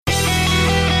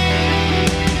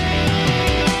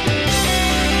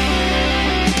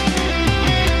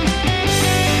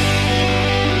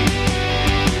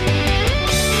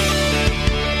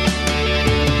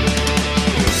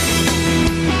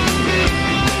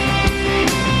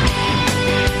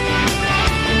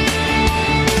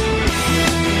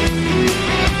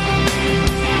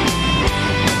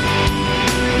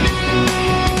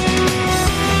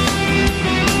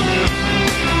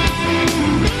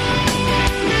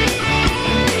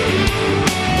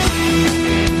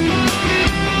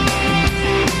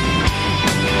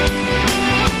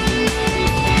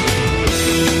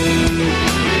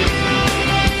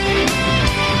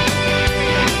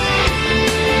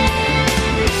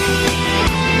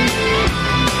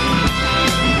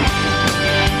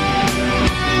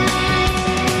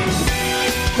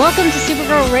Welcome to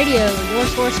Supergirl Radio, your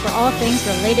source for all things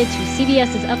related to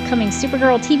CBS's upcoming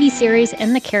Supergirl TV series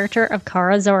and the character of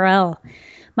Kara Zor-El.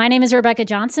 My name is Rebecca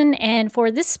Johnson, and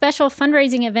for this special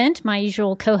fundraising event, my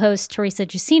usual co-host, Teresa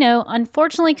Giussino,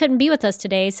 unfortunately couldn't be with us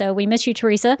today, so we miss you,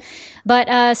 Teresa.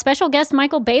 But special guest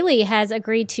Michael Bailey has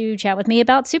agreed to chat with me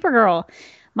about Supergirl.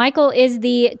 Michael is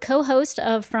the co-host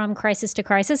of From Crisis to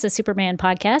Crisis, a Superman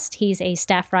podcast. He's a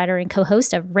staff writer and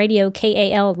co-host of Radio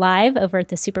KAL Live over at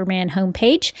the Superman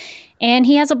homepage. And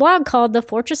he has a blog called The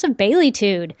Fortress of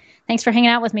Baileytude. Thanks for hanging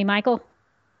out with me, Michael.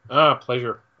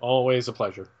 Pleasure. Always a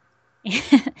pleasure.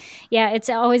 Yeah, it's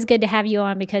always good to have you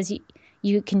on because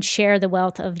you can share the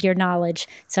wealth of your knowledge.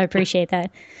 So I appreciate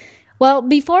that. Well,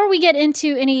 before we get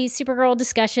into any Supergirl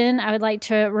discussion, I would like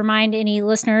to remind any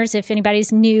listeners, if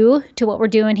anybody's new to what we're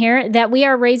doing here, that we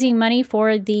are raising money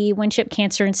for the Winship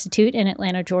Cancer Institute in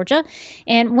Atlanta, Georgia.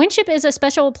 And Winship is a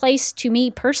special place to me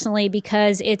personally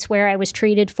because it's where I was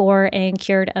treated for and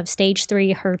cured of stage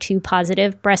 3 HER2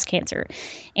 positive breast cancer.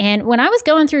 And when I was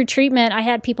going through treatment, I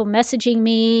had people messaging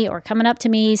me or coming up to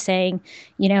me saying,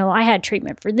 you know, I had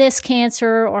treatment for this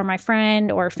cancer, or my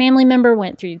friend or family member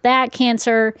went through that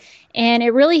cancer. And it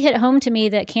really hit home to me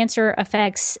that cancer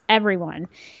affects everyone.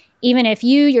 Even if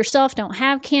you yourself don't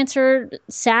have cancer,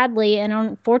 sadly and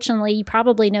unfortunately, you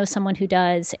probably know someone who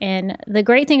does. And the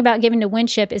great thing about giving to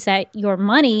Winship is that your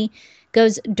money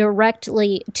goes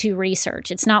directly to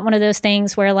research. It's not one of those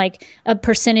things where like a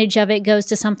percentage of it goes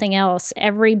to something else.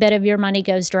 Every bit of your money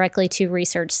goes directly to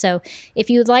research. So if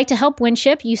you would like to help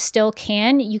Winship, you still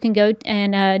can. You can go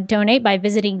and donate by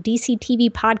visiting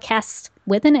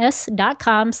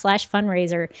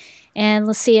dctvpodcastswithanis.com/fundraiser. And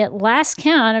let's see, at last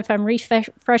count, if I'm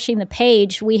refreshing the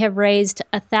page, we have raised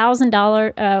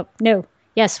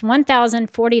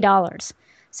 $1,040.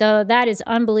 So that is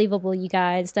unbelievable, you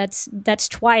guys. That's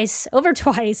over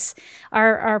twice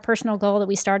our personal goal that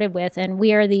we started with. And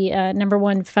we are the number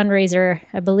one fundraiser,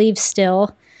 I believe,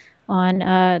 still on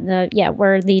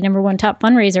we're the number one top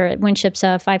fundraiser at Winship's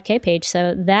 5K page.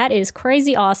 So that is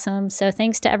crazy awesome. So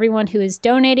thanks to everyone who is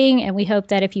donating. And we hope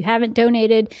that if you haven't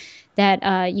donated,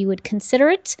 that you would consider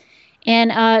it.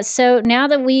 And so now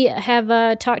that we have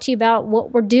talked to you about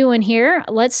what we're doing here,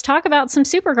 let's talk about some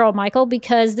Supergirl, Michael,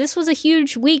 because this was a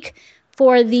huge week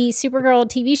for the Supergirl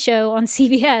TV show on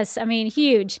CBS. I mean,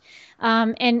 huge.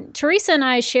 And Teresa and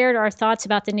I shared our thoughts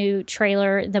about the new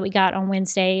trailer that we got on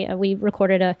Wednesday. We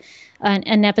recorded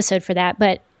an episode for that,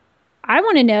 but I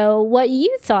want to know what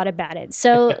you thought about it.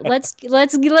 So let's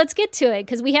get to it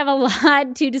because we have a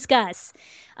lot to discuss.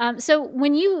 So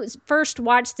when you first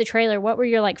watched the trailer, what were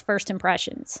your first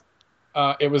impressions?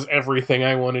 It was everything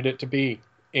I wanted it to be.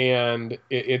 And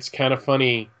it's kind of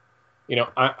funny. You know,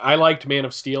 I liked Man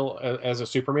of Steel as a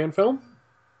Superman film.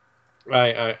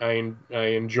 I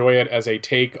enjoy it as a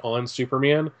take on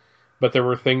Superman. But there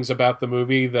were things about the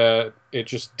movie that it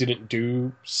just didn't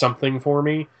do something for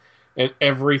me. And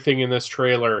everything in this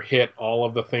trailer hit all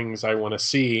of the things I want to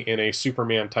see in a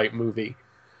Superman type movie.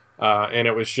 And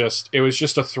it was just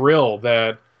a thrill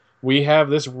that we have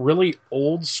this really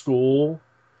old school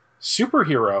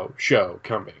superhero show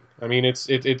coming. I mean, it's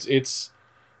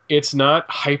not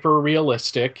hyper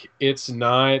realistic. It's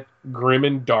not grim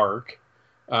and dark.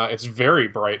 It's very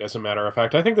bright, as a matter of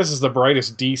fact. I think this is the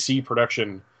brightest DC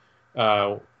production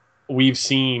we've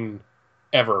seen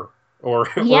ever, or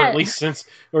at least since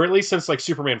like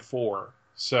Superman 4.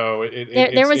 So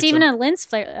there was even a lens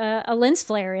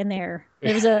flare in there.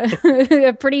 It was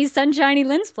a pretty sunshiny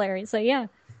lens flare. So yeah.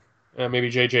 Maybe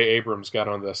J.J. Abrams got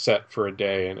on the set for a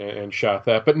day and shot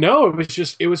that. But no,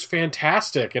 it was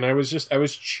fantastic, and I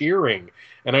was cheering,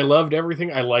 and I loved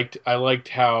everything. I liked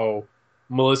how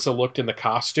Melissa looked in the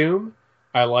costume.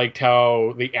 I liked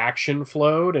how the action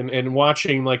flowed, and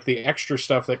watching the extra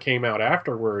stuff that came out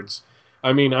afterwards.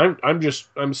 I mean, I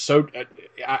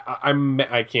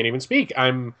can't even speak.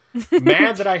 I'm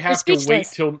mad that I have to wait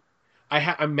till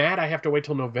I'm mad I have to wait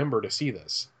till November to see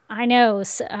this. I know.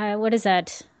 What is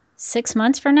that? 6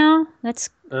 months from now?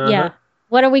 That's yeah.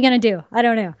 What are we going to do? I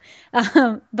don't know.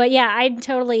 But yeah, I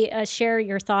totally share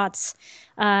your thoughts.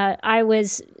 I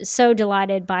was so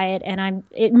delighted by it, and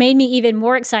it made me even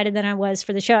more excited than I was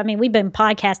for the show. I mean, we've been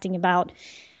podcasting about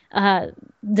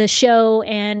the show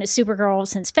and Supergirl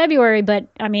since February, but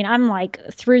I mean, I'm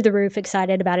through the roof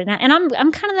excited about it now. And I'm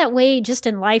kind of that way just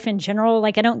in life in general.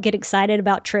 I don't get excited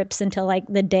about trips until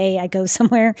the day I go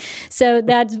somewhere. So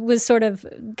that was sort of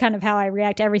kind of how I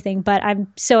react to everything, but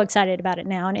I'm so excited about it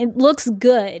now, and it looks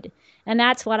good. And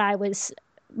that's what I was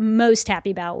most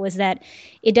happy about, was that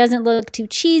it doesn't look too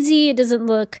cheesy. It doesn't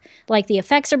look like the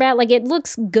effects are bad. It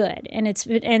looks good.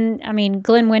 And I mean,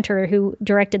 Glenn Winter, who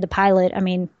directed the pilot, I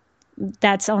mean,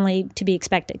 that's only to be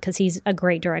expected because he's a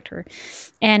great director.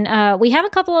 And we have a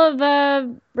couple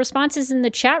of responses in the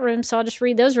chat room, so I'll just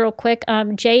read those real quick.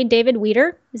 J. David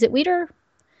Weeder, is it Weeder?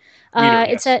 Weeder, It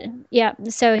yes. said, yeah.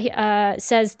 So he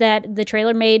says that the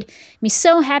trailer made me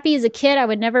so happy as a kid. I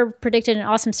would never predicted an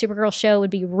awesome Supergirl show would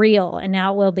be real, and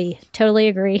now it will be. Totally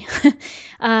agree.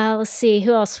 Let's see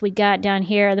who else we got down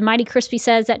here. The Mighty Crispy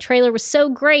says that trailer was so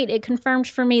great. It confirmed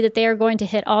for me that they are going to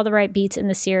hit all the right beats in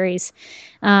the series.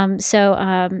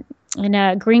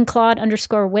 And Green Claude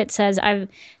underscore Wit says, I've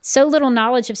so little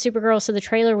knowledge of Supergirl, so the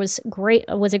trailer was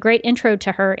a great intro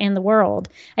to her and the world.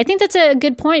 I think that's a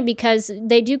good point because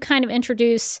they do kind of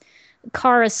introduce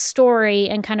Kara's story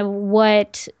and kind of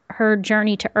what her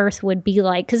journey to Earth would be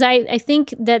like. Because I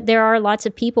think that there are lots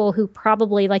of people who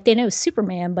probably, like, they know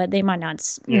Superman, but they might not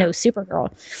know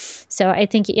Supergirl. So I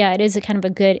think, yeah, it is a kind of a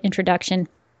good introduction.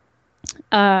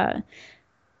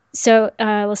 So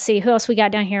let's see who else we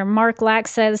got down here. Mark Lack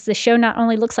says the show not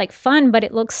only looks like fun, but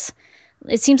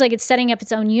it seems like it's setting up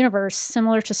its own universe,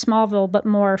 similar to Smallville, but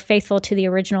more faithful to the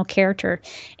original character.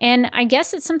 And I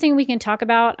guess it's something we can talk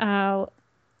about.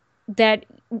 That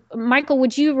Michael,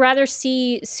 would you rather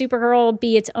see Supergirl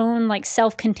be its own like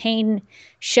self-contained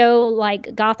show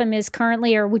like Gotham is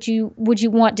currently, or would you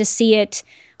want to see it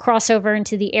cross over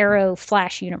into the Arrow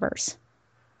Flash universe?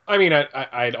 I mean,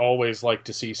 I'd always like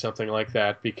to see something like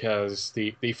that because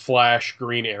the Flash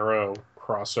Green Arrow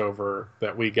crossover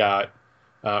that we got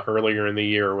earlier in the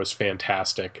year was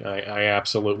fantastic. I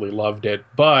absolutely loved it.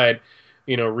 But,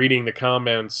 reading the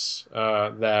comments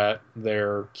that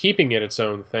they're keeping it its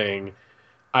own thing,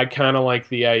 I kind of like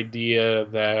the idea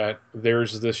that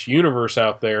there's this universe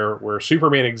out there where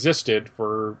Superman existed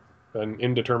for an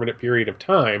indeterminate period of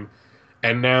time,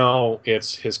 and now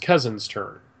it's his cousin's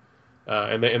turn.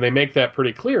 And they make that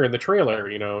pretty clear in the trailer.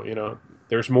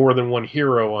 There's more than one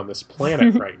hero on this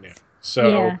planet right now. So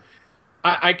Yeah.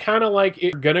 I kind of like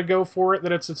it. Gonna go for it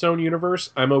that it's its own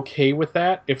universe. I'm okay with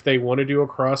that. If they want to do a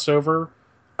crossover,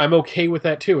 I'm okay with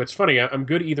that too. It's funny. I'm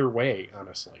good either way,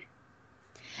 honestly.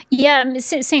 Yeah,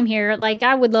 same here. Like,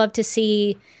 I would love to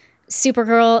see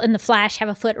Supergirl and the Flash have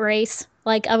a foot race.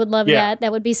 Like, I would love Yeah. that.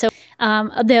 That would be so.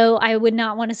 Though I would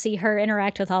not want to see her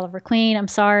interact with Oliver Queen. I'm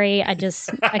sorry. I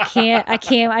can't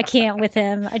with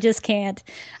him. I just can't.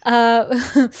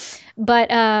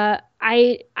 But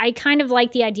I kind of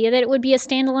like the idea that it would be a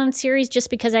standalone series, just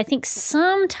because I think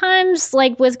sometimes,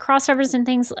 like with crossovers and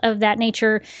things of that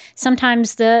nature,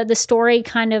 sometimes the story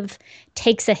kind of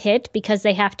takes a hit because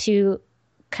they have to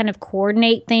kind of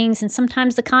coordinate things, and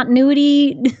sometimes the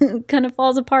continuity kind of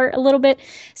falls apart a little bit.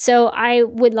 So I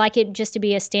would like it just to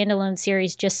be a standalone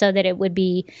series, just so that it would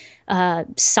be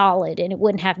solid and it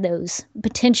wouldn't have those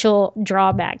potential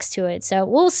drawbacks to it. So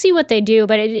we'll see what they do,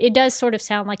 but it does sort of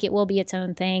sound like it will be its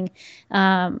own thing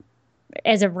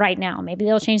as of right now. Maybe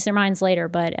they'll change their minds later,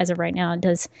 but as of right now, it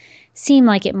does seem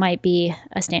like it might be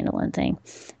a standalone thing.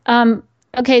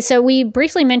 Okay, so we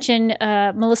briefly mentioned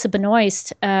Melissa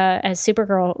Benoist as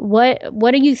Supergirl.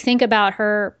 What do you think about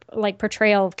her like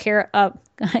portrayal of Kara?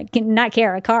 Not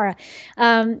Kara, Kara.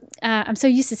 I'm so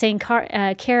used to saying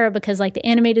Kara because like the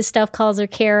animated stuff calls her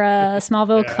Kara,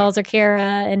 Smallville calls her Kara,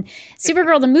 and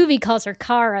Supergirl the movie calls her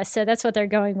Kara. So that's what they're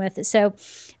going with. So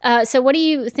what do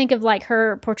you think of like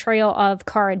her portrayal of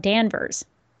Kara Danvers?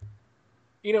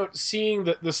 Seeing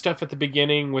the stuff at the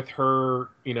beginning with her,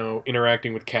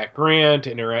 interacting with Cat Grant,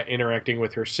 interacting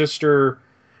with her sister,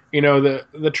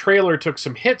 the trailer took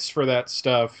some hits for that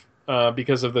stuff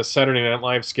because of the Saturday Night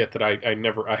Live skit that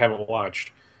I haven't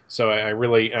watched. So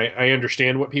I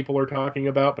understand what people are talking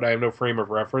about, but I have no frame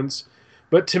of reference.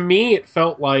 But to me, it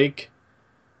felt like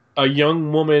a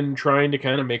young woman trying to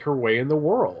kind of make her way in the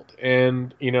world.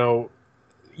 And,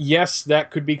 yes, that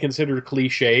could be considered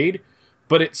cliched,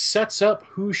 but it sets up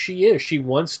who she is. She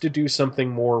wants to do something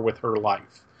more with her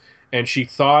life. And she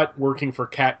thought working for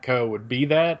Catco would be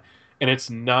that, and it's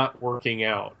not working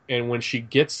out. And when she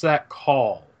gets that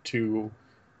call to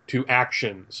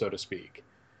action, so to speak,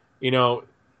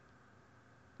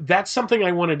 that's something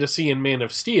I wanted to see in Man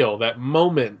of Steel, that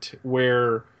moment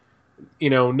where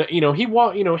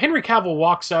Henry Cavill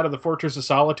walks out of the Fortress of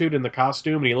Solitude in the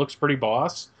costume and he looks pretty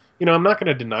boss. I'm not going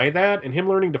to deny that, and him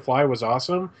learning to fly was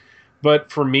awesome.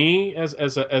 But for me,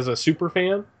 as a super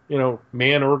fan,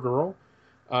 man or girl,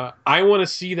 I want to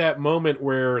see that moment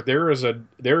where there is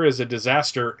a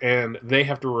disaster and they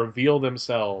have to reveal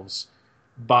themselves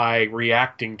by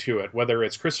reacting to it. Whether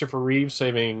it's Christopher Reeve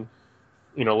saving,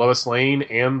 Lois Lane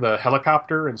and the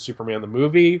helicopter in Superman the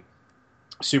movie,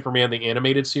 Superman the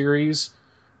animated series,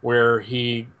 where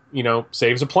he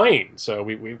saves a plane. So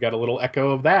we've got a little echo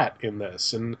of that in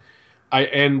this,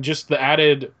 and just the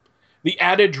added the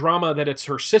added drama that it's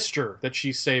her sister that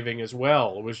she's saving as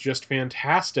well was just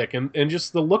fantastic. And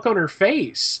just the look on her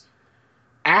face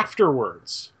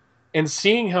afterwards and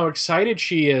seeing how excited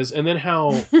she is and then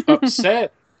how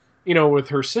upset, with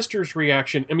her sister's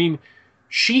reaction. I mean,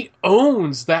 she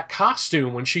owns that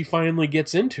costume when she finally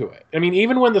gets into it. I mean,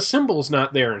 even when the symbol's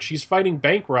not there and she's fighting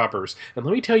bank robbers. And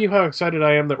let me tell you how excited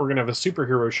I am that we're going to have a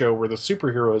superhero show where the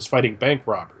superhero is fighting bank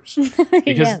robbers.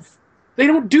 Because Yes. they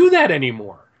don't do that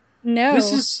anymore. No.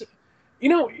 This is,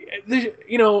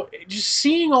 just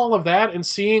seeing all of that and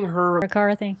seeing her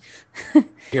Kara thing.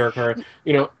 character,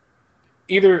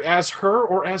 either as her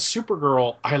or as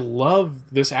Supergirl, I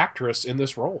love this actress in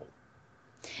this role.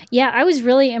 Yeah, I was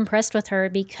really impressed with her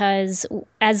because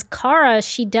as Kara,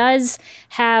 she does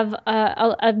have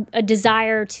a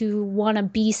desire to want to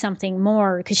be something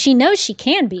more because she knows she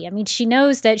can be. I mean, she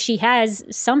knows that she has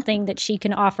something that she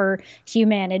can offer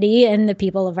humanity and the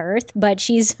people of Earth, but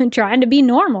she's trying to be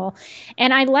normal.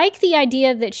 And I like the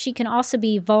idea that she can also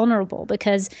be vulnerable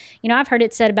because, I've heard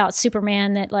it said about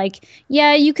Superman that like,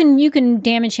 yeah, you can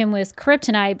damage him with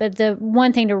kryptonite, but the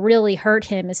one thing to really hurt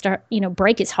him is to,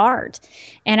 break his heart.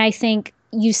 And I think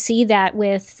you see that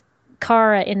with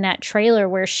Kara in that trailer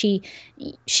where she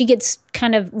gets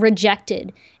kind of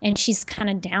rejected and she's kind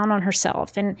of down on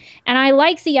herself. And I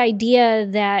like the idea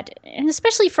that, and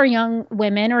especially for young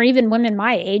women or even women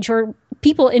my age or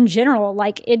people in general,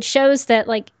 like it shows that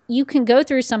like you can go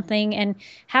through something and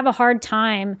have a hard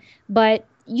time, but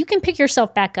you can pick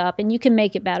yourself back up and you can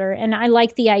make it better. And I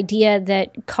like the idea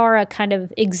that Kara kind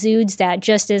of exudes that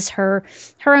just as her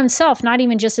own self, not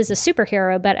even just as a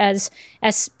superhero, but as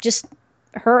just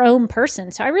her own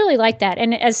person. So I really like that.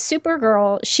 And as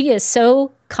Supergirl, she is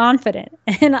so confident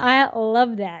and I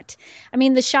love that. I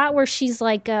mean, the shot where she's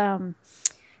like,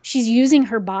 she's using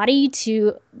her body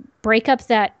to break up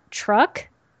that truck.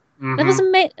 Mm-hmm. That was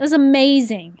it was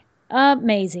amazing.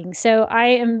 Amazing. So I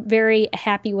am very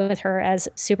happy with her as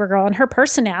Supergirl and her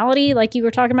personality, like you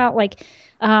were talking about, like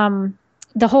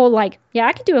the whole like, yeah,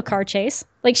 I could do a car chase.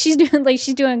 Like she's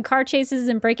doing car chases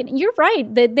and breaking. You're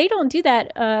right that they don't do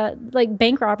that like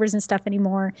bank robbers and stuff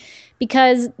anymore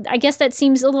because I guess that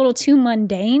seems a little too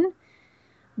mundane,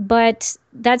 but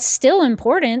that's still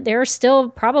important. There are still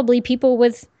probably people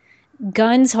with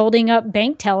guns holding up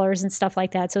bank tellers and stuff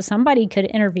like that. So somebody could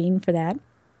intervene for that.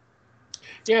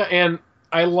 Yeah, and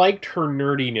I liked her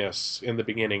nerdiness in the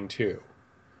beginning too.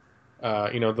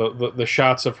 The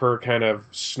shots of her kind of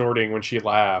snorting when she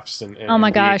laughs and oh my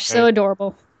gosh, so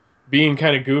adorable. Being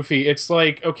kind of goofy. It's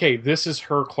like, okay, this is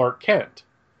her Clark Kent.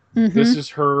 Mm-hmm. This is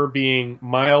her being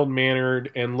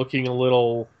mild-mannered and looking a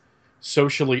little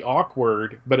socially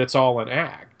awkward, but it's all an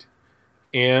act.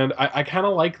 And I kind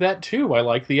of like that too. I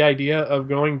like the idea of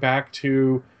going back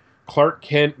to Clark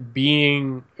Kent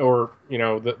being, or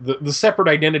the separate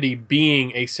identity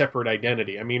being a separate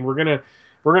identity. I mean, we're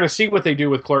gonna see what they do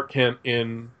with Clark Kent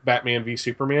in Batman v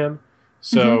Superman.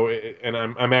 So, and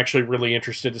I'm actually really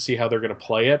interested to see how they're gonna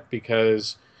play it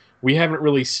because we haven't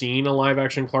really seen a live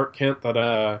action Clark Kent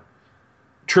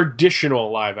traditional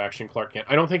live action Clark Kent.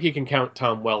 I don't think you can count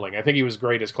Tom Welling. I think he was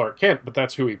great as Clark Kent, but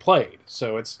that's who he played.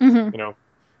 So it's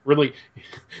really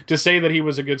to say that he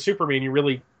was a good Superman, you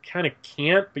really kind of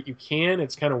can't, but you can.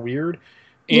 It's kind of weird.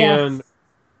 And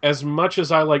as much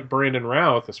as I like Brandon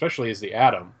Routh, especially as the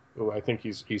Atom, who I think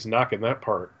he's knocking that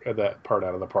part out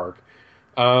of the park,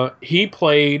 he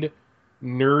played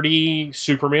nerdy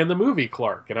Superman the movie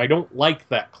Clark, and I don't like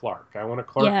that Clark. I want a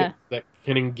Clark that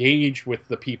can engage with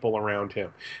the people around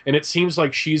him, and it seems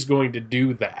like she's going to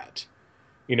do that.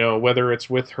 Whether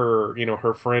it's with her,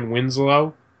 her friend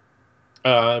Winslow.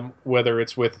 Whether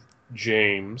it's with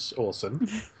James Olsen,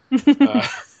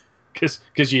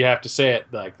 because you have to say it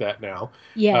like that now.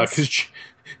 Yes. Because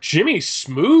Jimmy's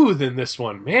smooth in this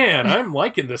one, man. I'm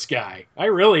liking this guy. I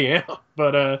really am.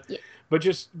 But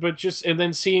just and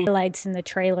then seeing highlights in the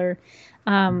trailer.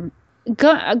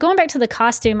 Going back to the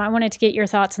costume, I wanted to get your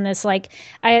thoughts on this. Like,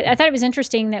 I thought it was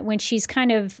interesting that when she's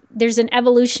there's an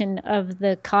evolution of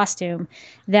the costume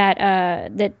that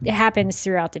happens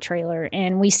throughout the trailer,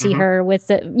 and we see her with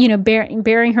the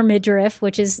bearing her midriff,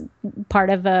 which is part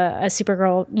of a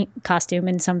Supergirl costume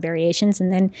in some variations.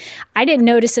 And then I didn't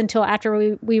notice until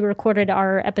after we recorded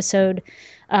our episode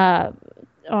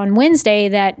on Wednesday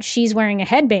that she's wearing a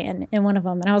headband in one of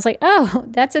them. And I was like, oh,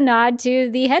 that's a nod to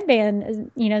the headband,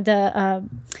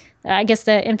 I guess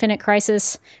the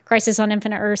Crisis on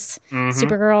Infinite Earths,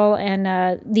 Supergirl, and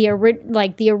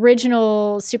the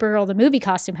original Supergirl, the movie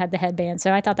costume had the headband.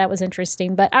 So I thought that was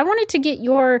interesting. But I wanted to get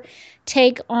your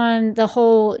take on the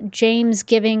whole James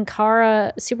giving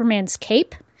Kara Superman's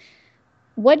cape.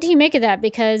 what do you make of that?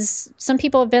 Because some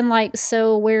people have been like,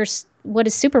 so what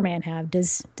does Superman have?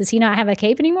 Does he not have a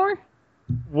cape anymore?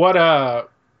 What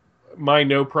my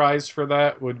no prize for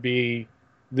that would be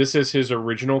this is his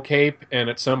original cape, and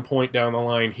at some point down the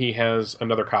line he has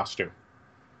another costume.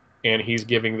 And he's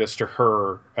giving this to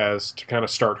her as to kind of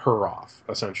start her off,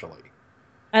 essentially.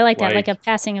 I like that, like a Like,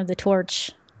 passing of the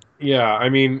torch. yeah, I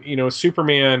mean,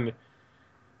 Superman,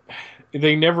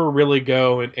 they never really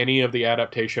go in any of the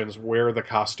adaptations where the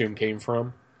costume came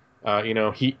from.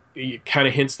 He kind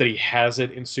of hints that he has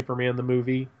it in Superman the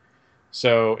movie.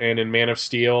 So, and in Man of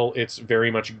Steel, it's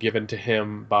very much given to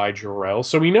him by Jor-El.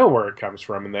 So we know where it comes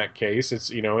from in that case.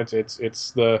 It's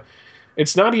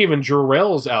not even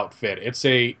Jor-El's outfit. It's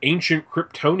a ancient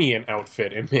Kryptonian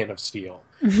outfit in Man of Steel,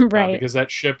 Right. because that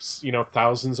ship's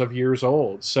thousands of years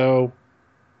old. So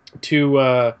to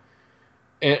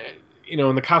eh,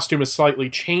 and the costume is slightly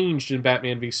changed in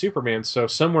Batman v Superman. So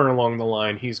somewhere along the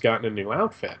line, he's gotten a new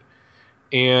outfit,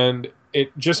 and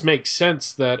it just makes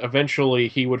sense that eventually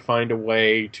he would find a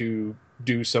way to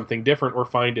do something different or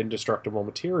find indestructible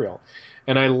material.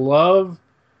 And I love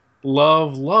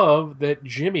that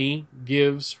Jimmy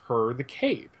gives her the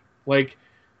cape. Like,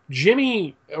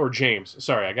 Jimmy, or James,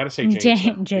 sorry, I got to say James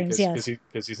now James, yes.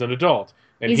 because he's an adult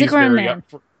and He's a grown man.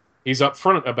 he's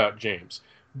upfront about James.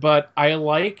 But I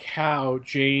like how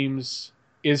James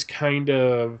is kind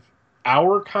of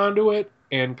our conduit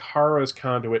and Kara's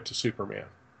conduit to Superman.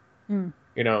 Mm.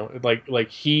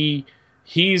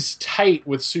 He's tight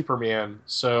with Superman,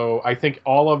 so I think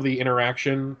all of the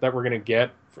interaction that we're going to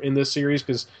get in this series,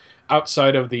 because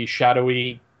outside of the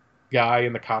shadowy guy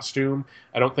in the costume,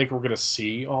 I don't think we're going to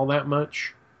see all that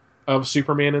much of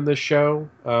Superman in this show,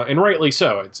 and rightly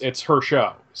so. It's her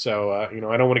show, so I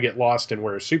don't want to get lost in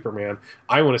where's Superman.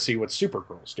 I want to see what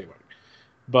Supergirl's doing.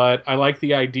 But I like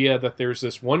the idea that there's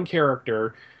this one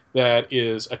character that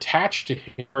is attached to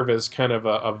her as kind of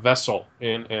a vessel,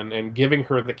 and giving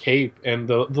her the cape, and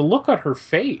the look on her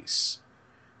face,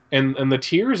 and the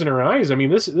tears in her eyes. I mean,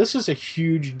 this is a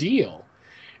huge deal,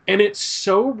 and it's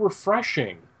so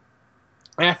refreshing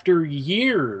after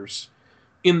years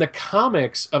in the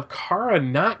comics of Kara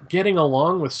not getting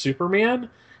along with Superman,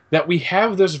 that we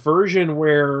have this version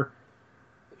where,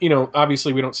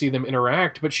 obviously we don't see them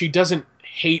interact, but she doesn't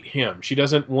hate him. She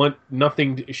doesn't want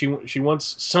nothing. She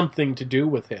wants something to do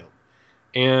with him,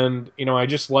 and I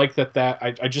just like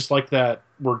I just like that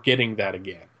we're getting that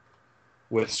again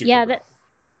with Yeah,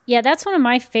 Supergirl. that's one of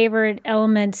my favorite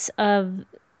elements of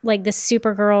like the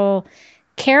Supergirl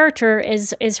character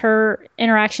is her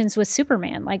interactions with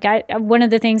Superman. Like one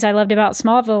of the things I loved about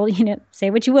Smallville,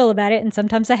 say what you will about it, and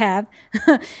sometimes I have,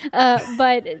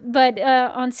 but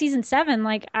on season 7,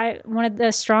 like one of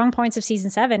the strong points of season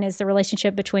 7 is the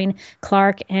relationship between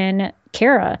Clark and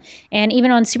Kara, and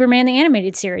even on Superman the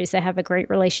animated series, they have a great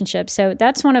relationship. So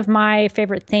that's one of my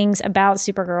favorite things about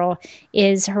Supergirl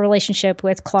is her relationship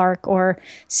with Clark or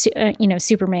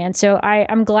Superman. So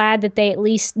I'm glad that they at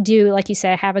least do, like you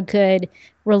said, have a good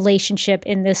relationship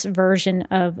in this version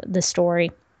of the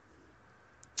story.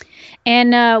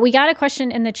 And we got a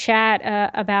question in the chat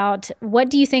about what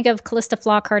do you think of Callista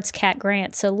Flockhart's Cat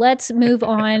Grant? So let's move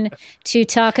on to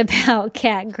talk about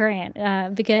Cat Grant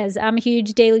because I'm a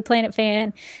huge Daily Planet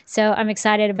fan, so I'm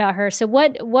excited about her. So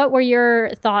what were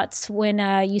your thoughts when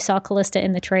you saw Callista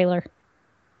in the trailer?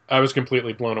 I was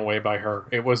completely blown away by her.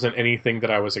 It wasn't anything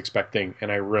that I was expecting,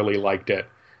 and I really liked it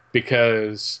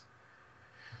because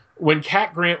when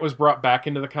Cat Grant was brought back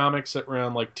into the comics at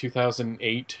around like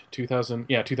 2008,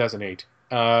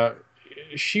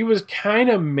 she was kind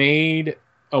of made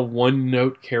a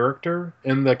one-note character,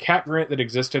 and the Cat Grant that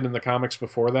existed in the comics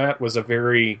before that was a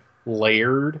very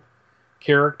layered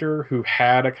character who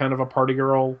had a kind of a party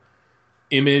girl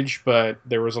image, but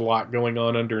there was a lot going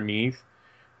on underneath.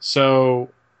 So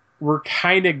we're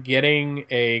kind of getting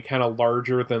a kind of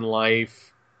larger than life,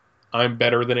 I'm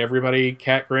better than everybody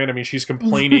Cat Grant. I mean, she's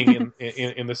complaining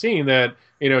in the scene that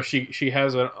she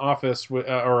has an office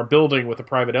or a building with a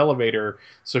private elevator,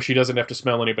 so she doesn't have to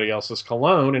smell anybody else's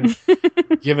cologne. And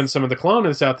given some of the cologne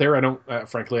that's out there, I don't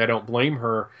frankly I don't blame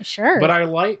her. Sure. But I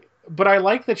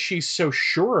like that she's so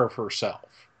sure of herself.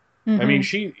 I mean,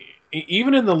 she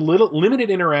even in the limited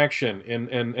interaction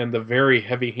and the very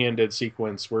heavy-handed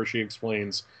sequence where she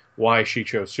explains why she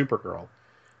chose Supergirl.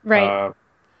 Right.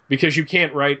 Because you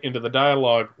can't write into the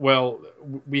dialogue, well,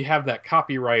 we have that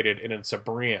copyrighted and it's a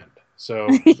brand. So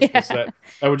because that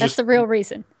would that's just the real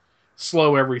reason.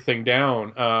 slow everything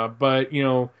down. But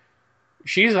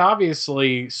she's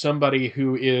obviously somebody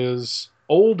who is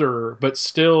older but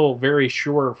still very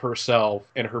sure of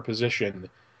herself and her position.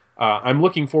 I'm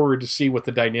looking forward to see what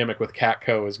the dynamic with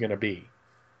Catco is going to be.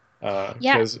 Yeah.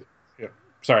 Because,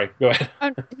 sorry, go ahead.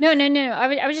 Oh, no, no, no.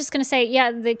 I was just going to say,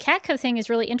 yeah, the Catco thing is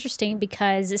really interesting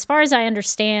because, as far as I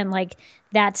understand, like,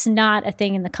 that's not a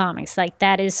thing in the comics. Like,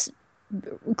 that is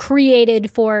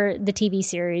created for the TV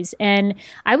series. And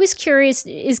I was curious,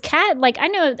 is Cat like I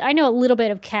know a little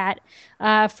bit of Cat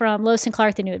from Lois and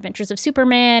Clark: The New Adventures of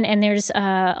Superman, and there's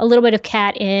a little bit of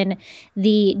Cat in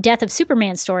the Death of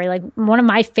Superman story. Like one of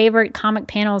my favorite comic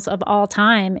panels of all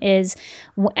time is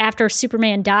after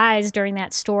Superman dies during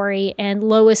that story, and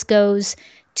Lois goes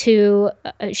to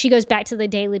she goes back to the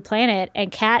Daily Planet, and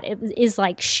Cat is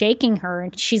like shaking her,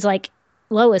 and she's like,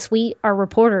 Lois, we are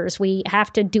reporters. We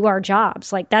have to do our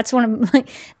jobs. Like that's one of like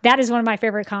that is one of my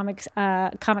favorite comics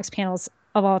panels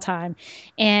of all time.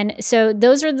 And so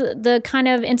those are the kind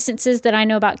of instances that I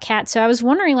know about Kat. So I was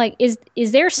wondering, like, is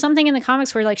there something in the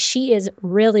comics where like she is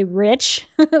really rich?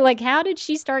 Like how did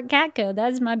she start Catco?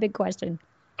 That is my big question.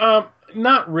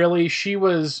 Not really. She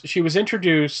was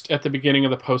introduced at the beginning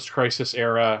of the post-crisis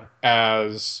era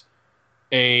as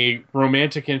a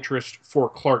romantic interest for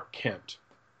Clark Kent,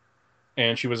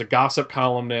 and she was a gossip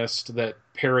columnist that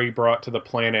Perry brought to the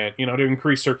planet, to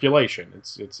increase circulation.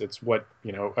 It's what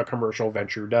a commercial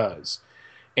venture does.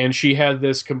 And she had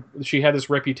this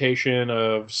reputation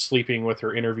of sleeping with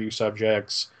her interview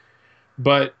subjects,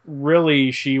 but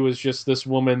really she was just this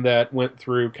woman that went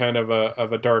through kind of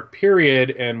a dark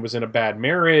period and was in a bad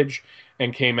marriage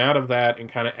and came out of that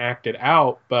and kind of acted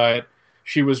out, but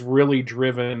she was really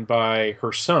driven by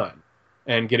her son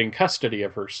and getting custody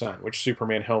of her son, which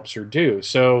Superman helps her do.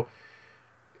 So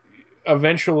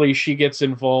eventually she gets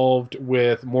involved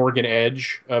with Morgan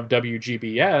Edge of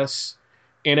WGBS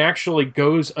and actually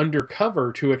goes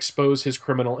undercover to expose his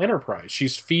criminal enterprise.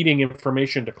 She's feeding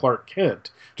information to Clark Kent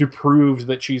to prove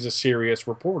that she's a serious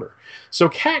reporter. So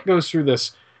Kat goes through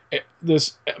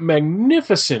this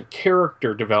magnificent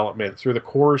character development through the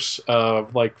course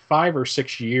of like 5 or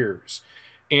 6 years.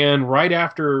 And right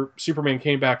after Superman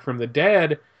came back from the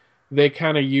dead, they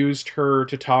kind of used her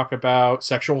to talk about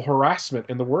sexual harassment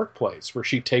in the workplace, where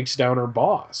she takes down her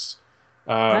boss,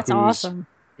 That's awesome.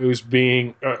 who's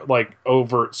being like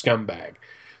overt scumbag.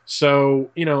 So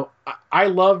I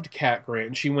loved Cat Grant.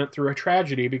 And she went through a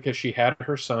tragedy because she had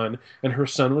her son, and her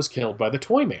son was killed by the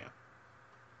Toyman,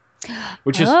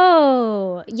 which is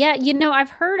Oh, yeah. I've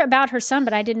heard about her son,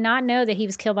 but I did not know that he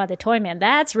was killed by the Toyman.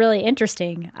 That's really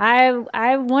interesting.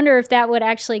 I wonder if that would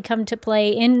actually come to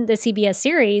play in the CBS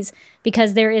series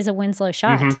because there is a Winslow hmm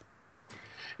shot.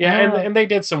 yeah, and Oh, and they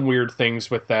did some weird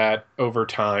things with that over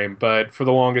time, but for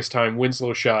the longest time,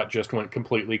 Winslow Shot just went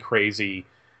completely crazy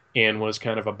and was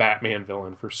kind of a Batman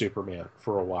villain for Superman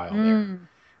for a while there. mm.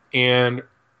 And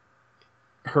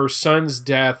her son's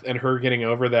death and her getting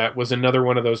over that was another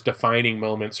one of those defining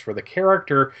moments for the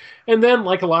character. And then,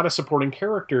 like a lot of supporting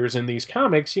characters in these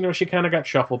comics, she kind of got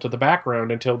shuffled to the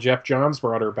background until Jeff Johns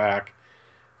brought her back.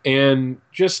 And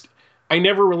just, I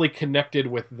never really connected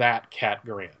with that Cat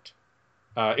Grant.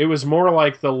 It was more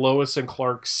like the Lois and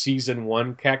Clark season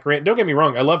one Cat Grant. Don't get me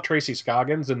wrong, I love Tracy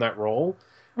Scoggins in that role,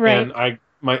 Right. and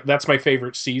that's my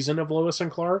favorite season of Lois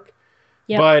and Clark.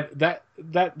 Yep. But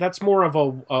that's more of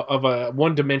a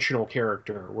one dimensional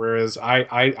character, whereas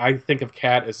I think of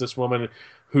Kat as this woman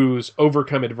who's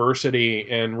overcome adversity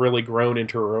and really grown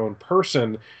into her own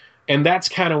person, and that's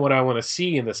kind of what I want to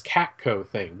see in this Catco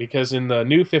thing, because in the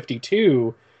New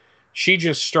 52, she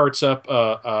just starts up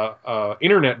a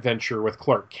internet venture with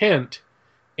Clark Kent,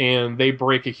 and they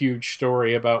break a huge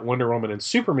story about Wonder Woman and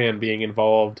Superman being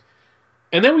involved,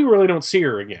 and then we really don't see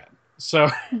her again. So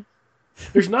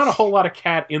there's not a whole lot of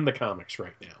Cat in the comics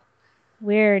right now.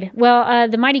 Weird. Well,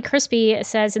 the Mighty Crispy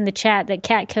says in the chat that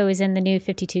Catco is in the new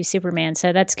 52 Superman,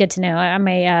 so that's good to know. I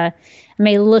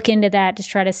may look into that to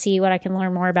try to see what I can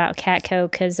learn more about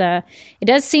Catco, because it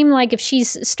does seem like if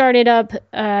she's started up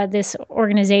this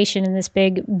organization in this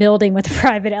big building with a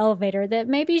private elevator, that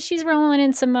maybe she's rolling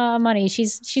in some money.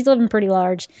 She's living pretty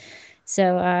large.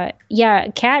 So yeah,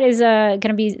 Kat is going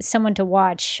to be someone to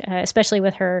watch, especially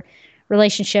with her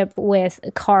relationship with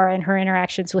Kara and her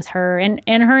interactions with her, and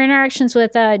her interactions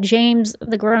with James,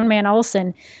 the grown man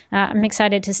Olsen. I'm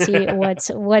excited to see what's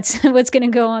going to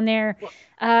go on there.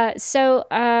 So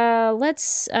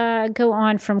let's go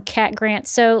on from Cat Grant.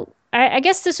 So I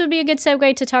guess this would be a good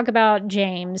segue to talk about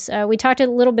James. We talked a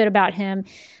little bit about him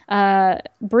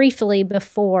briefly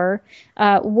before.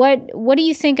 What do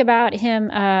you think about him?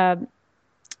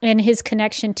 And his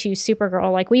connection to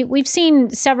Supergirl? Like we've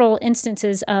seen several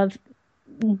instances of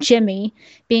Jimmy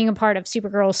being a part of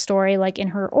Supergirl's story, like in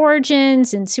her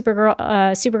origins and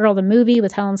Supergirl the movie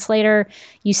with Helen Slater.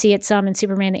 You see it some in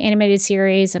Superman the animated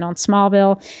series and on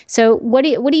Smallville. So what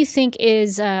do you think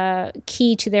is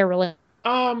key to their relationship?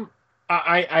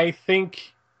 I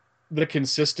think the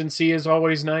consistency is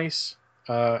always nice.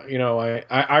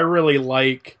 I really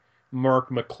like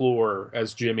Mark McClure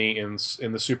as Jimmy in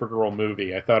the Supergirl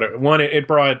movie. I thought it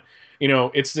brought,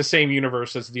 it's the same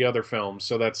universe as the other films,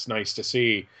 so that's nice to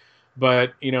see.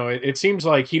 But it seems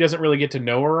like he doesn't really get to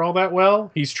know her all that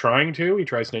well. He's trying to. He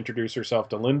tries to introduce herself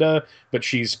to Linda, but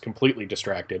she's completely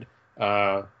distracted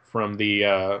from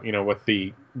with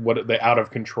the out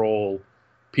of control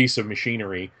piece of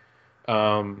machinery.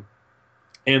 And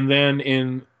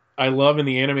then I love in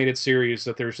the animated series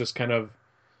that there's this kind of,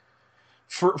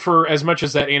 for as much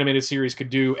as that animated series could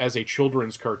do as a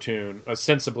children's cartoon,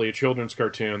 ostensibly a children's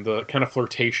cartoon, the kind of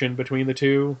flirtation between the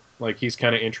two, like he's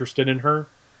kind of interested in her.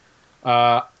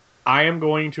 I am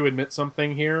going to admit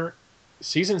something here.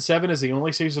 Season 7 is the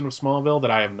only season of Smallville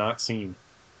that I have not seen.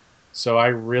 So I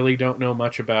really don't know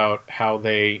much about how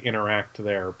they interact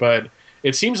there. But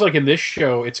it seems like in this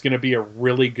show, it's going to be a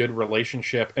really good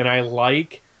relationship. And I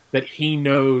like that he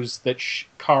knows that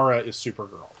Kara is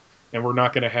Supergirl. And we're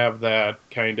not going to have that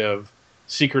kind of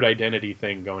secret identity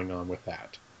thing going on with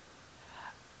that.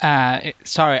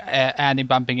 Sorry, Andy,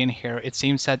 bumping in here. It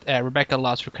seems that Rebecca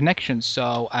lost her connection,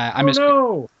 so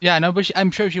no! Yeah, no, but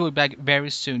I'm sure she will be back very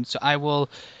soon. So I will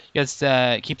just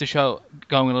keep the show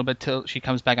going a little bit till she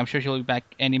comes back. I'm sure she'll be back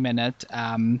any minute.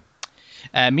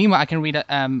 Meanwhile, I can read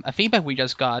a feedback we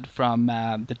just got from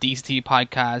the DCT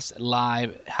podcast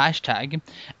live hashtag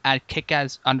at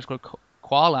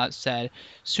kickass_koala said,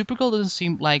 Supergirl doesn't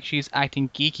seem like she's acting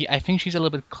geeky. I think she's a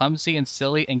little bit clumsy and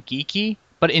silly and geeky,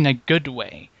 but in a good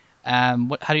way.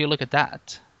 How do you look at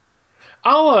that?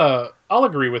 I'll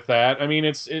agree with that. I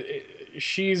mean,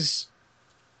 she's,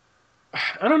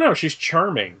 I don't know, she's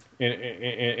charming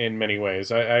in many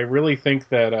ways. I really think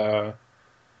that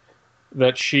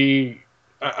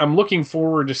I'm looking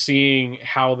forward to seeing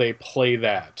how they play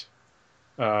that,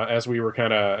 as we were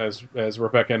as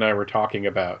Rebecca and I were talking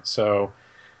about. So,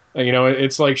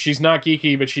 it's like she's not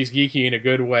geeky, but she's geeky in a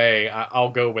good way.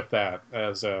 I'll go with that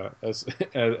as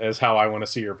how I want to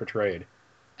see her portrayed.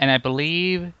 And I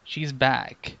believe she's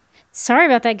back. Sorry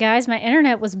about that, guys. My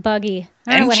internet was buggy.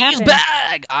 I don't know what happened.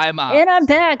 Back. I'm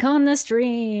back on the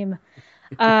stream.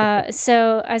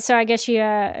 So I guess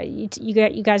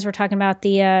you guys were talking about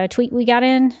the tweet we got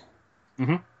in.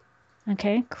 Mm-hmm.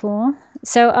 Okay, cool.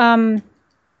 So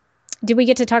did we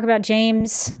get to talk about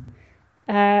James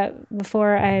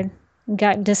before I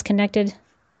got disconnected?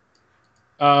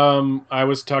 I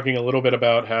was talking a little bit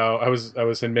about how I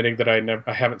was admitting that I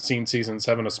haven't seen season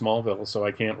 7 of Smallville, so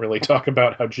I can't really talk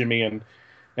about how Jimmy and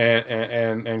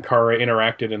Kara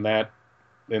interacted in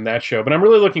that show. But I'm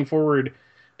really looking forward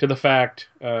to the fact,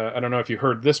 I don't know if you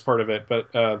heard this part of it,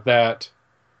 but that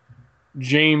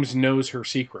James knows her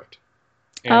secret.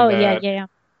 And yeah.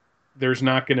 There's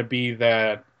not going to be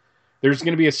that. There's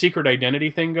going to be a secret identity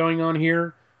thing going on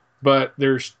here, but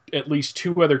there's at least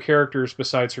 2 other characters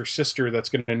besides her sister that's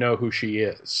going to know who she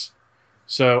is.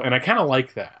 So, and I kind of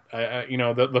like that.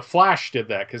 The Flash did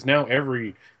that because now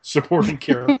every supporting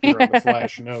character of the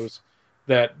Flash knows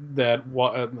that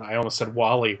I almost said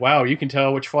Wally. Wow, you can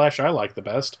tell which Flash I like the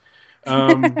best.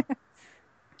 But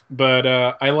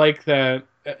I like that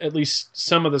at least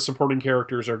some of the supporting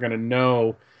characters are going to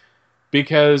know,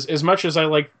 because as much as I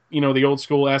like, the old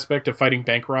school aspect of fighting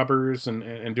bank robbers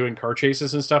and doing car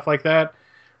chases and stuff like that,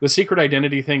 the secret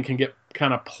identity thing can get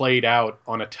kind of played out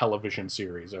on a television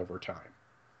series over time.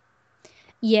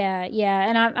 Yeah,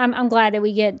 and I'm glad that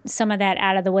we get some of that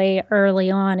out of the way early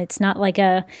on. It's not like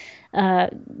a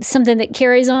something that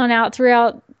carries on out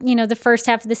throughout, the first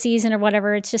half of the season or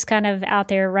whatever. It's just kind of out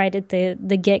there right at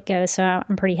the get-go. So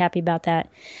I'm pretty happy about that.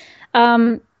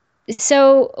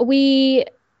 So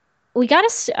we got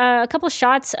a couple of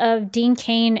shots of Dean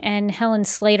Cain and Helen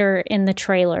Slater in the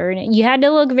trailer, and you had to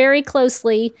look very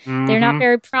closely. Mm-hmm. They're not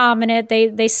very prominent.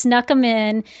 They snuck them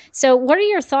in. So what are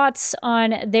your thoughts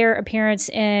on their appearance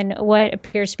in what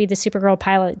appears to be the Supergirl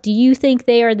pilot? Do you think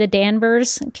they are the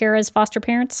Danvers, Kara's foster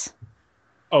parents?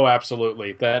 Oh,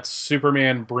 absolutely. That's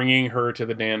Superman bringing her to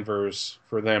the Danvers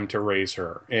for them to raise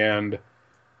her. And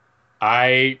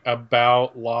I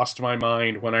about lost my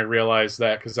mind when I realized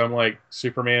that, because I'm like,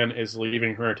 Superman is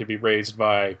leaving her to be raised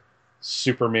by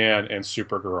Superman and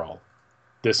Supergirl.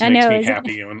 This makes me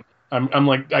happy. And I'm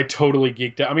like, I totally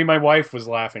geeked out. I mean, my wife was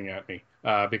laughing at me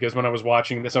because when I was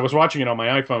watching this, I was watching it on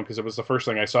my iPhone because it was the first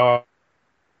thing I saw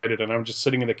and I'm just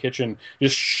sitting in the kitchen,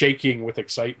 just shaking with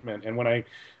excitement. And when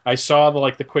I saw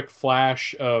the quick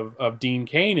flash of Dean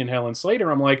Cain and Helen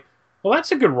Slater, I'm like, well,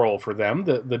 that's a good role for them.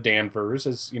 The Danvers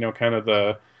is, kind of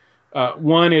the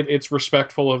one. It's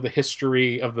respectful of the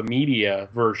history of the media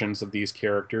versions of these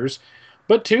characters,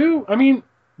 but two, I mean,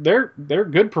 they're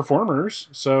good performers,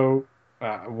 so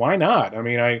why not? I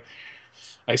mean,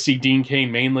 I see Dean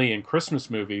Cain mainly in Christmas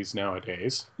movies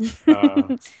nowadays.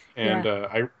 And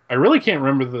Yeah. I really can't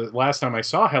remember the last time I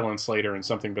saw Helen Slater in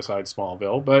something besides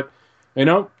Smallville, but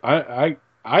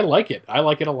I like it. I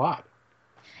like it a lot.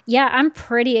 Yeah, I'm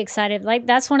pretty excited. Like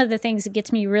that's one of the things that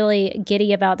gets me really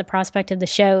giddy about the prospect of the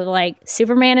show. Like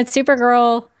Superman and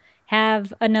Supergirl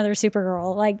have another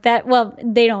Supergirl like that. Well,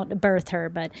 they don't birth her,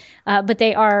 but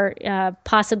they are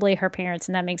possibly her parents,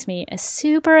 and that makes me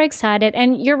super excited.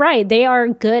 And you're right, they are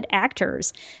good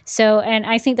actors. So, and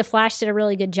I think the Flash did a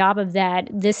really good job of that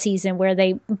this season, where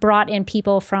they brought in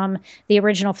people from the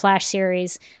original Flash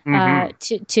series Hmm.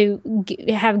 to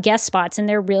have guest spots, and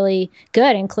they're really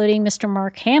good, including Mr.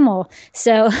 Mark Hamill.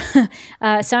 So,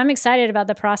 so I'm excited about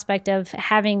the prospect of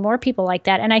having more people like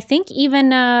that. And I think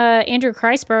even Andrew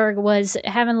Kreisberg was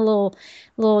having a little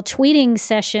tweeting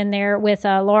session there with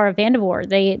Laura Vandervoort.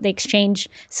 They exchanged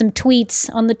some tweets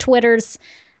on the Twitters.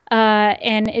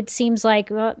 And it seems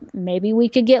like, well, maybe we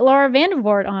could get Laura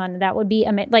Vandervoort on. That would be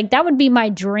like that would be my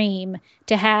dream,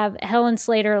 to have Helen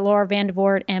Slater, Laura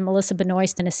Vandervoort, and Melissa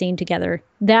Benoist in a scene together.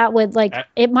 That would, like,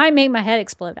 it might make my head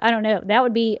explode. I don't know. That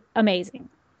would be amazing.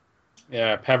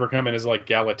 Yeah, have her come in as like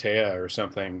Galatea or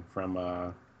something from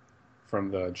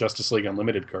the Justice League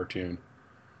Unlimited cartoon.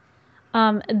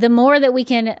 The more that we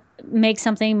can make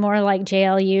something more like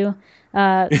JLU,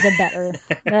 the better.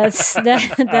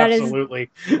 Absolutely.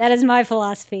 That is my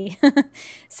philosophy.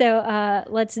 So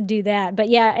let's do that. But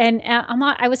yeah, and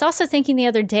I was also thinking the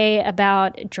other day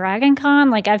about Dragon Con.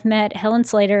 Like I've met Helen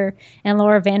Slater and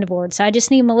Laura Vandervoort, so I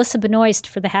just need Melissa Benoist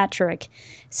for the hat trick.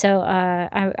 So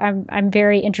I'm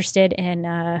very interested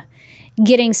in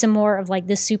getting some more of like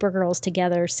the Supergirls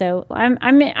together. So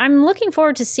I'm looking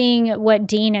forward to seeing what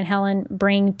Dean and Helen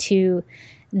bring to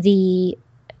the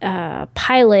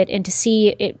pilot, and to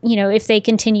see it, if they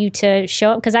continue to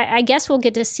show up, because I guess we'll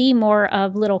get to see more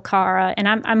of little Kara, and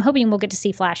I'm hoping we'll get to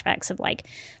see flashbacks of like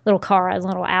little Kara and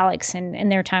little Alex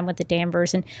and their time with the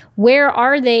Danvers, and where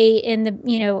are they in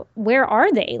the, where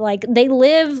are they, like they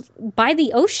live by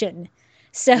the ocean.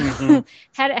 So Hmm.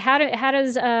 how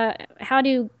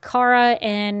do Kara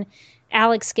and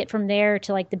Alex get from there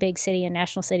to like the big city and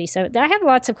National City? So I have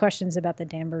lots of questions about the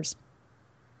Danvers.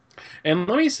 And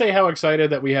let me say how excited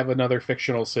that we have another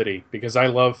fictional city, because I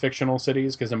love fictional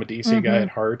cities because I'm a DC guy Hmm. at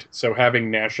heart. So having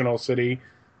National City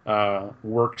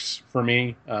works for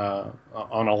me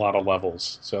on a lot of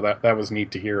levels. So that was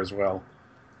neat to hear as well.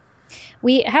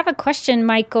 We have a question,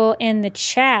 Michael, in the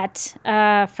chat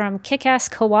from Kickass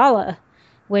Koala,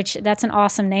 which that's an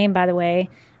awesome name, by the way.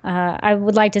 I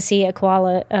would like to see a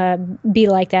koala be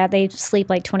like that. They sleep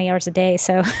like 20 hours a day,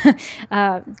 so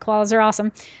koalas are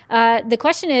awesome. The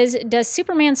question is, does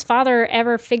Superman's father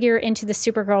ever figure into the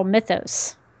Supergirl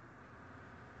mythos?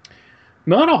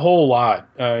 Not a whole lot.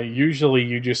 Usually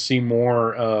you just see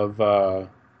more of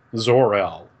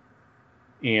Zor-El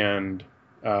and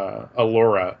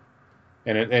Allura.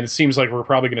 And it seems like we're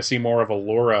probably going to see more of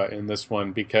Allura in this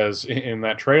one, because in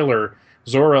that trailer,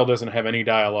 Zor-El doesn't have any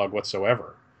dialogue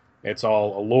whatsoever. It's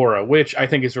all Allura, which I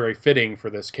think is very fitting for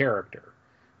this character.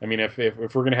 I mean, if we're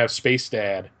going to have Space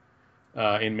Dad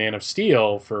in Man of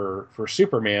Steel for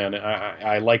Superman,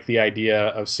 I like the idea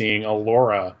of seeing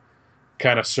Allura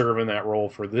kind of serve in that role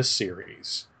for this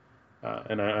series.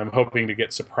 And I'm hoping to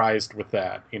get surprised with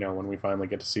that, when we finally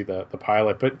get to see the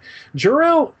pilot. But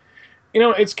Jor-El,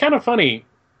 it's kind of funny.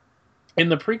 In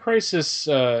the pre-crisis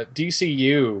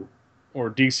DCU, or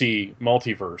DC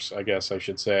multiverse, I guess I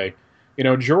should say,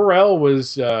 Jor-El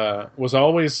was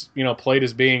always, played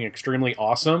as being extremely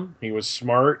awesome. He was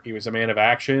smart. He was a man of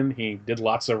action. He did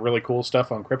lots of really cool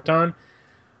stuff on Krypton.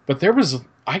 But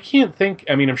I can't think.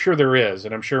 I mean, I'm sure there is,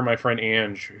 and I'm sure my friend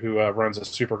Ange, who runs a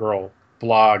Supergirl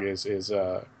blog, is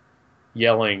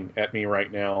yelling at me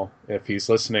right now if he's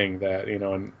listening, that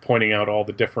and pointing out all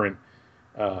the different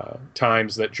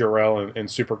times that Jor-El and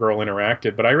Supergirl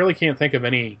interacted. But I really can't think of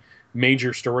any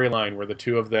major storyline where the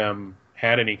two of them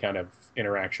had any kind of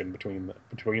interaction between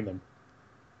them.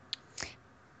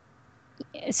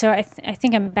 So I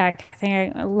think I'm back. I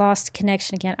think I lost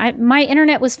connection again. My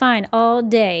internet was fine all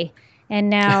day, and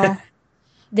now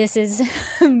this is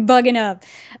bugging up.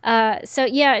 So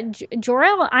yeah,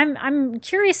 Jor-El. I'm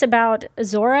curious about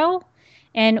Zor-El,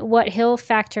 and what he'll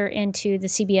factor into the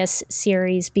CBS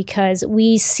series, because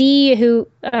we see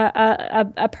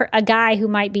a guy who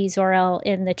might be Zor-El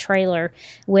in the trailer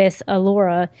with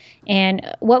Allura.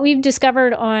 And what we've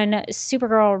discovered on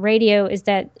Supergirl Radio is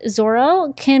that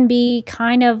Zor-El can be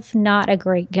kind of not a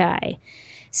great guy.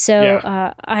 So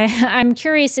I'm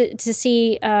curious to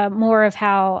see more of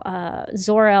how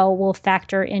Zor-El will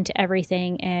factor into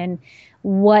everything, and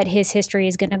what his history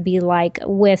is going to be like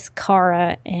with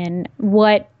Kara, and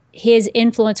what his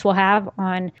influence will have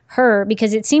on her,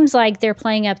 because it seems like they're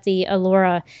playing up the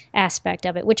Allura aspect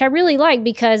of it, which I really like,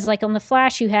 because like on The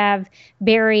Flash, you have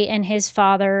Barry and his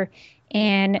father,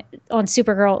 and on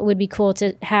Supergirl, it would be cool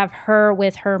to have her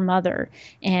with her mother,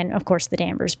 and of course the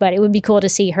Danvers, but it would be cool to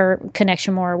see her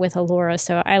connection more with Allura.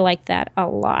 So I like that a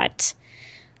lot.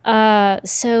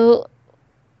 So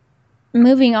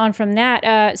moving on from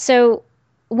that, so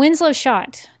Winslow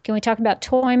shot. Can we talk about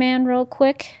Toyman real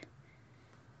quick?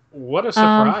 What a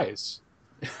surprise!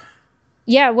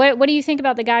 Yeah, what do you think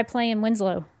about the guy playing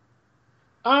Winslow?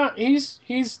 He's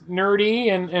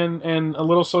nerdy and a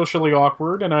little socially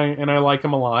awkward, and I like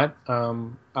him a lot.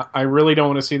 I really don't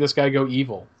want to see this guy go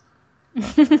evil.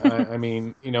 I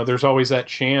mean, there's always that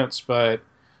chance, but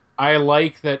I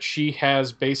like that she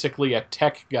has basically a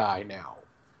tech guy now.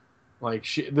 Like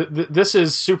this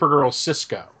is Supergirl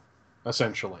Cisco,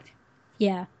 essentially.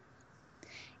 Yeah.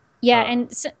 Yeah,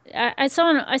 and so, I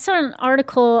saw an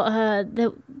article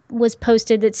that was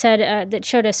posted that said that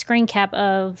showed a screen cap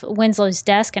of Winslow's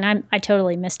desk, and I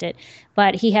totally missed it.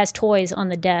 But he has toys on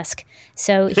the desk,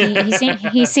 so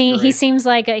he seems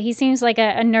like a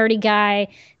nerdy guy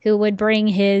who would bring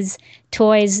his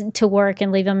toys to work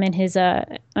and leave them in his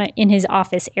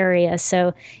office area.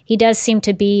 So he does seem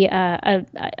to be a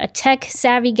tech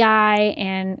savvy guy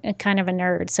and a kind of a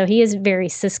nerd. So he is very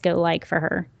Cisco-like for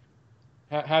her.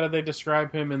 How did they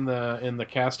describe him in the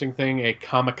casting thing? A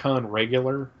Comic-Con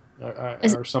regular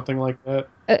or something like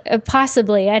that?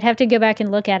 Possibly. I'd have to go back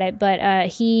and look at it, but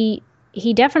he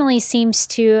definitely seems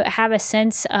to have a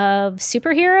sense of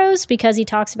superheroes, because he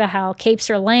talks about how capes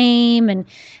are lame, and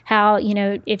how,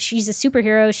 if she's a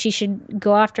superhero, she should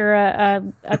go after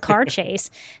a car chase.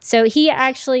 So he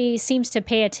actually seems to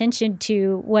pay attention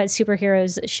to what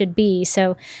superheroes should be.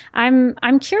 So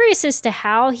I'm curious as to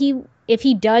how if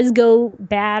he does go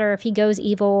bad, or if he goes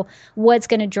evil, what's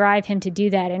going to drive him to do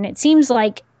that. And it seems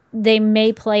like they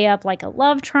may play up like a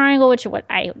love triangle, which is what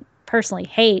I personally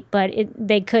hate, but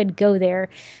they could go there,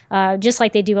 just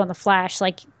like they do on The Flash.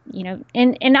 Like,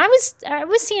 and I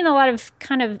was seeing a lot of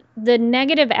kind of the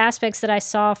negative aspects that I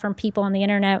saw from people on the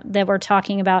internet that were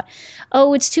talking about,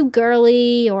 oh, it's too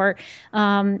girly, or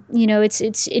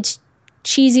it's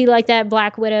cheesy, like that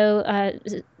Black Widow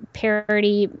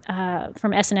parody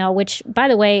from SNL, which, by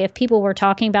the way, if people were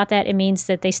talking about that, it means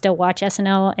that they still watch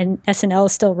SNL, and SNL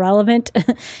is still relevant.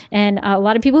 And a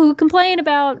lot of people who complain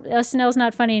about SNL is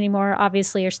not funny anymore,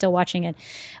 obviously, are still watching it.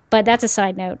 But that's a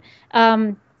side note.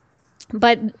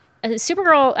 But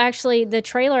Supergirl, actually, the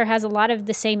trailer has a lot of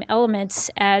the same elements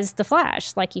as The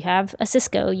Flash. Like, you have a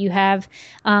Cisco, you have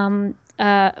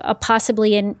a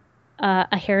possibly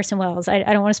a Harrison Wells. I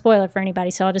don't want to spoil it for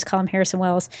anybody, so I'll just call him Harrison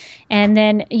Wells. And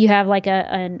then you have like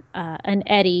an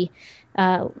Eddie.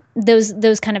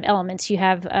 Those kind of elements. You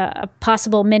have a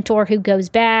possible mentor who goes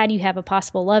bad. You have a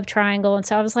possible love triangle. And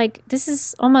so I was like, this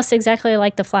is almost exactly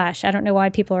like The Flash. I don't know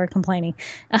why people are complaining.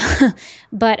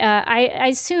 But I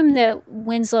assume that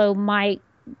Winslow might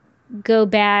go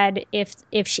bad if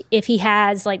he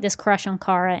has like this crush on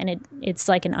Kara, and it's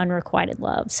like an unrequited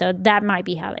love. So that might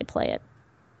be how they play it.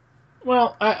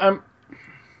 Well, I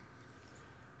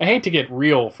hate to get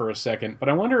real for a second, but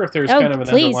I wonder if there's kind of an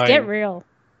please underlying... get real.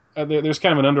 There's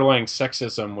kind of an underlying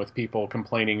sexism with people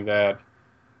complaining that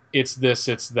it's this,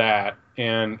 it's that,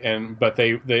 but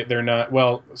they're not.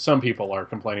 Well, some people are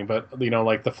complaining, but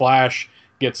like The Flash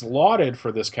gets lauded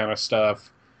for this kind of stuff,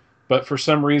 but for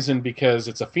some reason, because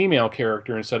it's a female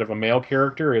character instead of a male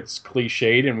character, it's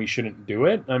cliched and we shouldn't do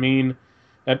it. I mean,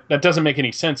 that doesn't make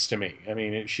any sense to me. I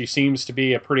mean, she seems to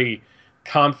be a pretty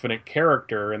confident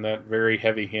character in that very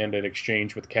heavy-handed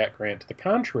exchange with Cat Grant to the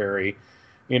contrary.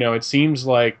 It seems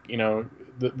like,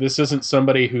 this isn't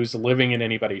somebody who's living in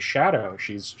anybody's shadow.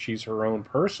 She's her own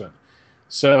person.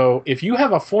 So if you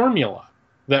have a formula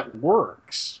that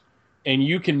works and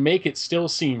you can make it still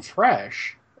seem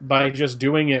fresh by just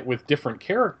doing it with different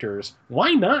characters,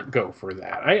 why not go for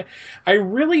that? I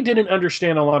really didn't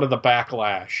understand a lot of the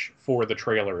backlash for the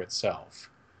trailer itself.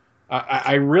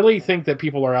 I really think that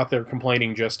people are out there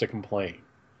complaining just to complain.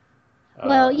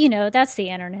 Well, that's the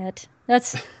internet.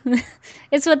 That's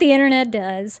it's what the internet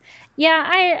does. Yeah,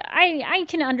 I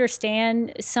can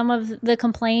understand some of the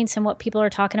complaints and what people are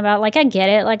talking about. Like I get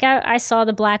it. Like I saw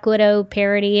the Black Widow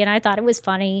parody and I thought it was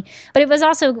funny, but it was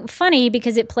also funny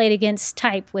because it played against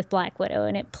type with Black Widow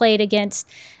and it played against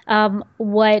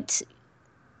what,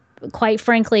 quite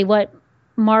frankly, what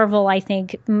Marvel, I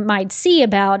think, might see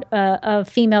about a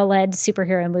female-led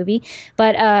superhero movie.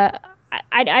 But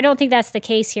I don't think that's the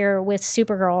case here with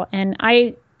Supergirl. And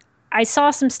I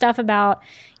saw some stuff about,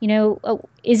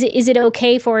 is it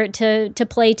okay for it to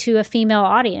play to a female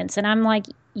audience? And I'm like,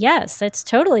 yes, that's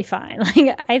totally fine.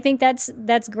 Like I think that's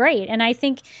great. And I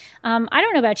think I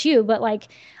don't know about you, but like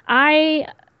I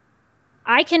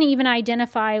can even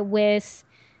identify with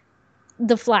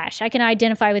the Flash. I can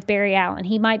identify with Barry Allen.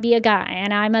 He might be a guy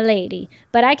and I'm a lady,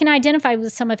 but I can identify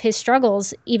with some of his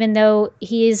struggles, even though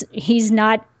he's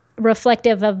not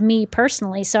reflective of me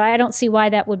personally. So I don't see why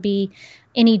that would be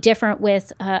any different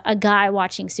with a guy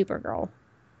watching Supergirl.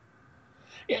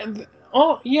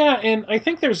 Yeah, and I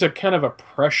think there's a kind of a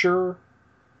pressure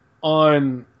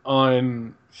on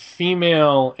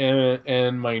female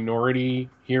and minority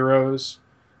heroes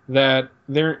that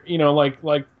they're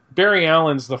like Barry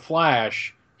Allen's The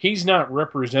Flash. He's not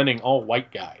representing all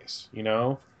white guys,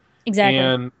 Exactly.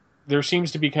 And there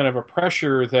seems to be kind of a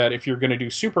pressure that if you're going to do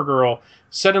Supergirl,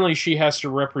 suddenly she has to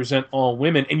represent all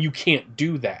women, and you can't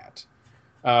do that.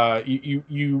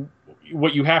 You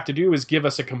what you have to do is give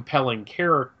us a compelling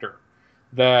character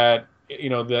that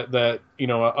a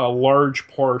large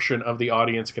portion of the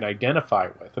audience can identify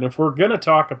with. And if we're going to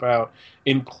talk about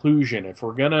inclusion, if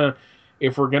we're going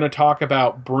to talk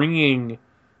about bringing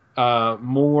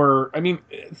more, I mean,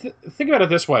 think about it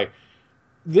this way.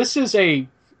 This is and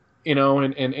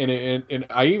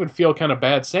I even feel kind of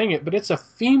bad saying it, but it's a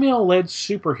female-led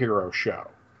superhero show.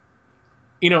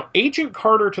 Agent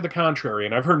Carter to the contrary,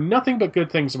 and I've heard nothing but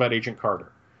good things about Agent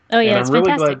Carter. Oh yeah, it's really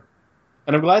fantastic.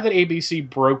 And I'm glad that ABC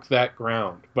broke that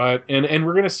ground. But and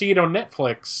we're going to see it on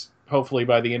Netflix hopefully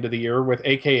by the end of the year with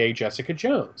AKA Jessica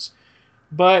Jones.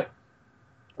 But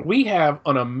we have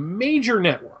on a major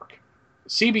network,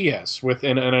 CBS,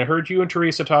 and I heard you and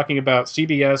Teresa talking about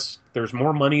CBS. There's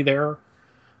more money there.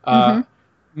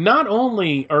 Not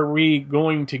only are we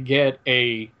going to get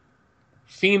a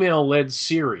female-led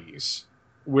series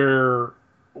where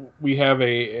we have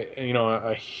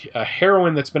a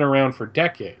heroine that's been around for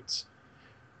decades.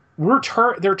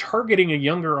 They're targeting a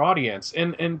younger audience,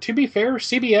 and to be fair,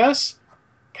 CBS,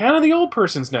 kind of the old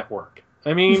person's network.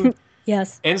 I mean,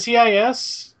 yes,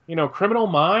 NCIS, Criminal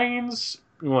Minds,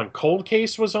 when Cold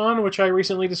Case was on, which I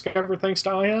recently discovered thanks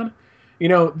to Ion.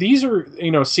 These are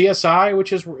CSI,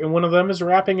 which is one of them is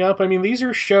wrapping up. I mean, these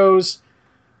are shows.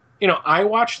 I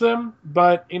watch them,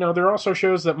 but, they're also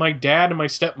shows that my dad and my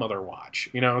stepmother watch,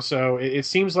 so it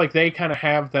seems like they kind of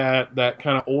have that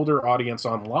kind of older audience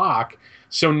on lock.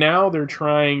 So now they're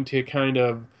trying to kind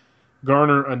of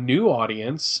garner a new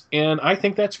audience, and I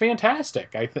think that's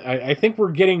fantastic. I think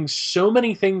we're getting so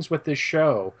many things with this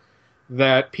show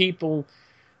that people,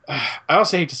 I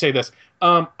also hate to say this.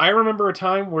 I remember a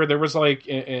time where there was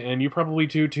and you probably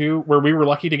do too, where we were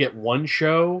lucky to get one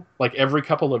show like every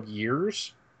couple of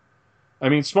years. I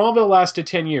mean, Smallville lasted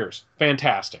 10 years.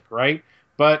 Fantastic, right?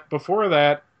 But before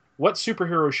that, what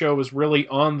superhero show was really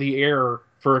on the air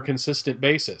for a consistent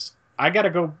basis? I got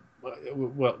to go,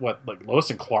 like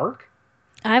Lois and Clark?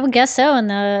 I would guess so, in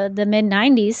the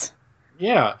mid-90s.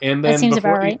 Yeah, and then that seems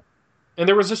about right. And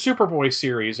there was a Superboy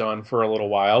series on for a little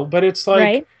while, but it's like,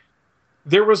 right.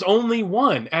 There was only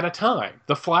one at a time.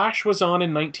 The Flash was on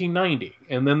in 1990,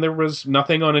 and then there was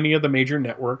nothing on any of the major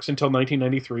networks until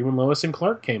 1993 when Lois and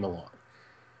Clark came along.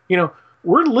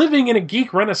 We're living in a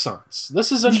geek renaissance.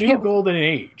 This is a new golden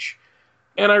age.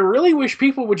 And I really wish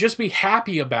people would just be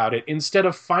happy about it instead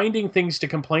of finding things to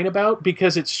complain about,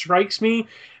 because it strikes me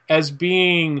as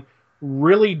being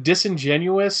really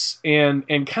disingenuous and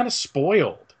kind of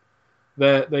spoiled.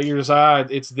 That you're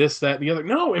just, it's this, that, and the other.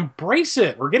 No, embrace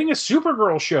it. We're getting a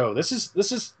Supergirl show. This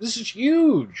is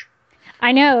huge.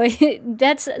 I know.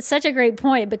 That's such a great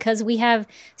point, because we have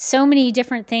so many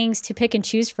different things to pick and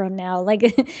choose from now. Like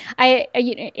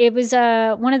it was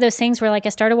one of those things where I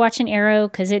started watching Arrow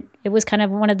because it was kind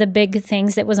of one of the big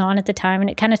things that was on at the time,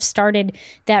 and it kind of started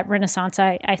that renaissance,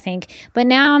 I think. But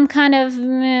now I'm kind of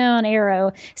on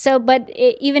Arrow. So, but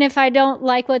even if I don't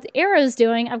like what Arrow's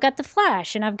doing, I've got The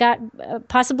Flash, and I've got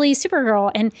possibly Supergirl,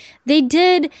 and they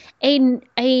did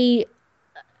a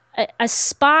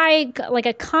spy, like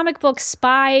a comic book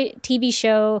spy TV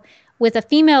show with a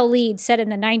female lead set in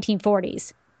the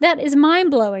 1940s. That is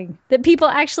mind-blowing that people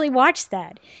actually watch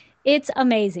that. It's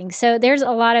amazing. So there's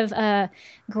a lot of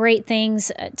great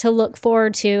things to look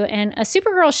forward to. And a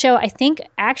Supergirl show, I think,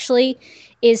 actually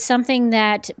is something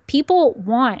that people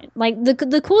want. Like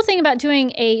the cool thing about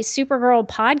doing a Supergirl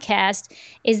podcast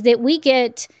is that we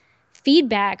get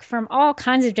feedback from all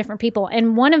kinds of different people.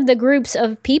 And one of the groups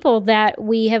of people that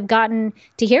we have gotten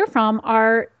to hear from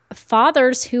are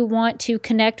fathers who want to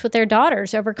connect with their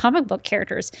daughters over comic book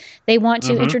characters. They want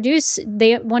to introduce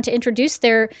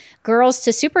their girls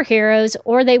to superheroes,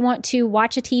 or they want to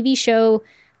watch a TV show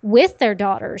with their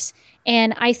daughters.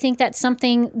 And I think that's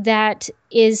something that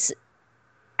is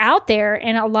out there,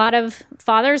 and a lot of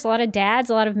fathers, a lot of dads,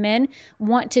 a lot of men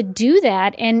want to do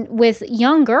that. And with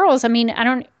young girls, I mean, I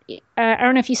don't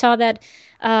know if you saw that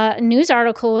news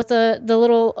article with the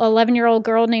little 11-year-old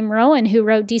girl named Rowan who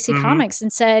wrote DC Comics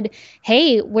and said,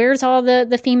 "Hey, where's all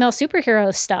the female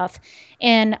superhero stuff?"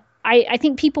 And I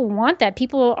think people want that.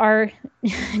 People are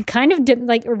kind of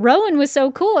like, Rowan was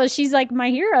so cool. She's like my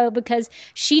hero because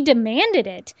she demanded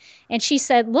it. And she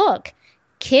said, look,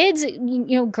 kids,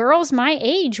 girls my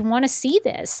age want to see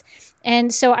this.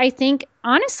 And so I think,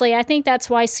 honestly, I think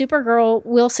that's why Supergirl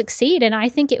will succeed. And I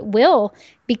think it will,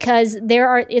 because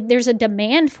there's a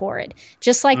demand for it.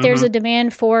 Just like there's a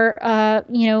demand for,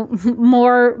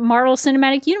 more Marvel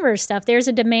Cinematic Universe stuff. There's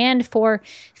a demand for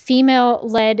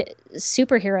female-led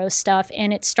superhero stuff,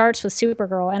 and it starts with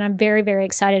Supergirl. And I'm very, very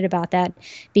excited about that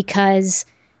because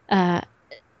I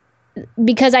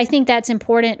think that's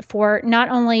important for not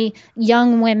only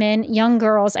young women, young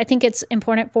girls. I think it's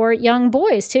important for young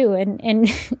boys too, and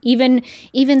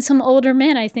even some older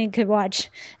men, I think, could watch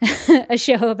a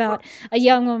show about a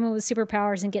young woman with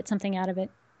superpowers and get something out of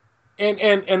it.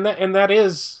 And that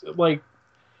is like,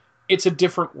 it's a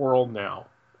different world now.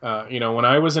 When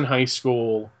I was in high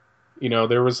school,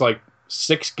 there was like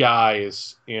 6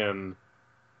 guys in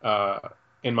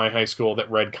my high school that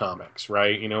read comics,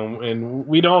 right? And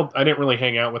I didn't really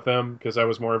hang out with them because I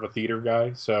was more of a theater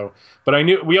guy. So, but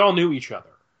we all knew each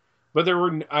other. But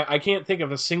I can't think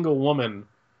of a single woman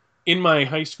in my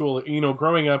high school,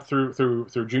 growing up through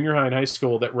junior high and high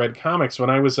school that read comics.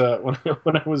 When I was when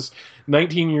I was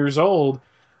 19 years old,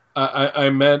 I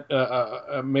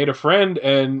made a friend,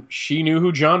 and she knew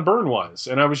who John Byrne was,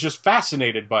 and I was just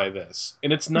fascinated by this.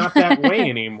 And it's not that way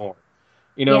anymore.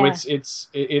 Yeah.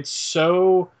 It's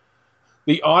so,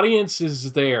 the audience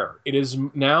is there. It is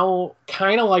now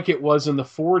kind of like it was in the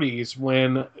 40s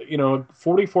when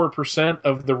 44%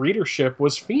 of the readership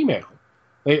was female.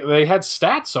 They had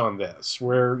stats on this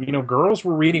where girls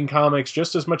were reading comics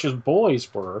just as much as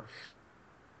boys were.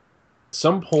 At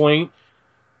some point,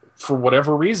 for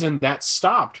whatever reason, that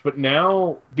stopped. But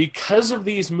now, because of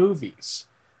these movies,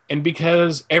 and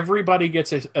because everybody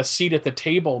gets a seat at the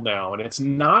table now, and it's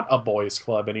not a boys'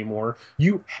 club anymore,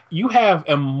 you have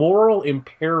a moral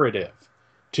imperative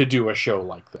to do a show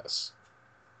like this.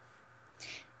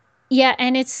 Yeah,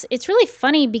 and it's really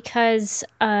funny because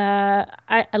I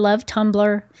love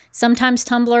Tumblr. Sometimes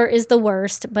Tumblr is the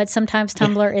worst, but sometimes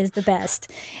Tumblr is the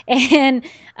best. And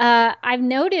I've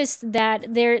noticed that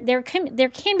there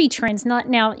can be trends. Not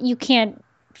now, you can't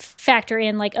factor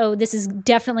in like, oh, this is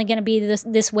definitely going to be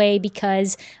this way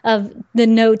because of the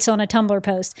notes on a Tumblr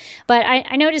post. But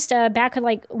I noticed back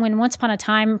like when Once Upon a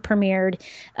Time premiered,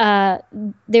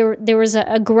 there was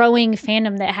a growing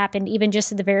fandom that happened even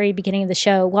just at the very beginning of the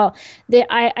show. Well,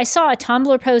 I saw a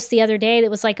Tumblr post the other day that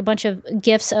was like a bunch of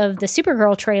GIFs of the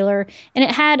Supergirl trailer, and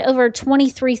it had over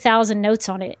 23,000 notes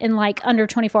on it in like under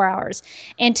 24 hours.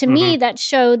 And to me, that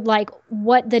showed like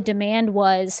what the demand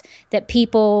was, that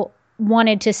people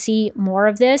wanted to see more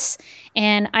of this.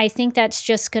 And I think that's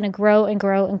just going to grow and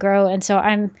grow and grow. And so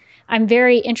I'm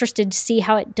very interested to see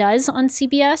how it does on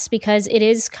CBS, because it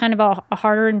is kind of a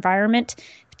harder environment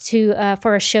to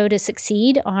for a show to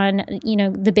succeed on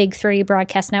the big 3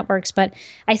 broadcast networks. But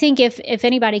I think if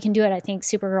anybody can do it, I think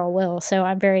Supergirl will. So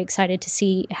I'm very excited to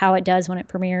see how it does when it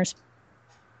premieres.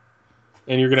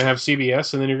 And you're going to have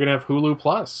CBS, and then you're going to have Hulu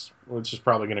Plus, which is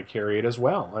probably going to carry it as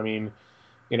well. I mean,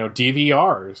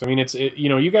 DVRs. I mean,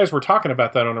 you guys were talking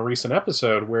about that on a recent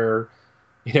episode where,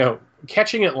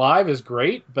 catching it live is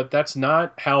great, but that's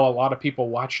not how a lot of people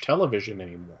watch television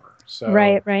anymore. So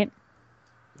Right.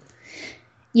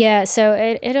 Yeah, so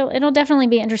it'll definitely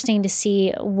be interesting to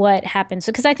see what happens,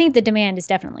 because I think the demand is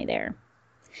definitely there.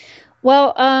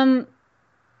 Well,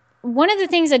 one of the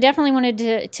things I definitely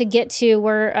wanted to get to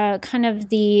were kind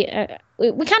of we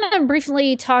kind of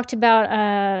briefly talked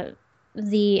about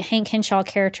the Hank Henshaw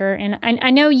character, and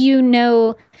I know you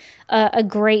know a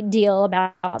great deal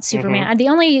about Superman.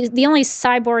 Mm-hmm. The only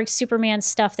cyborg Superman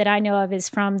stuff that I know of is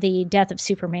from the Death of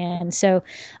Superman. So,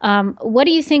 what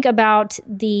do you think about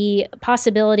the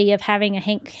possibility of having a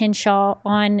Hank Henshaw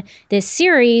on this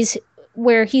series?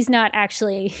 Where he's not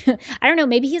actually, I don't know,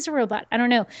 maybe he's a robot. I don't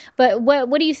know. But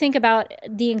what do you think about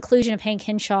the inclusion of Hank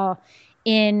Henshaw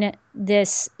in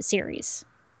this series?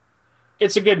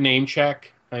 It's a good name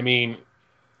check. I mean,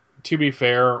 to be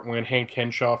fair, when Hank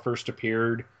Henshaw first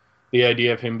appeared, the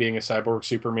idea of him being a cyborg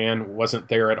Superman wasn't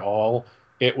there at all.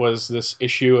 It was this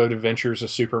issue of Adventures of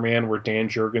Superman where Dan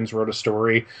Jurgens wrote a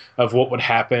story of what would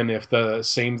happen if the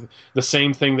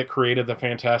same thing that created the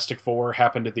Fantastic Four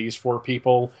happened to these four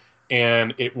people,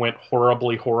 and it went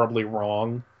horribly, horribly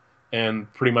wrong, and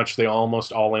pretty much they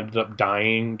almost all ended up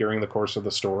dying during the course of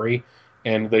the story,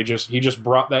 and he just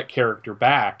brought that character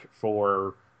back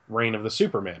for Reign of the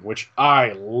Superman, which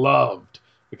I loved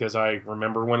because I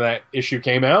remember when that issue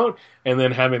came out, and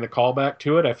then having the callback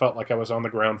to it, I felt like I was on the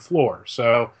ground floor.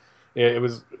 So it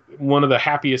was one of the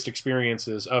happiest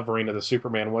experiences of Reign of the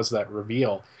Superman was that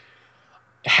reveal.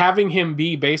 Having him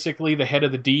be basically the head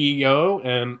of the DEO,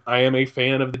 and I am a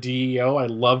fan of the DEO. I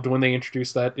loved when they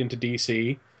introduced that into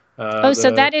DC.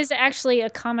 So that is actually a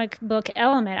comic book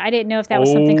element. I didn't know if that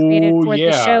was something created for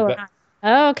the show or not.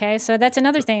 Oh, okay. So that's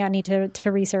another thing I need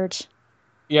to research.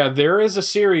 Yeah, there is a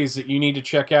series that you need to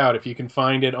check out if you can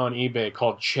find it on eBay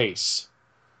called Chase,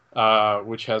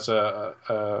 which has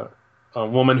a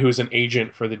woman who's an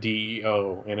agent for the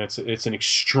DEO, and it's an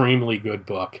extremely good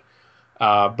book.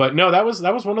 But no, that was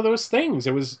one of those things.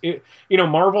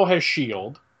 Marvel has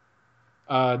Shield.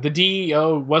 The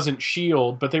DEO wasn't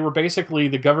Shield, but they were basically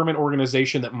the government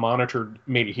organization that monitored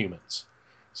metahumans.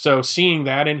 So seeing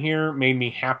that in here made me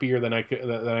happier than I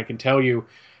can tell you.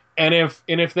 And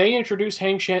if they introduce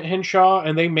Hank Henshaw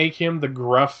and they make him the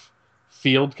gruff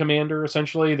field commander,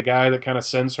 essentially the guy that kind of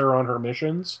sends her on her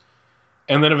missions,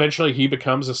 and then eventually he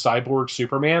becomes a cyborg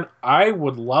Superman, I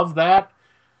would love that.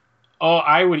 Oh,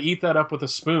 I would eat that up with a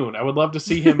spoon. I would love to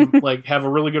see him like have a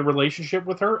really good relationship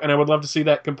with her, and I would love to see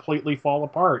that completely fall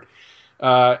apart,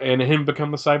 and him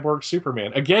become the cyborg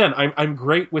Superman. Again, I'm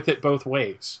great with it both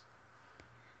ways.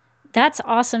 That's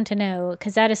awesome to know,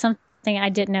 because that is something I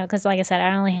didn't know. Because, like I said,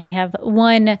 I only have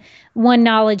one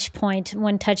knowledge point,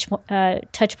 one touch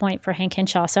point for Hank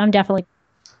Henshaw. So I'm definitely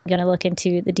going to look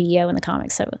into the DEO in the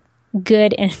comics. So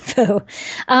good info.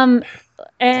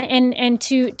 And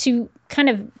to kind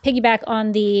of piggyback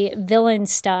on the villain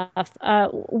stuff,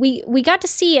 we got to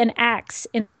see an axe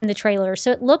in the trailer.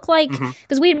 So it looked like,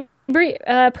 because we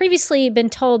previously been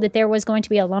told that there was going to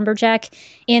be a lumberjack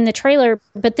in the trailer,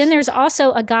 but then there's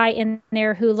also a guy in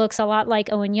there who looks a lot like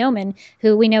Owen Yeoman,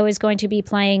 who we know is going to be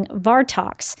playing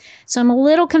Vartox. So I'm a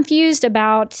little confused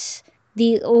about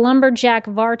the lumberjack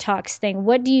Vartox thing.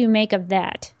 What do you make of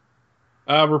that?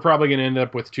 We're probably going to end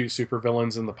up with two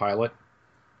supervillains in the pilot.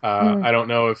 I don't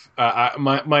know if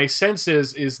my sense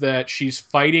is that she's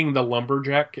fighting the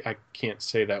lumberjack. I can't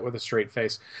say that with a straight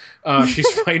face.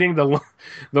 She's fighting the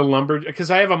lumberjack because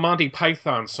I have a Monty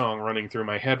Python song running through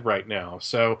my head right now.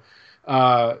 So,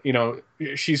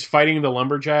 she's fighting the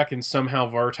lumberjack, and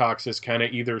somehow Vartox is kind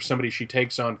of either somebody she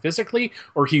takes on physically,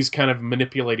 or he's kind of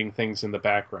manipulating things in the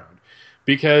background.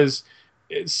 Because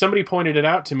somebody pointed it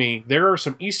out to me, there are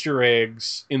some Easter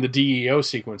eggs in the DEO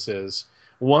sequences.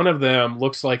 One of them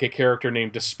looks like a character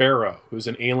named Despero, who's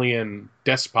an alien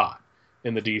despot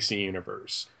in the DC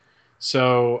universe.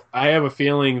 So I have a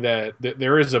feeling that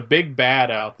there is a big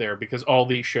bad out there because all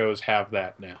these shows have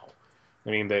that now. I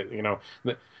mean,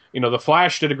 the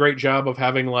Flash did a great job of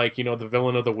having the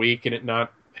villain of the week and it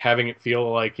not having it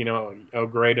feel like oh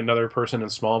great, another person in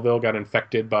Smallville got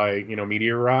infected by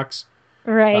meteor rocks.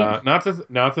 Right. Not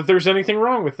that there's anything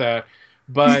wrong with that,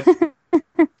 but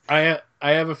I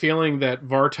have a feeling that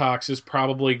Vartox is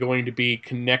probably going to be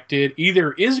connected.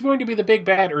 Either is going to be the big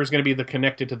bad or is going to be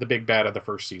connected to the big bad of the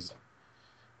first season.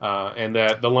 And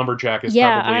that the lumberjack is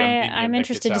probably a minion I'm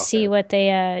interested to see there. what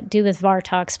they do with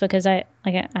Vartox, because I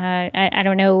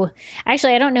don't know.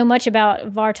 Actually, I don't know much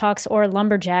about Vartox or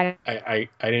lumberjack. I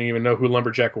didn't even know who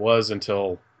lumberjack was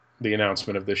until the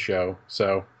announcement of this show.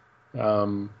 So,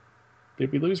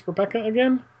 did we lose Rebecca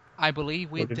again? I believe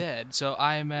we did. So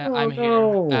I'm no.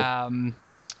 here.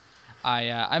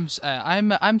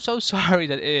 I'm so sorry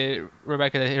that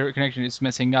Rebecca, that her connection is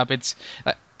messing up. It's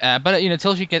but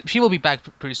until she will be back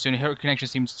pretty soon. Her connection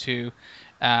seems to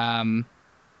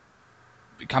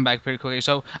come back pretty quickly.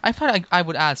 So I thought I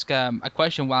would ask a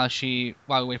question while we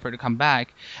wait for her to come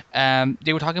back.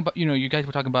 They were talking about, you guys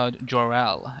were talking about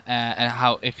Jor-El and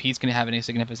how if he's going to have any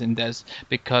significance in this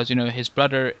because his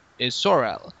brother is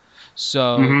Sor-El.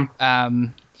 So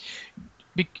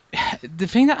the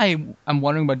thing that I'm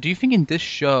wondering about, do you think in this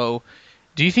show,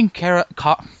 do you think Kara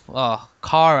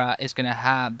is going to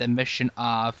have the mission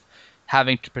of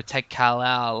having to protect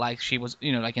Kal-El like she was,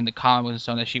 like in the comics and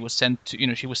so on, that she was sent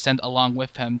to, she was sent along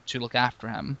with him to look after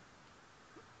him?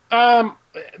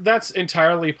 That's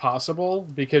entirely possible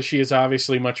because she is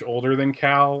obviously much older than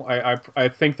Cal. I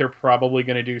think they're probably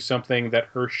going to do something that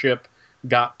her ship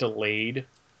got delayed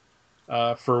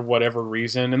for whatever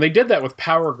reason. And they did that with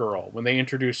Power Girl when they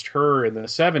introduced her in the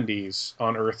 70s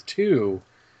on Earth 2.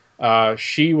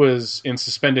 She was in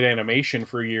suspended animation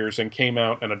for years and came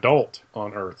out an adult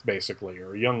on Earth, basically,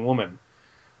 or a young woman.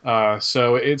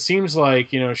 So it seems like,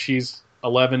 she's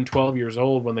 11, 12 years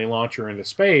old when they launch her into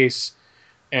space.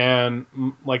 And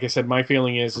like I said, my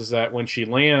feeling is that when she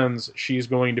lands, she's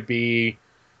going to be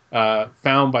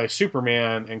found by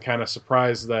Superman and kind of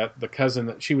surprised that the cousin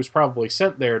that she was probably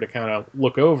sent there to kind of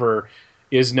look over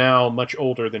is now much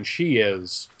older than she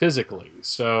is physically.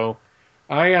 So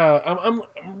I'm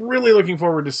really looking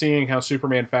forward to seeing how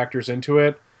Superman factors into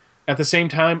it. At the same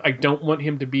time, I don't want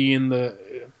him to be in the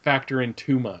factor in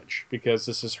too much because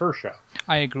this is her show.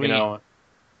 I agree.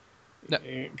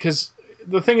 Because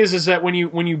the thing is that when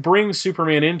you bring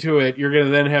Superman into it, you're going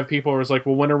to then have people who are like,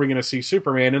 well, when are we going to see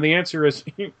Superman? And the answer is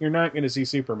you're not going to see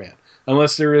Superman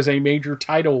unless there is a major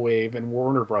tidal wave in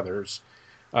Warner Brothers.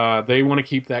 They want to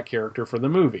keep that character for the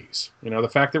movies. The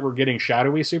fact that we're getting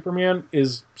shadowy Superman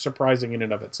is surprising in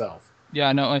and of itself.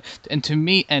 Yeah, no, and to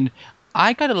me, and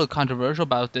I got a little controversial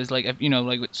about this, like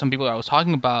like with some people I was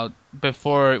talking about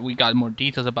before we got more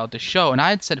details about the show, and I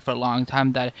had said for a long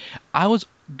time that I was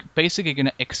basically going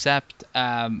to accept,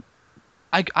 I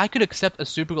could accept a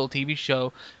Supergirl TV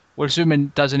show where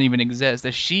Superman doesn't even exist,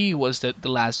 that she was the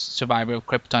last survivor of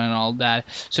Krypton and all that,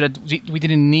 so that we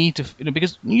didn't need to,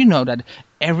 because that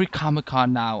every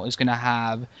Comic-Con now is going to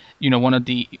have, one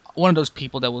of those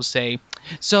people that will say,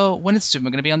 so when is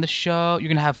Superman going to be on the show? You're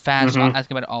going to have fans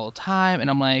asking about it all the time, and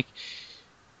I'm like,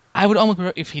 I would almost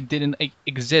prefer if he didn't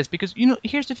exist, because,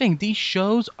 here's the thing, these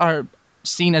shows are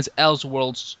seen as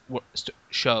Elseworlds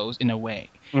shows in a way,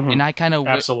 and I kind of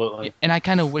absolutely, and I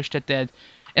kind of wish that,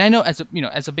 and I know as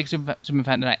a big Superman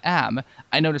fan that I am,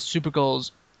 I know that Supergirl,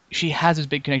 she has this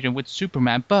big connection with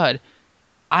Superman, but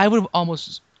I would have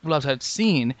almost loved to have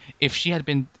seen if she had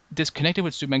been disconnected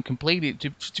with Superman completely,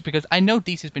 because I know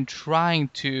DC has been trying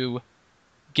to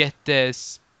get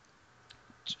this,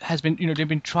 they've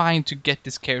been trying to get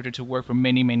this character to work for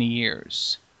many, many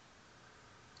years.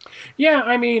 Yeah,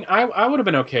 I mean, I would have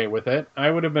been okay with it.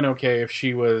 I would have been okay if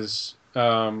she was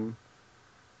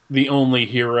the only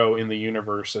hero in the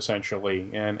universe, essentially,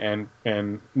 and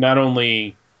not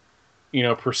only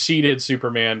preceded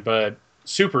Superman, but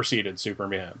superseded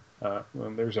Superman.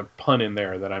 There's a pun in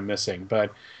there that I'm missing,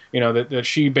 but that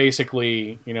she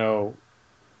basically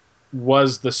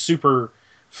was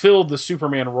filled the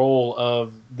Superman role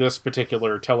of this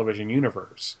particular television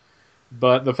universe.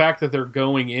 But the fact that they're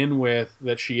going in with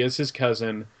that she is his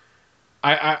cousin,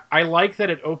 I like that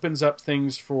it opens up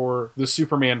things for the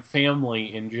Superman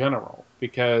family in general,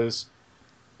 because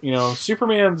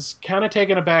Superman's kind of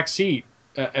taken a back seat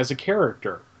as a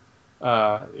character.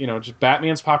 Just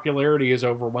Batman's popularity is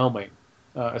overwhelming,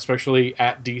 especially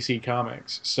at DC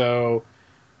Comics. So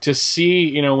to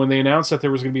see, when they announced that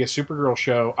there was going to be a Supergirl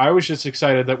show, I was just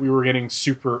excited that we were getting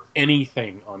super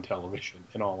anything on television,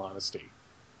 in all honesty.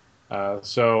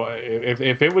 So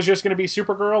if it was just going to be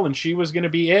Supergirl and she was going to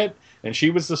be it, and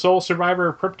she was the sole survivor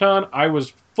of Krypton, I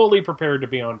was fully prepared to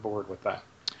be on board with that.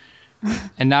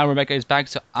 And now Rebecca is back,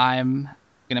 so I'm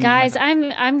gonna. Guys,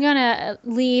 I'm gonna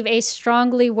leave a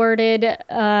strongly worded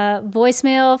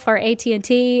voicemail for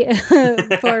AT&T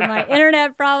for my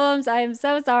internet problems. I am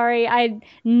so sorry. I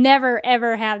never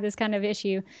ever have this kind of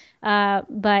issue,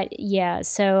 but yeah.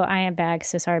 So I am back.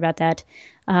 So sorry about that.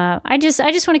 I just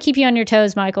want to keep you on your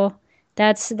toes, Michael.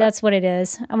 That's what it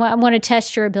is. I want to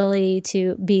test your ability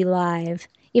to be live,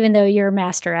 even though you're a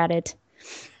master at it.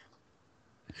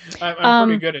 I'm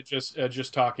pretty good at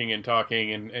just talking,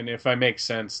 and if I make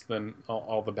sense, then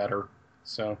all the better.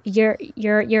 So you're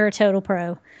a total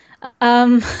pro.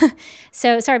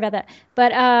 So sorry about that,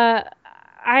 but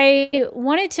I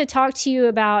wanted to talk to you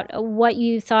about what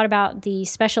you thought about the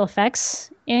special effects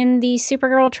in the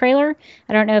Supergirl trailer.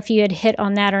 I don't know if you had hit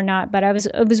on that or not, but I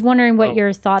was wondering what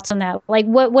your thoughts on that. Like,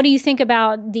 what do you think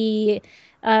about the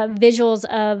visuals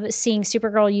of seeing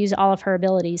Supergirl use all of her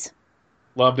abilities?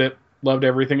 Loved it. Loved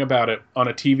everything about it. On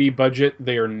a TV budget,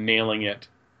 they are nailing it.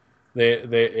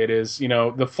 It is,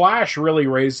 the Flash really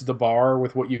raised the bar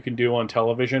with what you can do on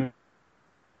television.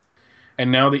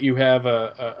 And now that you have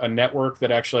a network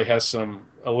that actually has a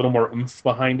little more oomph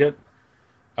behind it,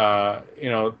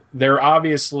 they're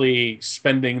obviously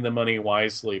spending the money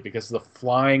wisely because the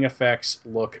flying effects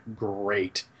look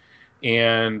great.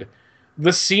 And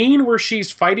the scene where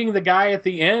she's fighting the guy at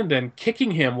the end and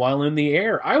kicking him while in the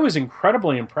air, I was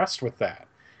incredibly impressed with that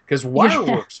because wire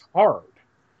works hard.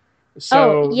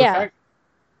 So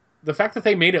the fact that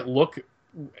they made it look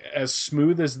as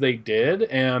smooth as they did,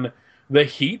 and the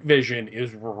heat vision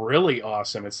is really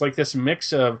awesome. It's like this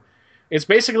mix of, it's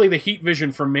basically the heat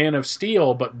vision from Man of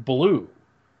Steel, but blue.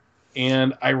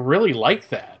 And I really like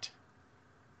that.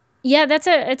 Yeah,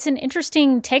 it's an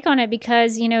interesting take on it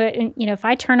because, if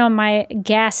I turn on my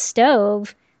gas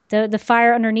stove, the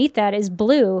fire underneath that is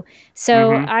blue.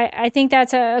 So I think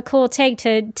that's a cool take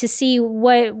to see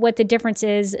what the difference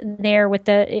is there with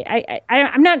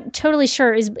I'm not totally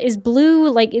sure. Is blue,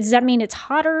 like, does that mean it's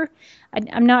hotter?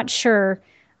 I'm not sure.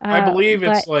 I believe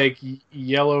it's like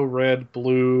yellow, red,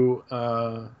 blue,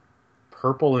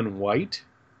 purple, and white.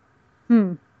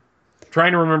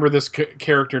 Trying to remember this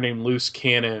character named Loose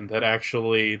Cannon that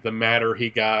actually the matter he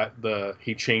got,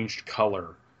 he changed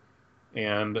color.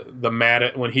 And the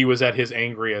matter, when he was at his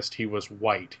angriest, he was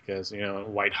white because,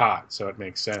 white hot. So it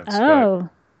makes sense. Oh. But,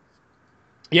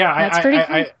 yeah, that's pretty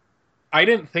cool. I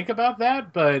didn't think about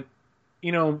that, but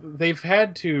they've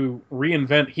had to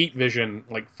reinvent heat vision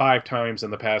like 5 times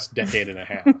in the past decade and a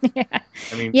half. Yeah.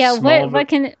 I mean,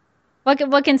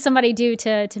 what can somebody do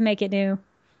to make it new?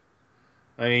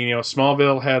 I mean,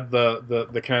 Smallville had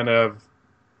the kind of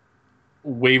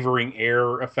wavering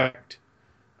air effect,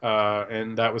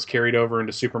 and that was carried over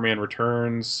into Superman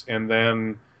Returns. And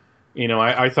then,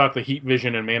 I thought the heat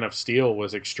vision in Man of Steel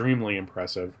was extremely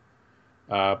impressive.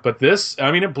 But this,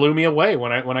 I mean, it blew me away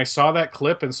when I saw that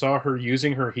clip and saw her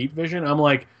using her heat vision. I'm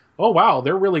like, oh wow,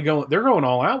 they're going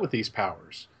all out with these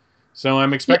powers. So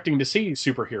I'm expecting to see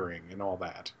super hearing and all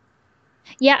that.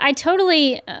 Yeah, I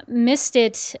totally missed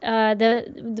it.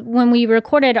 When we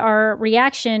recorded our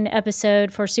reaction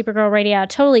episode for Supergirl Radio, I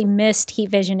totally missed heat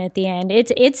vision at the end.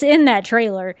 It's in that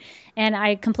trailer, and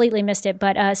I completely missed it.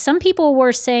 But some people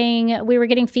were saying, we were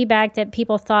getting feedback that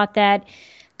people thought that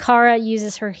Kara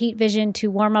uses her heat vision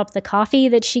to warm up the coffee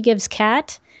that she gives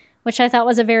Kat, which I thought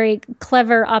was a very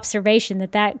clever observation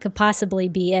that could possibly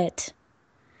be it.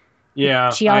 Yeah,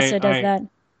 she also does that.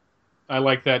 I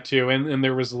like that too. And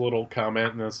there was a little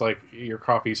comment, and it's like, your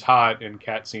coffee's hot, and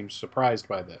Kat seems surprised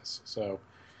by this. So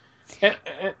and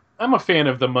I'm a fan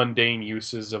of the mundane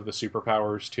uses of the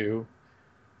superpowers too.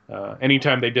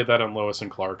 Anytime they did that on Lois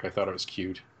and Clark, I thought it was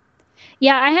cute.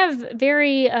 Yeah, I have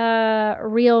very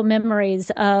real memories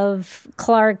of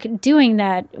Clark doing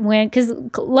that because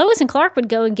Lois and Clark would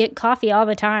go and get coffee all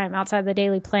the time outside the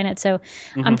Daily Planet. So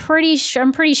I'm pretty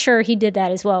sure he did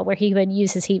that as well, where he would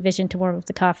use his heat vision to warm up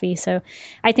the coffee. So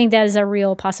I think that is a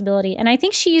real possibility. And I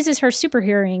think she uses her super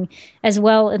hearing as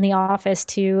well in the office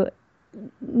to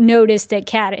notice that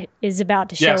Kat is about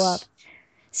to show up.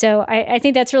 So I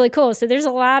think that's really cool. So there's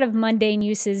a lot of mundane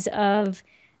uses of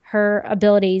her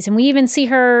abilities. And we even see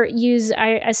her use,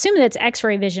 I assume that's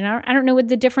X-ray vision. I don't know what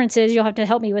the difference is. You'll have to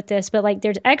help me with this. But like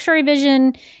there's X-ray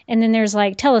vision, and then there's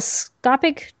like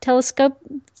telescopic,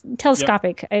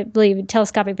 I believe,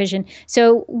 telescopic vision.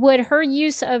 So would her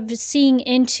use of seeing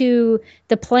into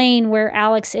the plane where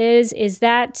Alex is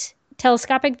that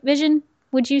telescopic vision,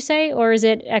 would you say? Or is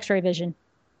it X-ray vision?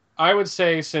 I would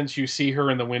say, since you see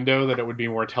her in the window, that it would be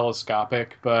more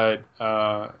telescopic, but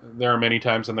there are many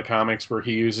times in the comics where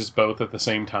he uses both at the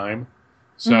same time.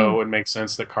 So it makes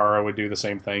sense that Kara would do the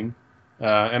same thing.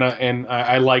 And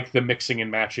I like the mixing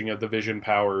and matching of the vision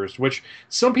powers, which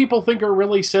some people think are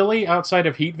really silly outside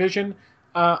of heat vision.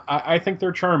 I think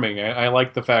they're charming. I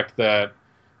like the fact that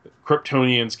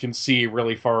Kryptonians can see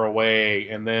really far away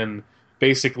and then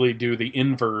basically do the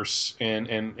inverse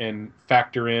and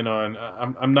factor in on.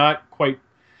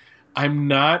 I'm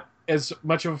not as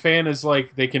much of a fan as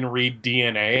like they can read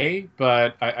DNA,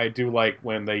 but I do like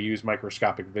when they use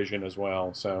microscopic vision as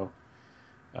well. So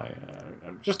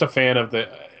I'm just a fan of the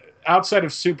outside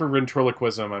of super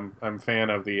ventriloquism. I'm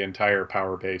fan of the entire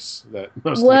power base that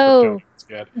most of the Kryptonians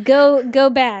get.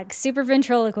 Go back. Super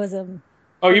ventriloquism.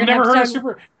 Oh, you've never heard of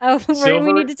super? Oh,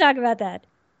 we need to talk about that.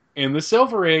 In the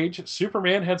Silver Age,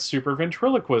 Superman had super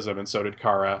ventriloquism, and so did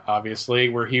Kara, obviously,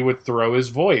 where he would throw his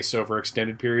voice over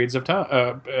extended periods of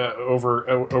time,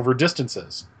 over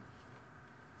distances.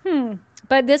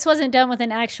 But this wasn't done with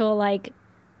an actual, like,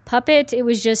 puppet. It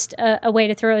was just a way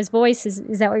to throw his voice.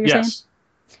 Is that what you're saying?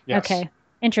 Yes. Okay,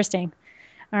 interesting.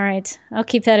 All right, I'll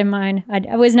keep that in mind.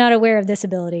 I was not aware of this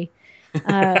ability.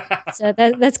 So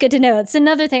that's good to know. It's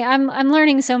another thing. I'm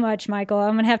learning so much, Michael.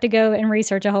 I'm gonna have to go and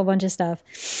research a whole bunch of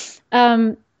stuff.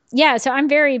 Um, yeah, so I'm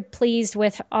very pleased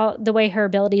with all the way her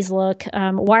abilities look.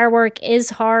 Wire work is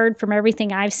hard from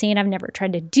everything I've seen. I've never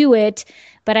tried to do it,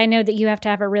 but I know that you have to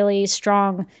have a really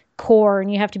strong core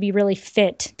and you have to be really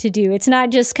fit to do. It's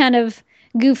not just kind of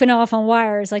goofing off on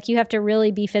wires. Like you have to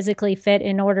really be physically fit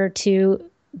in order to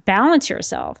balance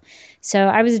yourself. So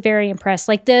I was very impressed.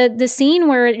 Like the scene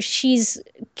where she's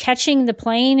catching the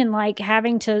plane and like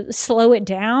having to slow it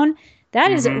down,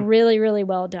 that is Hmm. really, really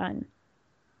well done.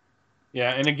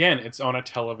 Yeah, and again, it's on a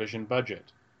television budget.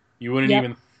 You wouldn't Yep.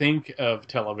 even think of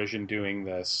television doing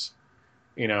this,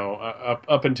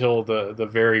 up until the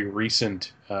very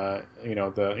recent,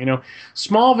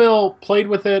 Smallville played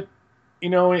with it,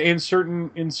 in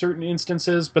certain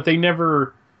instances, but they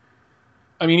never.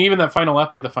 I mean, even the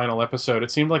final episode,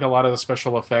 it seemed like a lot of the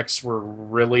special effects were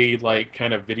really like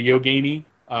kind of video gamey.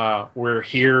 Where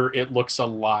here it looks a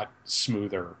lot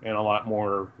smoother and a lot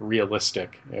more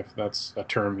realistic, if that's a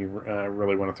term you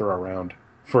really want to throw around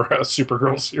for a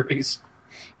Supergirl series.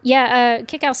 Yeah,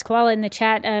 Kickout Squala in the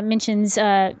chat mentions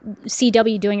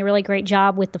CW doing a really great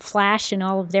job with the Flash and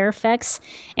all of their effects,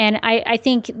 and I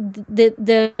think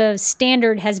the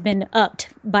standard has been upped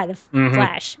by the Hmm.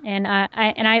 Flash, and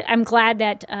I'm glad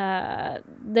that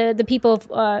the people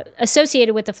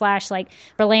associated with the Flash, like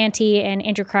Berlanti and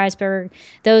Andrew Kreisberg,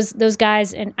 those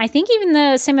guys, and I think even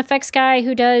the same effects guy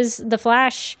who does the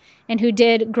Flash and who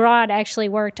did Grodd actually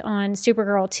worked on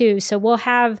Supergirl too. So we'll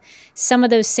have some of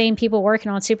those same people working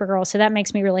on Supergirl. So that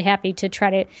makes me really happy to try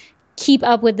to keep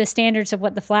up with the standards of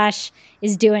what the Flash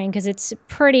is doing because it's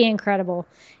pretty incredible.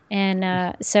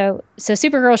 And so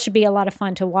Supergirl should be a lot of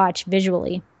fun to watch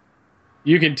visually.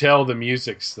 You can tell the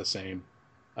music's the same.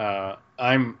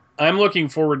 I'm looking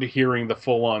forward to hearing the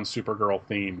full on Supergirl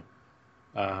theme.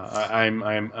 I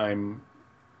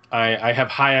have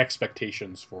high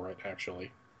expectations for it,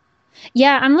 actually.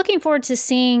 Yeah, I'm looking forward to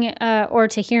seeing or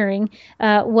to hearing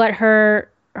what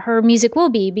her music will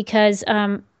be because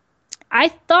I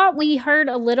thought we heard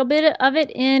a little bit of it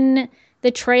in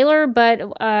the trailer, but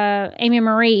Amy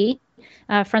Marie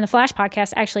from the Flash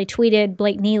podcast actually tweeted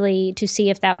Blake Neely to see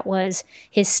if that was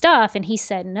his stuff, and he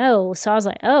said no. So I was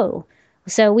like, oh,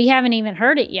 so we haven't even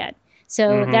heard it yet.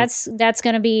 So Hmm. that's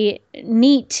going to be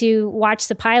neat to watch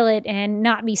the pilot and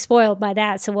not be spoiled by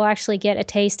that. So we'll actually get a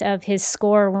taste of his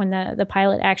score when the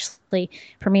pilot actually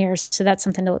premieres. So that's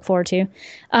something to look forward to.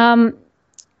 Um,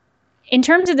 in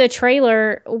terms of the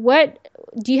trailer, what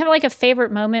do you have like a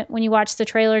favorite moment when you watch the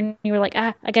trailer and you were like,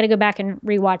 I got to go back and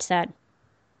rewatch that?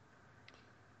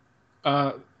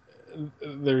 Uh,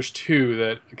 there's two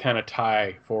that kind of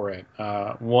tie for it.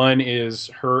 One is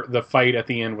the fight at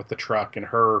the end with the truck and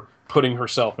her putting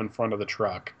herself in front of the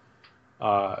truck.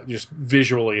 Just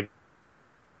visually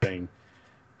thing.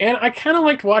 And I kind of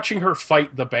liked watching her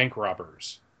fight the bank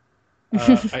robbers.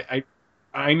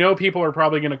 I know people are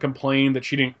probably going to complain that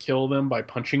she didn't kill them by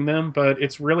punching them, but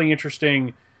it's really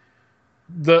interesting.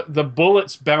 The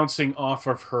bullets bouncing off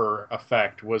of her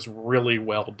effect was really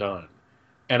well done,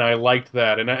 and I liked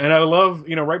that. And I love,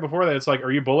 right before that, it's like,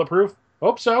 are you bulletproof?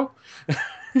 Hope so.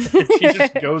 She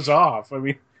just goes off. I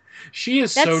mean, she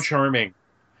is so that's charming.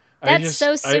 I that's just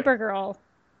so Supergirl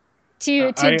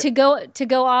I to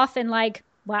go off and like,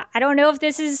 well, I don't know if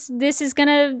this is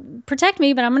gonna protect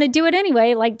me, but I'm gonna do it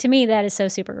anyway. Like to me, that is so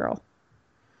Supergirl.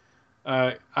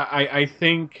 I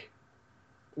think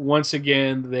once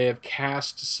again they have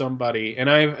cast somebody,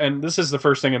 and this is the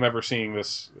first thing I'm ever seeing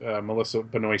this Melissa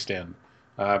Benoist in,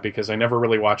 because I never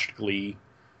really watched Glee,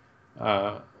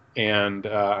 uh, and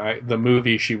the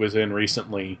movie she was in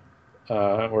recently,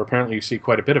 or apparently you see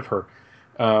quite a bit of her,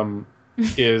 um,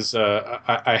 is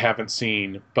I haven't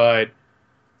seen, but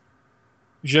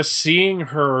just seeing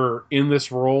her in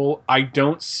this role, I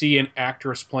don't see an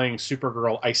actress playing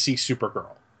Supergirl. I see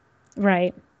Supergirl,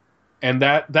 Right. and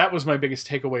that was my biggest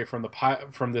takeaway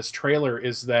from this trailer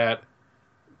is that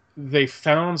they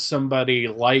found somebody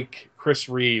like Chris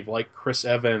Reeve, like Chris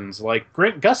Evans, like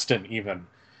Grant Gustin, even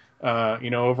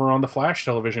over on the Flash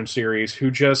television series, who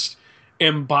just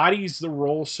embodies the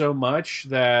role so much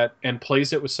that and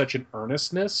plays it with such an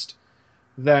earnestness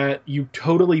that you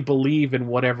totally believe in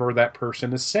whatever that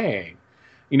person is saying.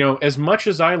 As much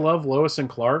as I love Lois and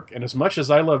Clark, and as much as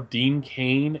I love Dean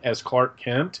Cain as Clark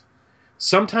Kent,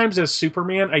 sometimes as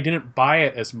Superman, I didn't buy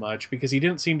it as much because he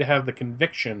didn't seem to have the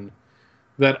conviction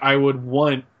that I would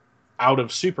want out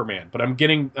of Superman. But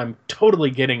I'm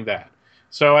totally getting that.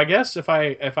 So I guess if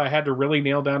I had to really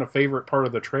nail down a favorite part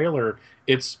of the trailer,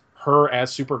 it's her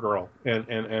as Supergirl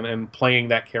and playing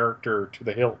that character to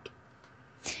the hilt.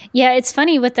 Yeah, it's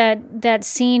funny with that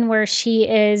scene where she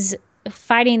is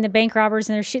fighting the bank robbers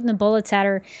and they're shooting the bullets at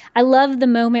her. I love the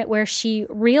moment where she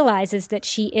realizes that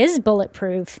she is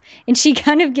bulletproof and she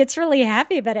kind of gets really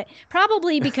happy about it.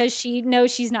 Probably because she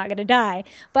knows she's not going to die,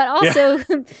 but also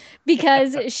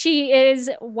because she is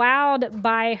wowed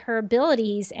by her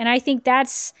abilities. And I think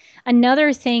that's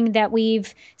another thing that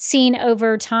we've seen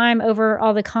over time, over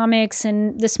all the comics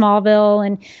and the Smallville,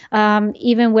 and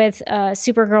even with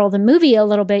Supergirl, the movie, a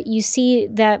little bit. You see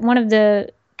that one of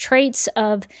the traits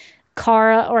of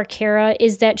Kara or Kara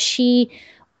is that she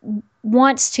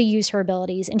wants to use her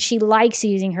abilities and she likes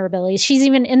using her abilities. She's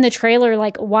even in the trailer,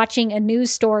 like watching a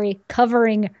news story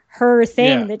covering her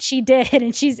thing that she did,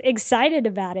 and she's excited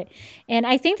about it. And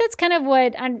I think that's kind of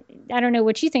what I don't know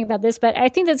what you think about this, but I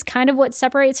think that's kind of what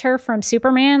separates her from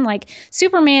Superman. Like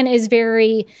Superman is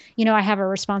very, I have a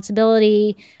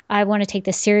responsibility. I want to take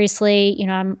this seriously.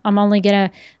 I'm only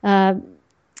gonna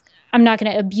I'm not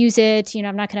going to abuse it.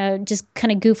 I'm not going to just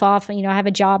kind of goof off. I have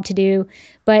a job to do.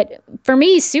 But for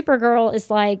me, Supergirl is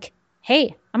like,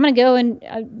 hey, I'm going to go and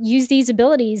use these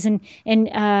abilities and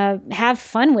have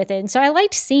fun with it. And so I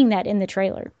liked seeing that in the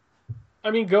trailer.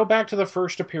 I mean, go back to the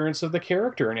first appearance of the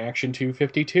character in Action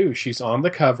 252. She's on the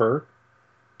cover,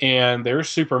 and there's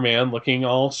Superman looking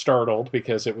all startled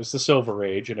because it was the Silver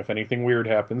Age, and if anything weird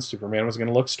happens, Superman was going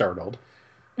to look startled.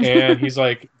 And he's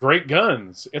like, great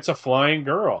guns. It's a flying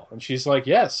girl. And she's like,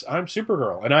 yes, I'm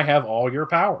Supergirl, and I have all your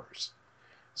powers.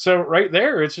 So right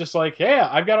there, it's just like, yeah,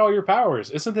 I've got all your powers.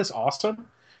 Isn't this awesome?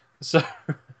 So,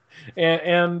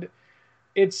 and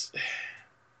it's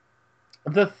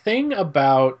the thing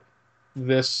about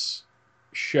this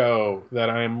show that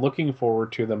I'm looking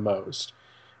forward to the most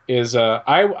is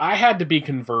I had to be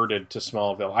converted to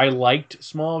Smallville. I liked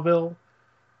Smallville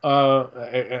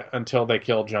until they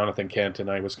killed Jonathan Kent, and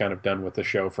I was kind of done with the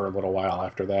show for a little while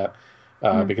after that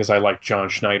because I liked John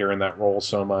Schneider in that role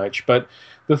so much. But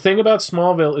the thing about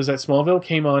Smallville is that Smallville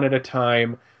came on at a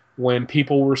time when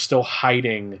people were still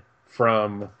hiding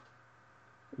from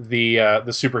the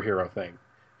superhero thing.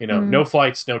 No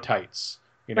flights, no tights.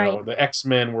 The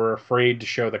X-Men were afraid to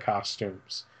show the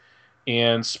costumes.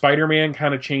 And Spider-Man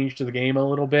kind of changed the game a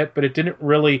little bit, but it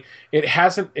really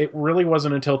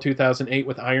wasn't until 2008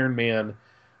 with Iron Man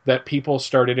that people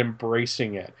started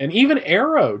embracing it. And even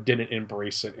Arrow didn't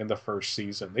embrace it in the first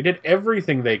season. They did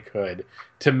everything they could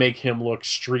to make him look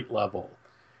street level.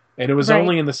 And it was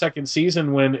only in the second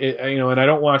season when and I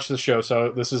don't watch the show,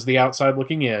 so this is the outside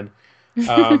looking in.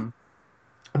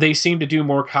 They seem to do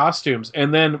more costumes.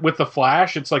 And then with the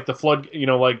Flash, it's like the flood,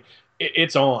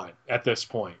 it's on at this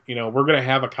point. We're going to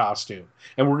have a costume,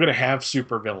 and we're going to have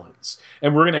supervillains,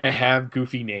 and we're going to have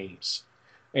goofy names.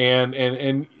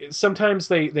 And sometimes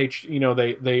they're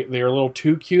a little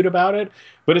too cute about it,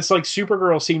 but it's like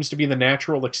Supergirl seems to be the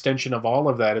natural extension of all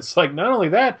of that. It's like, not only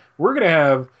that, we're going to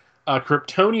have a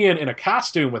Kryptonian in a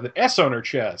costume with an S on her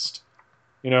chest.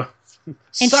 And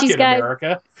Suck she's it, got,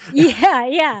 America.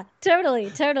 yeah,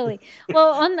 totally.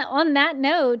 Well, on that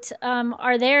note,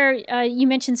 are there? You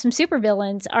mentioned some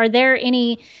supervillains. Are there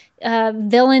any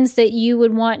villains that you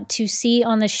would want to see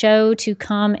on the show to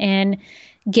come and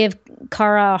give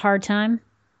Kara a hard time?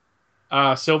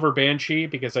 Silver Banshee,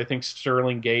 because I think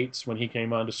Sterling Gates, when he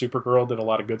came on to Supergirl, did a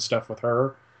lot of good stuff with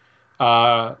her.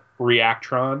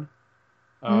 Reactron.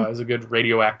 Is a good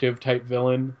radioactive type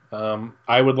villain.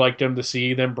 I would like them to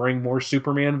see them bring more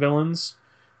Superman villains,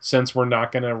 since we're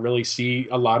not going to really see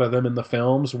a lot of them in the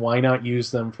films. Why not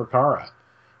use them for Kara?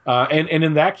 And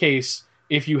in that case,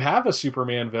 if you have a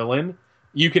Superman villain,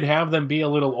 you can have them be a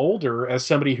little older as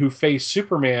somebody who faced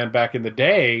Superman back in the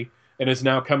day and is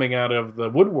now coming out of the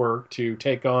woodwork to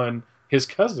take on his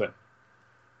cousin.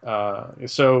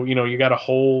 So you got a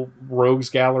whole rogues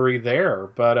gallery there,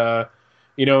 but.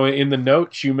 In the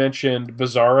notes you mentioned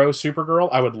Bizarro Supergirl.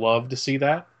 I would love to see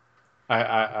that.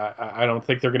 I don't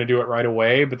think they're going to do it right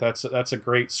away, but that's a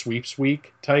great sweeps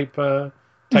week type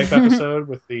episode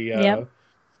with the. Yep.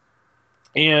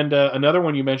 And another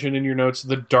one you mentioned in your notes,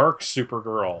 the Dark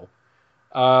Supergirl.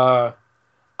 I'm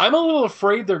a little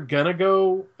afraid they're gonna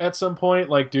go at some point,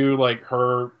 do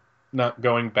her not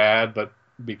going bad but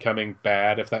becoming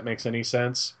bad, if that makes any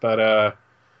sense. But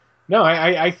no,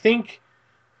 I think.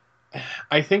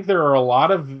 I think there are a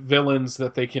lot of villains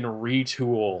that they can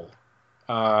retool.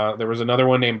 There was another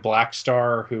one named Black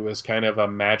Star, who was kind of a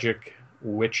magic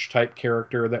witch type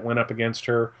character that went up against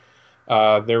her.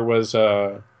 There was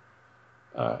a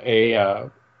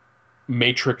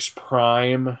Matrix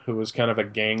Prime, who was kind of a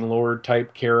gang lord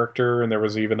type character, and there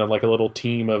was even a little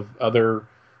team of other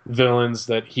villains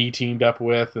that he teamed up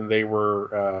with, and they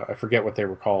were I forget what they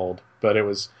were called, but it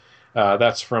was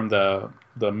that's from the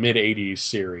mid '80s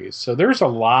series. So there's a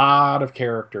lot of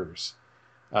characters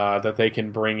that they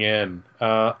can bring in.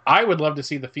 I would love to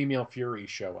see the female Fury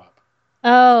show up.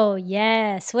 Oh,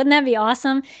 yes. Wouldn't that be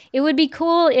awesome? It would be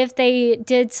cool if they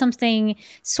did something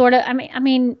sort of I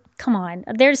mean, come on.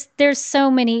 There's so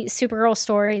many Supergirl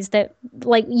stories that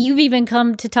like you've even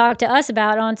come to talk to us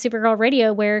about on Supergirl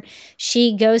Radio where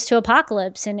she goes to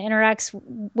Apocalypse and interacts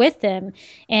with them.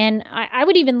 And I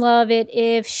would even love it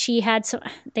if she had some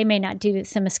they may not do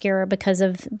Themyscira because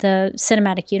of the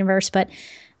cinematic universe, but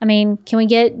I mean, can we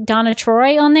get Donna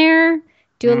Troy on there?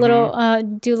 Do a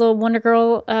little Wonder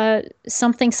Girl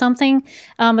something something.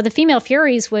 But the female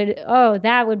Furies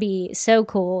that would be so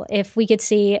cool if we could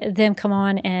see them come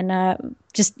on and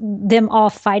just them all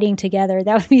fighting together.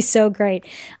 That would be so great.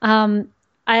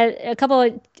 A couple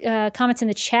of comments in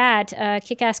the chat.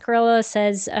 Kick-Ass Corella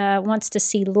says wants to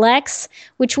see Lex,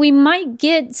 which we might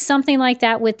get something like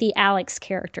that with the Alex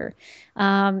character.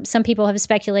 Some people have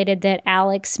speculated that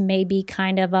Alex may be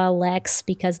kind of a Lex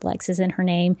because Lex is in her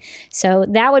name. So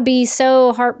that would be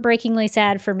so heartbreakingly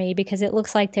sad for me because it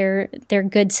looks like they're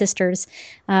good sisters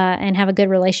and have a good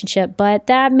relationship. But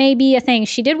that may be a thing.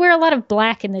 She did wear a lot of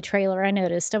black in the trailer, I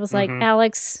noticed. I was like,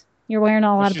 Alex, you're wearing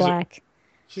a lot of black.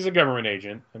 She's a government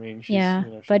agent. I mean,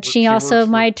 but she also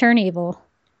might turn evil.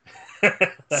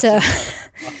 So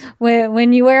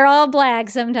when you wear all black,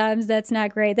 sometimes that's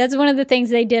not great. That's one of the things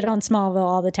they did on Smallville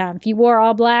all the time. If you wore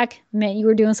all black, it meant you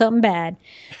were doing something bad.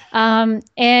 And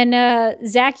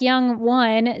Zach Young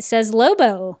 1 says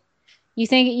Lobo. You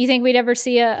think we'd ever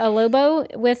see a Lobo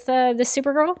with the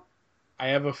Supergirl? I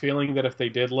have a feeling that if they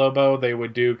did Lobo, they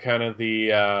would do kind of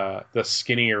the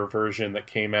skinnier version that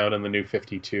came out in the New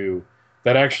 52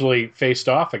 that actually faced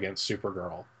off against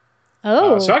Supergirl.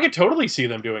 Oh, so I could totally see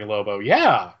them doing Lobo.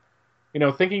 Yeah,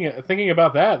 thinking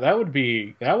about that would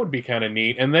be kind of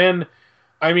neat. And then,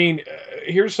 I mean,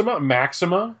 here's some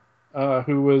Maxima,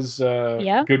 who was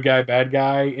good guy, bad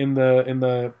guy in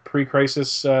the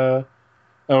pre-crisis. In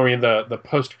the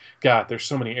post. God, there's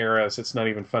so many eras. It's not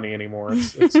even funny anymore.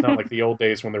 It's not like the old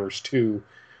days when there was two.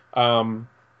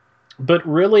 But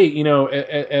really,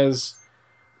 as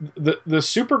the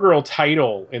Supergirl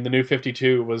title in the New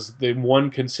 52 was the one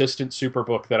consistent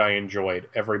Superbook that I enjoyed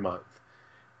every month.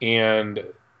 And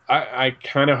I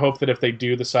kind of hope that if they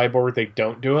do the Cyborg, they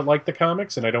don't do it like the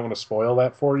comics, and I don't want to spoil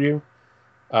that for you,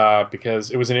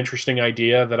 because it was an interesting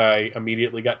idea that I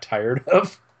immediately got tired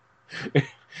of,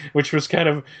 which was kind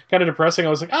of depressing. I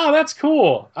was like, oh, that's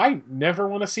cool. I never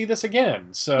want to see this again.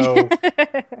 So,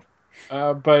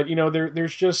 but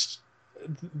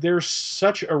there's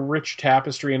such a rich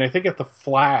tapestry, and I think if the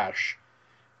Flash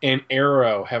and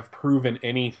Arrow have proven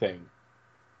anything,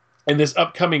 and this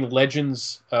upcoming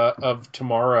Legends of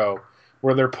Tomorrow,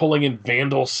 where they're pulling in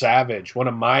Vandal Savage, one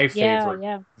of my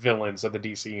favorite villains of the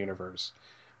DC universe,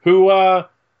 who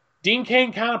Dean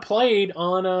Cain kind of played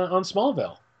on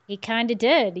Smallville. He kind of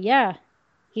did, yeah.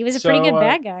 He was a pretty good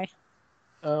bad guy.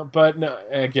 But no,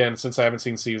 again, since I haven't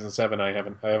seen season 7, I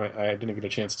didn't get a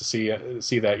chance to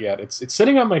see that yet. It's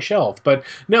sitting on my shelf. But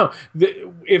no,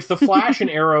 if the Flash and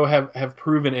Arrow have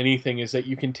proven anything, is that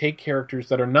you can take characters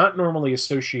that are not normally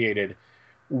associated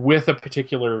with a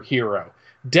particular hero.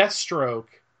 Deathstroke,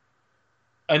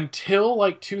 until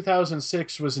like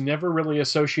 2006, was never really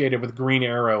associated with Green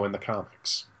Arrow in the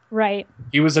comics. Right.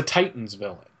 He was a Titans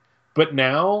villain, but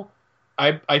now,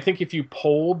 I think if you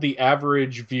polled the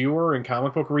average viewer and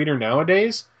comic book reader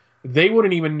nowadays, they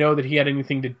wouldn't even know that he had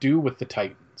anything to do with the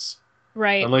Titans.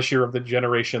 Right. Unless you're of the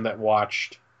generation that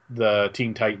watched the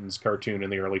Teen Titans cartoon in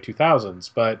the early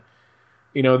 2000s. But,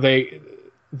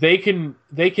 they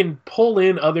can pull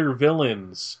in other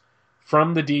villains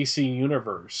from the DC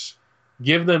universe,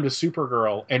 give them to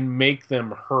Supergirl, and make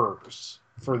them hers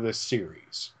for this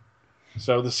series.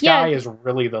 So the sky is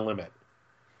really the limit.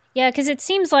 Yeah, because it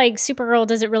seems like Supergirl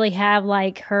doesn't really have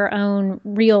like her own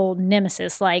real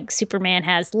nemesis. Like Superman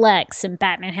has Lex and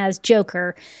Batman has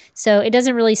Joker. So it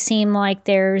doesn't really seem like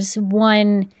there's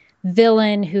one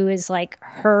villain who is like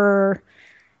her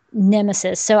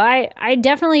nemesis. So I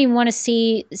definitely want to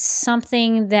see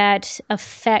something that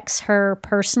affects her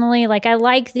personally. Like I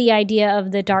like the idea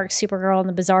of the Dark Supergirl and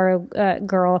the Bizarro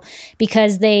girl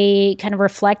because they kind of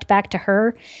reflect back to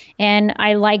her. And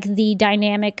I like the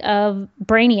dynamic of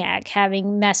Brainiac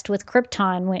having messed with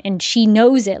Krypton and she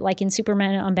knows it, like in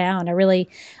Superman Unbound. I really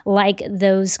like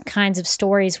those kinds of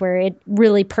stories where it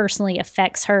really personally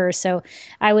affects her. So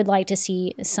I would like to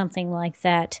see something like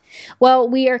that. Well,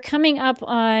 we are coming up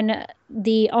on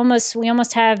we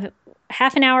almost have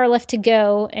half an hour left to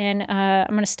go, and I'm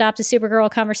going to stop the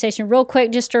Supergirl conversation real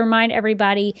quick just to remind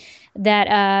everybody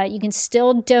that you can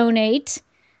still donate.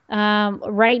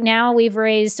 Right now, we've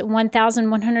raised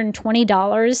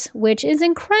 $1,120, which is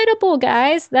incredible,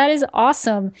 guys. That is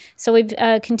awesome. So we've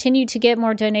continued to get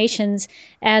more donations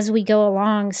as we go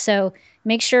along. So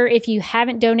make sure if you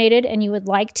haven't donated and you would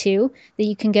like to, that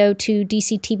you can go to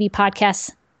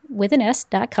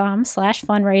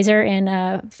dctvpodcast.com/fundraiser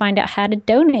and find out how to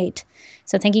donate.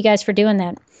 So thank you guys for doing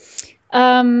that.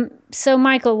 So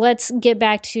Michael, let's get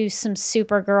back to some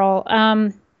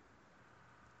Supergirl.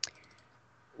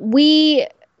 We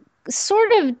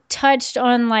sort of touched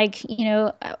on, like, you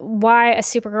know, why a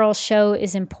Supergirl show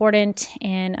is important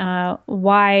and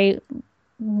why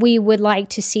we would like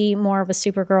to see more of a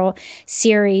Supergirl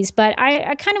series. But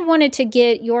I kind of wanted to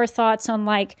get your thoughts on,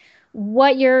 like,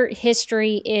 what your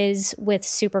history is with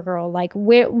Supergirl. Like,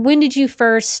 when did you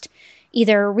first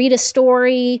either read a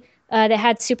story that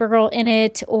had Supergirl in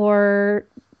it, or,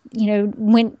 you know,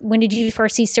 when did you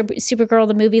first see Supergirl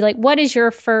the movie? Like, what is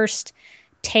your first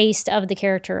taste of the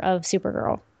character of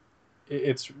Supergirl?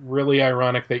 It's really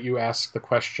ironic that you asked the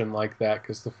question like that,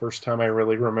 because the first time I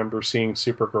really remember seeing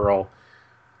Supergirl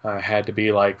had to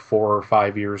be like 4 or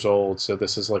 5 years old. So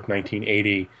this is like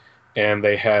 1980, and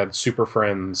they had Super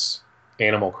Friends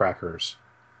animal crackers.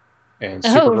 And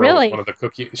Supergirl really? was one of the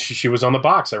cookies. She was on the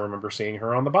box. I remember seeing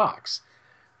her on the box.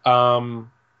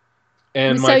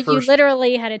 And so you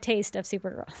literally had a taste of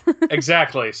Supergirl.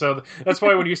 Exactly. So that's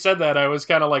why when you said that, I was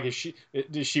kind of like,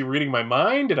 is she reading my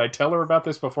mind? Did I tell her about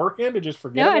this beforehand and just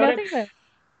forget about it? No, I don't think so.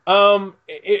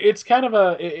 It's kind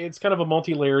of a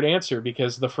multi-layered answer,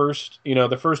 because the first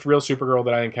real Supergirl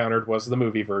that I encountered was the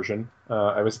movie version.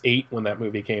 I was 8 when that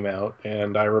movie came out,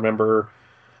 and I remember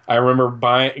I didn't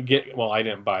buy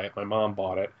it. My mom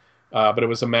bought it. But it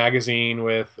was a magazine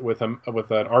with an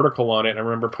article on it. And I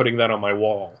remember putting that on my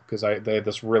wall because they had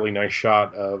this really nice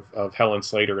shot of Helen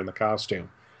Slater in the costume.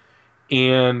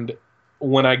 And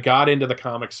when I got into the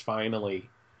comics finally,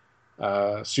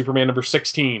 Superman number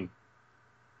 16,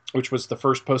 which was the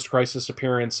first post-crisis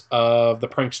appearance of the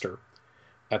Prankster,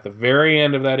 at the very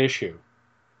end of that issue,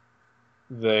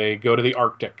 they go to the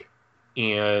Arctic,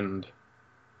 and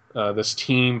this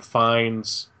team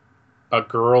finds a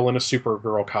girl in a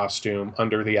Supergirl costume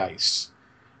under the ice.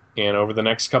 And over the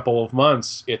next couple of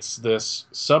months, it's this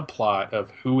subplot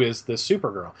of who is this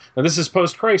Supergirl. Now, this is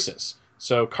post-Crisis,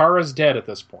 so Kara's dead at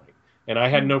this point. And I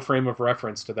had no frame of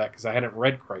reference to that because I hadn't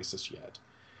read Crisis yet.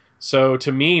 So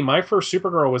to me, my first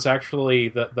Supergirl was actually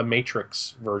the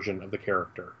Matrix version of the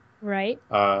character. Right.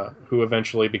 Who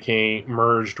eventually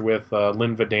merged with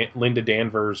Linda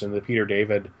Danvers in the Peter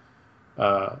David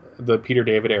era.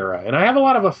 And I have a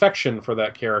lot of affection for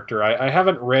that character. I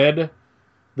haven't read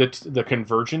the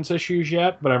Convergence issues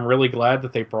yet, but I'm really glad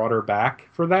that they brought her back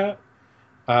for that.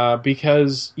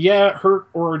 Because, yeah, her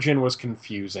origin was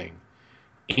confusing.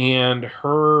 And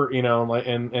her,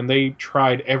 and they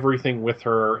tried everything with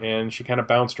her, and she kind of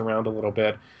bounced around a little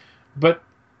bit. But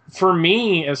for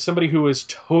me, as somebody who was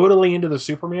totally into the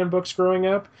Superman books growing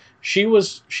up, she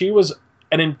was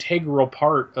an integral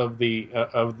part of the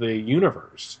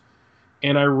universe,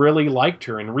 and I really liked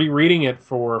her. And rereading it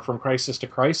from Crisis to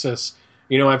Crisis,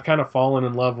 I've kind of fallen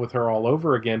in love with her all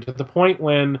over again, to the point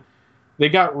when they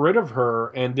got rid of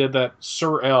her and did that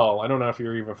Sir-El. I don't know if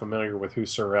you're even familiar with who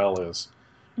Sir-El is.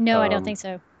 No, I don't think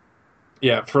so.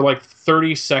 Yeah, for like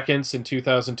 30 seconds in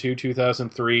 2002,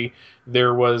 2003,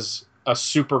 there was a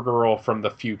Supergirl from the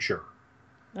future.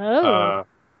 Oh.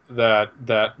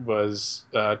 That was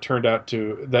turned out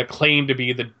that claimed to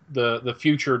be the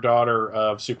future daughter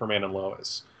of Superman and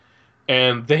Lois,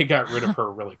 and they got rid of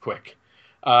her really quick.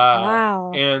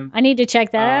 Wow! And I need to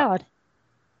check that out.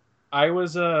 I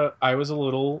was a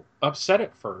little upset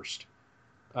at first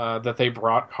that they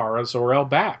brought Kara Zor-El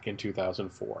back in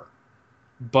 2004,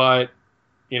 but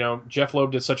Jeff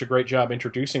Loeb did such a great job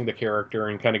introducing the character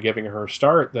and kind of giving her a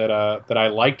start that I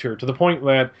liked her, to the point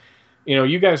that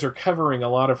you guys are covering a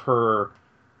lot of her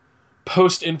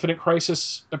post-Infinite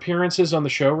Crisis appearances on the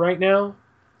show right now.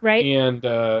 Right. And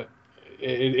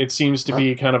it seems to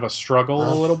be kind of a struggle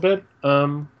a little bit.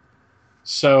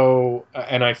 So,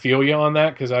 and I feel you on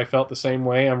that, because I felt the same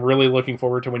way. I'm really looking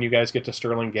forward to when you guys get to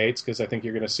Sterling Gates, because I think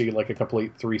you're going to see like a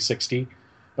complete 360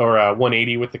 or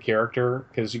 180 with the character,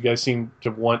 because you guys seem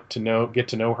to want to get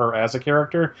to know her as a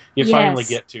character. You finally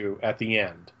get to at the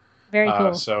end. Very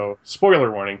cool. So,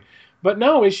 spoiler warning. But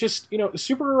no, it's just,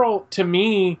 Supergirl to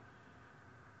me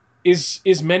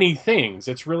is many things.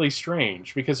 It's really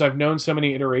strange, because I've known so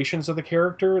many iterations of the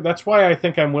character. That's why I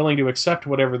think I'm willing to accept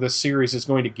whatever this series is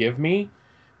going to give me,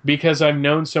 because I've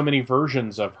known so many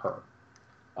versions of her.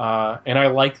 and I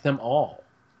like them all.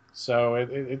 So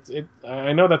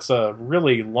I know that's a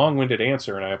really long-winded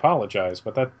answer, and I apologize,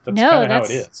 but that's kind No, of how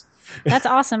it is. that's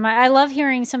awesome. I love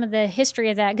hearing some of the history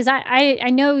of that because I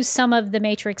know some of the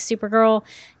Matrix Supergirl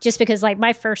just because like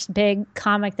my first big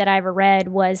comic that I ever read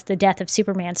was the Death of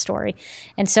Superman story.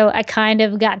 And so I kind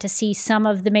of got to see some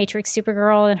of the Matrix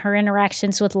Supergirl and her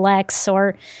interactions with Lex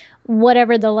or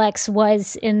whatever the Lex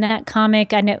was in that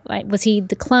comic. I know was he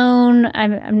the clone?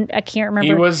 I can't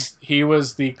remember. He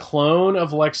was the clone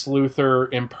of Lex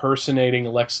Luthor impersonating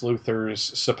Lex Luthor's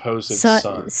supposed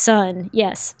son. Son,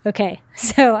 yes. Okay.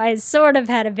 So I sort of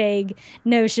had a vague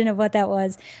notion of what that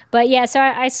was. But yeah, so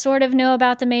I sort of know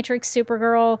about the Matrix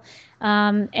Supergirl.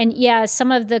 And yeah,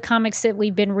 some of the comics that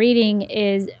we've been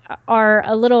reading are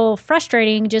a little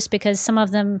frustrating just because some of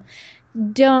them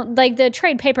don't like the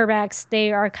trade paperbacks.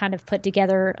 They are kind of put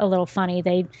together a little funny.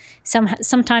 They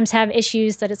sometimes have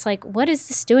issues that it's like, what is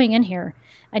this doing in here?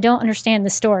 I don't understand the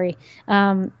story.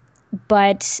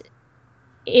 But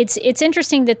it's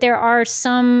interesting that there are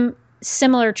some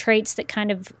similar traits that kind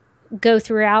of go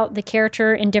throughout the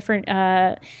character in different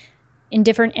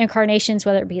incarnations,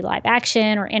 whether it be live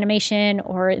action or animation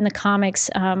or in the comics.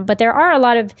 But there are a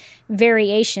lot of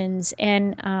variations,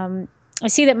 and I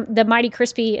see that the Mighty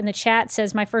Crispy in the chat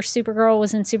says my first Supergirl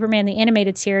was in Superman the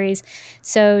Animated Series.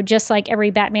 So just like every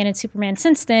Batman and Superman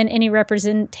since then, any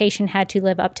representation had to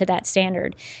live up to that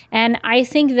standard. And I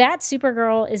think that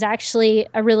Supergirl is actually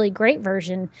a really great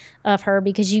version of her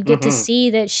because you get to see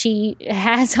that she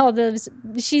has all those.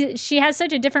 She has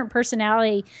such a different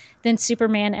personality than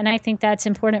Superman, and I think that's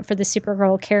important for the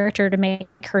Supergirl character to make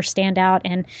her stand out.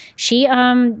 And she,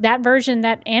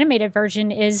 that animated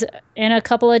version, is in a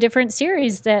couple of different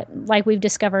series that, like we've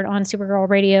discovered on Supergirl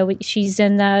Radio. She's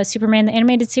in the Superman the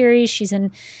Animated Series. She's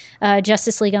in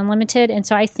Justice League Unlimited, and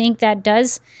so I think that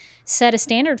does set a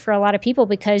standard for a lot of people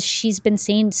because she's been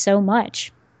seen so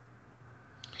much.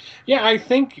 Yeah, I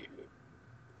think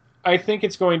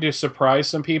it's going to surprise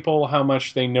some people how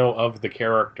much they know of the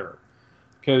character.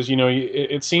 Because,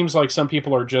 it seems like some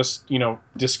people are just,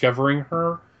 discovering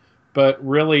her. But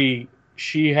really,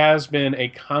 she has been a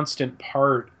constant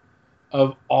part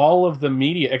of all of the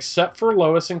media, except for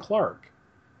Lois and Clark,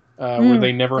 where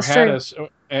they never had us,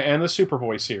 and the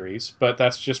Superboy series. But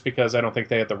that's just because I don't think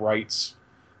they had the rights.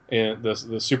 The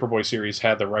Superboy series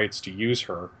had the rights to use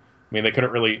her. I mean, they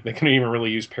couldn't even really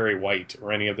use Perry White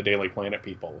or any of the Daily Planet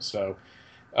people. So,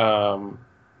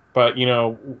 but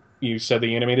you said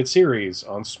the animated series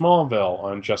on Smallville,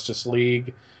 on Justice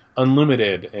League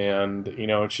Unlimited, and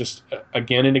it's just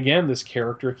again and again this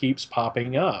character keeps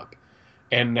popping up,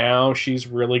 and now she's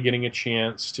really getting a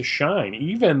chance to shine,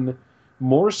 even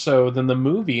more so than the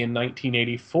movie in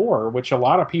 1984, which a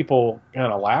lot of people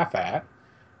kind of laugh at,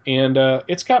 and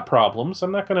it's got problems.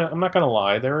 I'm not gonna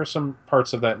lie. There are some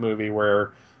parts of that movie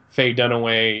where Faye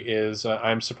Dunaway is.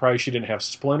 I'm surprised she didn't have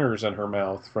splinters in her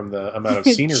mouth from the amount of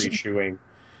scenery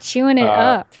chewing it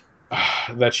up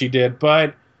that she did.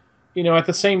 But at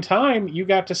the same time, you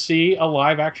got to see a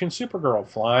live action Supergirl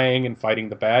flying and fighting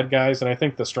the bad guys, and I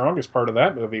think the strongest part of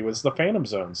that movie was the Phantom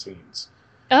Zone scenes.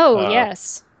 Oh,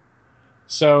 yes.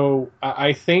 So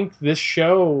I think this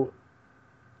show,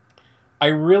 I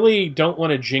really don't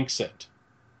want to jinx it,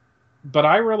 but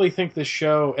I really think this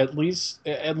show, at least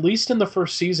in the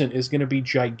first season, is going to be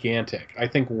gigantic. I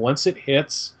think once it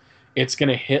hits, it's going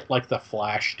to hit like The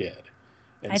Flash did.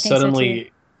 And suddenly, so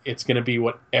it's going to be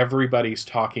what everybody's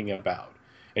talking about.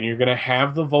 And you're going to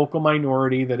have the vocal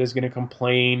minority that is going to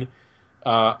complain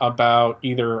about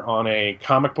either on a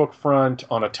comic book front,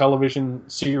 on a television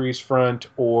series front,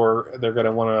 or they're going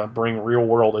to want to bring real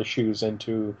world issues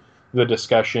into the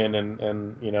discussion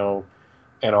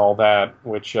and all that,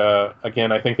 which,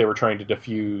 again, I think they were trying to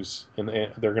diffuse, and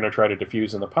they're going to try to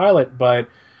diffuse in the pilot. But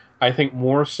I think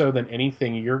more so than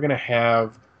anything, you're going to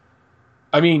have,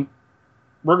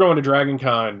 we're going to Dragon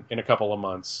Con in a couple of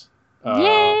months.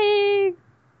 Yay!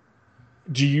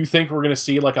 Do you think we're going to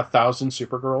see like 1,000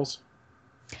 Supergirls?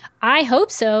 I hope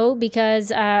so,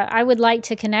 because I would like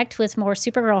to connect with more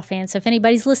Supergirl fans. So if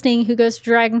anybody's listening who goes to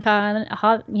Dragon Con,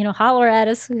 holler at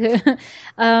us.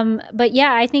 But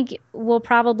yeah, I think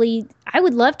I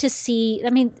would love to see,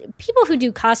 people who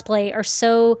do cosplay are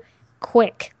so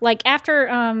quick. Like after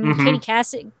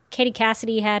Katie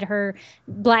Cassidy had her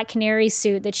Black Canary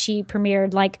suit that she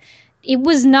premiered, like it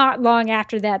was not long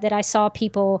after that I saw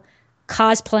people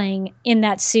cosplaying in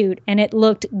that suit, and it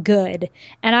looked good.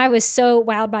 And I was so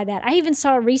wowed by that. I even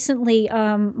saw recently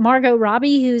Margot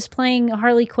Robbie, who's playing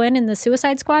Harley Quinn in the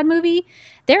Suicide Squad movie.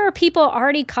 There are people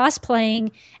already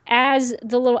cosplaying as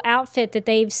the little outfit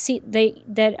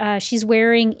that she's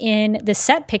wearing in the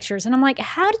set pictures. And I'm like,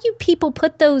 how do you people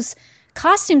put those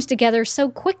costumes together so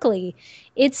quickly?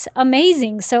 It's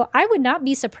amazing. So I would not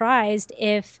be surprised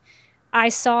if I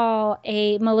saw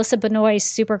a Melissa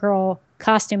Benoist Supergirl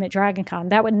costume at DragonCon.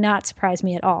 That would not surprise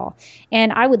me at all.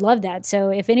 And I would love that. So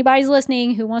if anybody's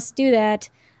listening who wants to do that,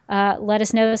 let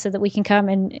us know so that we can come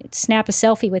and snap a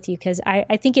selfie with you, because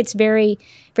I think it's very,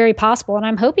 very possible. And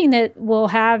I'm hoping that we'll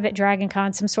have at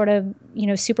DragonCon some sort of,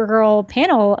 Supergirl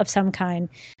panel of some kind.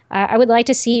 I would like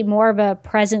to see more of a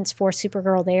presence for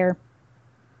Supergirl there.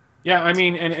 Yeah, I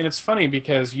mean, and it's funny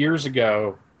because years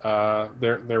ago,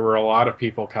 there were a lot of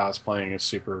people cosplaying as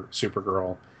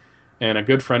Supergirl. And a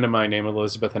good friend of mine named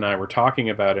Elizabeth and I were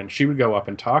talking about it, and she would go up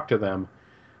and talk to them.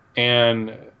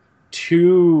 And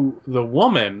to the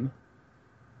woman,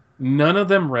 none of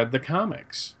them read the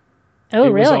comics. Oh,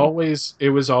 really? It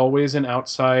was always an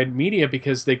outside media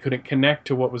because they couldn't connect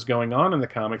to what was going on in the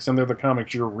comics. And they're the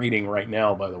comics you're reading right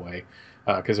now, by the way,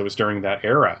 because it was during that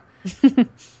era.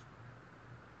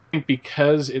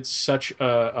 Because it's such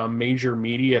a major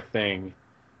media thing,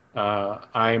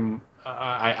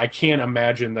 I can't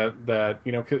imagine that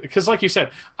because like you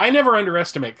said, I never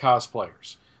underestimate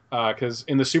cosplayers, because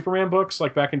in the Superman books,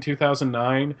 like back in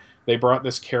 2009, they brought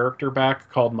this character back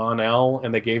called Mon-El,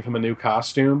 and they gave him a new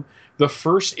costume. The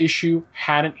first issue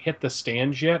hadn't hit the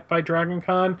stands yet by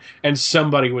DragonCon, and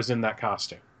somebody was in that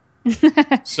costume.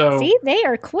 So see, they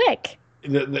are quick.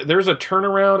 There's a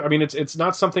turnaround. I mean, it's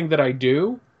not something that I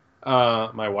do.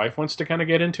 My wife wants to kind of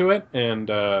get into it, and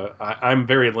I'm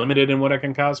very limited in what I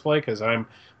can cosplay because I'm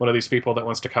one of these people that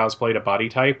wants to cosplay to body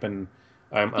type, and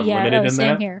I'm limited in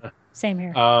that. Same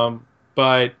here.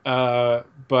 But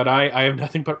I have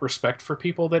nothing but respect for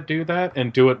people that do that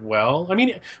and do it well. I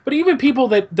mean, but even people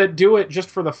that do it just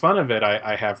for the fun of it,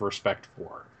 I have respect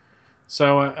for.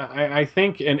 So I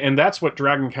think, and that's what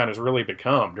DragonCon has really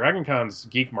become. DragonCon's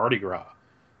Geek Mardi Gras.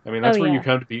 I mean, that's where you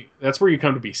come to be. That's where you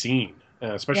come to be seen.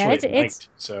 Especially at night.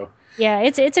 So yeah,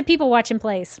 it's a people watching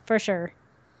place for sure.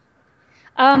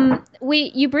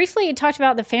 You briefly talked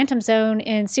about the Phantom Zone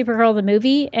in Supergirl the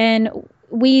movie, and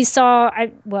we saw.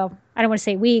 I don't want to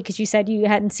say we, because you said you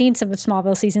hadn't seen some of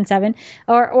Smallville season 7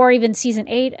 or even season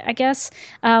 8, I guess.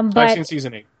 But I've seen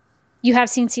season 8. You have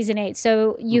seen season 8,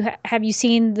 so have you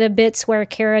seen the bits where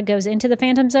Kara goes into the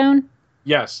Phantom Zone?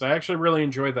 Yes, I actually really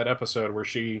enjoyed that episode where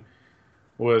she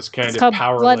was kind of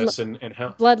powerless and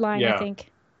Bloodline, yeah. I think.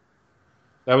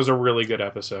 That was a really good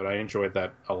episode. I enjoyed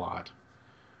that a lot.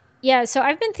 Yeah, so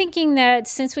I've been thinking that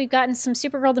since we've gotten some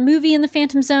Supergirl the movie in the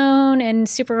Phantom Zone and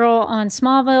Supergirl on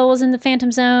Smallville was in the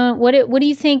Phantom Zone, what do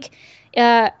you think?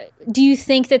 Do you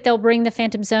think that they'll bring the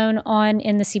Phantom Zone on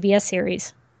in the CBS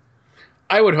series?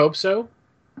 I would hope so.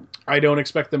 I don't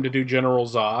expect them to do General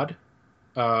Zod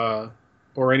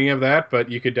or any of that, but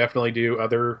you could definitely do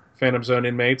other Phantom Zone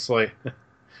inmates like...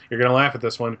 You're going to laugh at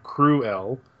this one.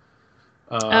 Kru-El.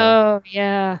 Oh,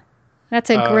 yeah. That's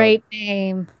a great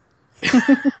name.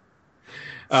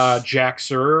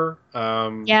 Jax-Ur.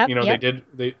 Yep.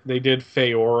 They did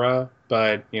Feora,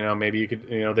 but maybe you could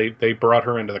they brought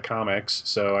her into the comics,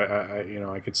 so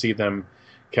I could see them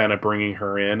kind of bringing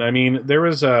her in. I mean, there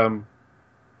was I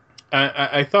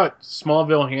thought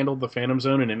Smallville handled the Phantom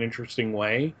Zone in an interesting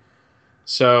way.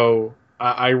 So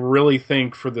I really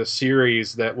think for the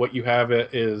series that what you have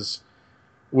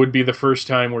would be the first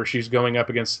time where she's going up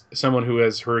against someone who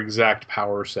has her exact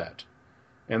power set.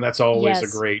 And that's always a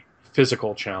great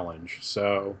physical challenge.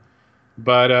 So,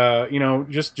 but,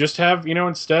 just have,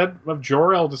 instead of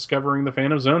Jor-El discovering the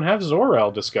Phantom Zone, have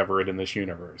Zor-El discover it in this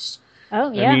universe.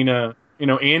 Oh, yeah. I mean,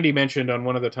 Andy mentioned on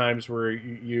one of the times where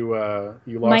you lost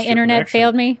my internet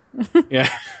failed me. Yeah.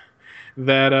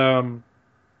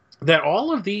 That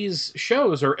all of these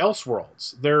shows are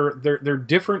Elseworlds. They're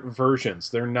different versions.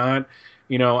 They're not,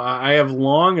 I have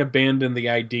long abandoned the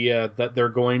idea that they're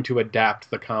going to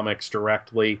adapt the comics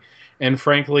directly, and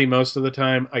frankly, most of the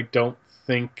time, I don't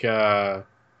think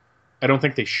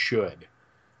they should,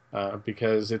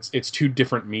 because it's two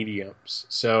different mediums.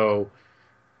 So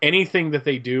anything that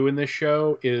they do in this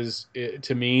show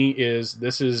to me is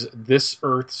this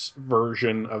Earth's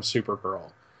version of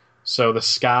Supergirl. So the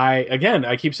sky, again,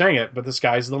 I keep saying it, but the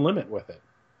sky's the limit with it.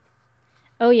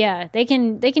 Oh yeah, they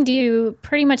can do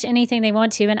pretty much anything they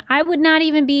want to, and I would not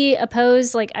even be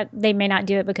opposed. Like they may not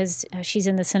do it because she's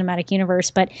in the cinematic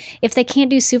universe, but if they can't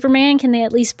do Superman, can they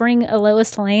at least bring a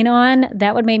Lois Lane on?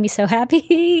 That would make me so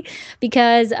happy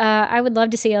because I would love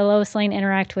to see a Lois Lane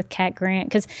interact with Cat Grant.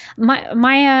 Because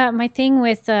my thing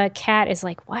with Cat is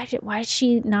like, why is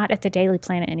she not at the Daily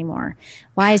Planet anymore?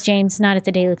 Why is James not at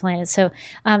the Daily Planet? So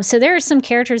there are some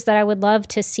characters that I would love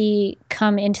to see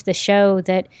come into the show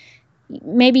that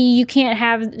maybe you can't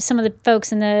have some of the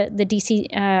folks in the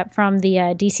DC from the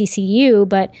DCCU,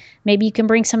 but maybe you can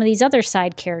bring some of these other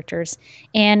side characters.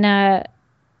 And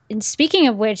speaking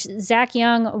of which, Zach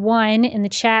Young one in the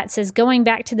chat says, going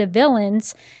back to the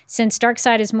villains, since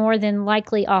Darkseid is more than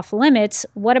likely off limits,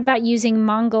 what about using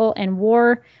Mongul and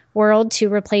War World to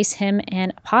replace him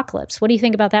and Apocalypse? What do you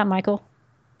think about that, Michael?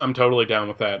 I'm totally down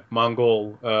with that.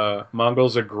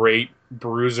 Mongul's a great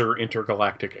bruiser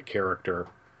intergalactic character.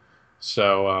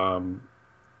 So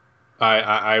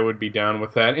I would be down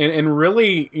with that. And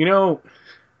really,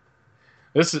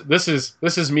 this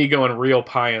is me going real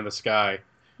pie in the sky.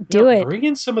 Do it. Bring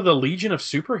in some of the Legion of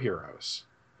Superheroes.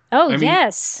 Oh,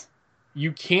 yes.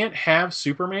 You can't have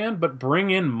Superman, but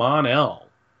bring in Mon-El,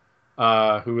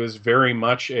 who is very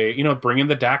much bring in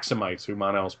the Daxamites, who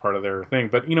Mon-El's part of their thing.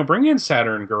 But, bring in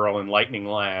Saturn Girl and Lightning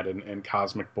Lad and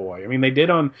Cosmic Boy. I mean, they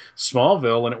did on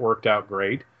Smallville, and it worked out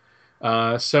great.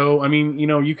 So, I mean,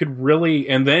 you could really...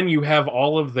 And then you have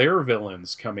all of their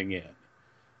villains coming in.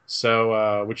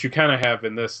 So, which you kind of have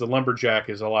in this. The Lumberjack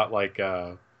is a lot like...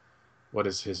 what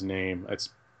is his name?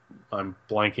 I'm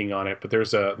blanking on it, but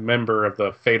there's a member of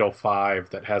the Fatal Five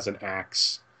that has an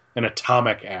axe, an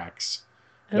atomic axe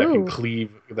that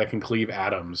can cleave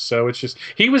atoms. So it's just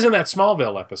he was in that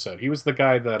Smallville episode. He was the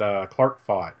guy that Clark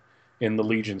fought in the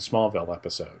Legion Smallville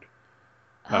episode.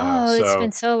 It's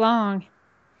been so long.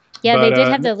 Yeah, they did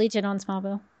have the Legion on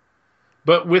Smallville.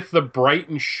 But with the bright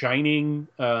and shining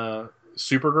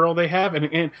Supergirl they have,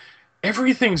 and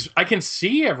everything's I can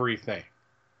see everything.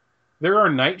 There are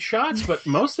night shots, but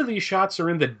most of these shots are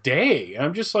in the day.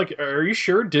 I'm just like, are you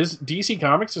sure DC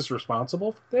Comics is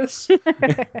responsible for this?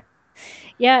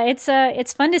 Yeah,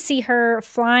 it's fun to see her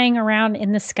flying around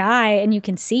in the sky, and you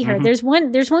can see her.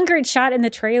 Mm-hmm. There's one great shot in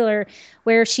the trailer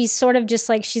where she's sort of just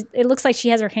like it looks like she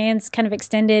has her hands kind of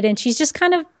extended, and she's just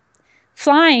kind of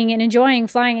flying and enjoying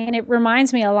flying, and it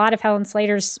reminds me a lot of Helen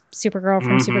Slater's Supergirl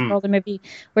from Supergirl the movie,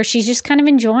 where she's just kind of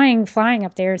enjoying flying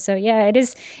up there. So yeah, it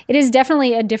is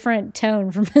definitely a different tone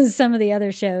from some of the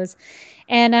other shows.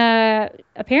 And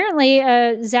apparently,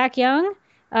 Zach Young,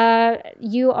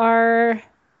 you are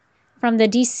from the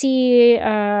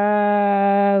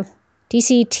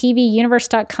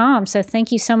DCTVUniverse.com. So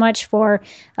thank you so much for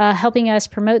helping us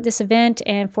promote this event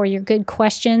and for your good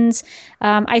questions.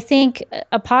 I think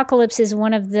Apocalypse is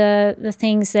one of the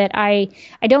things that I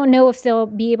don't know if they'll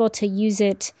be able to use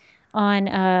it on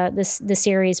the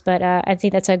series, but I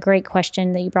think that's a great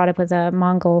question that you brought up with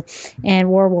Mongul and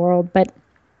War World. But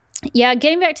yeah,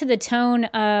 getting back to the tone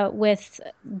with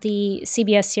the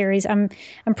CBS series, I'm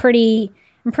pretty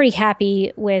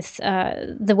happy with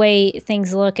the way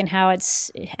things look and how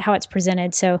it's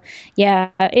presented. So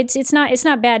yeah, it's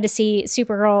not bad to see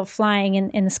Supergirl flying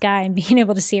in the sky and being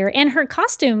able to see her. And her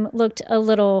costume looked a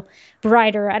little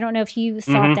brighter. I don't know if you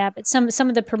thought that, but some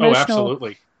of the promotional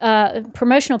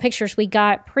pictures we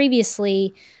got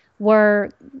previously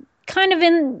were kind of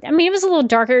it was a little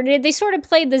darker. They sort of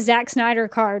played the Zack Snyder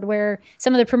card where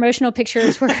some of the promotional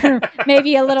pictures were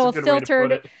maybe a little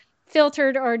filtered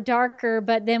or darker,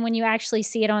 but then when you actually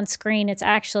see it on screen, it's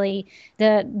actually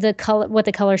the color, what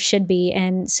the color should be.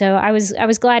 And so I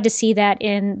was glad to see that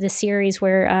in the series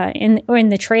where in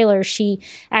the trailer she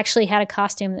actually had a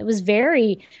costume that was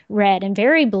very red and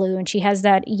very blue, and she has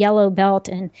that yellow belt.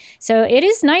 And so it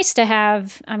is nice to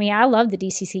have. I mean, I love the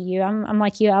DCCU. I'm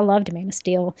like you. I loved Man of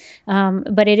Steel,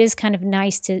 but it is kind of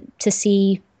nice to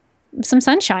see some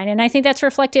sunshine, and I think that's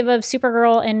reflective of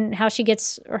Supergirl and how she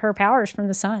gets her powers from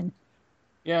the sun.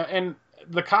 Yeah, and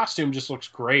the costume just looks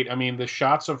great. I mean, the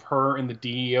shots of her in the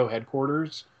DEO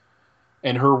headquarters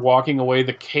and her walking away,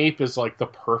 the cape is like the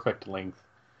perfect length.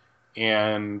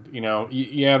 And,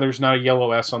 yeah, there's not a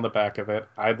yellow S on the back of it.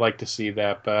 I'd like to see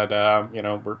that, but,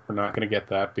 we're not going to get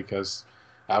that because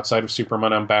outside of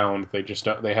Superman Unbound,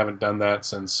 they haven't done that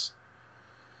since...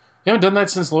 They haven't done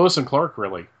that since Lois and Clark,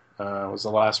 really. Was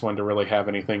the last one to really have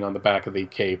anything on the back of the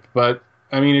cape. But,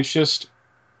 I mean, it's just...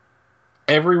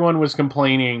 Everyone was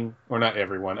complaining, or not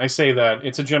everyone. I say that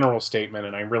it's a general statement,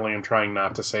 and I really am trying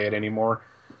not to say it anymore.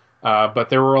 But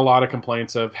there were a lot of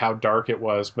complaints of how dark it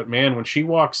was. But man, when she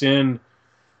walks in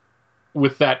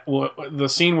with that the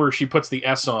scene where she puts the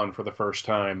S on for the first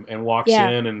time and walks Yeah.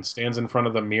 in and stands in front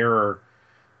of the mirror,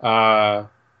 uh,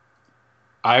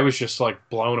 I was just like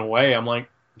blown away. I'm like,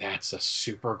 that's a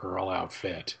Supergirl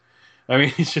outfit. I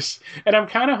mean, it's just, and I'm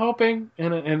kind of hoping,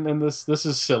 and this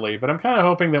is silly, but I'm kind of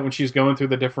hoping that when she's going through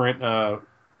the different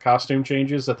costume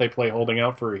changes that they play holding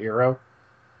out for a hero,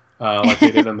 like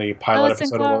they did in the pilot Lois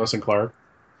and episode of Clark. Lois and Clark.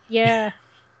 Yeah.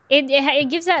 It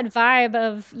gives that vibe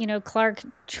of, Clark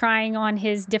trying on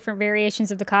his different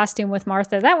variations of the costume with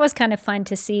Martha. That was kind of fun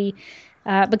to see,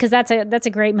 because that's a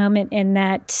great moment in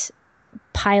that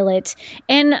pilot.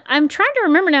 And I'm trying to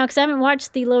remember now because I haven't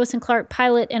watched the Lois and Clark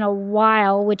pilot in a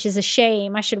while, which is a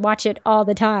shame. I should watch it all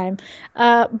the time.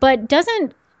 But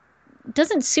doesn't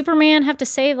Superman have to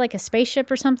save like a spaceship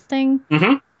or something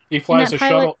Mm-hmm. He in flies that a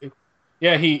pilot? shuttle.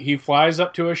 Yeah, he flies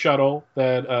up to a shuttle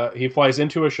that he flies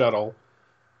into a shuttle,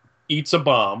 eats a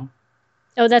bomb,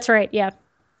 Oh, that's right. Yeah.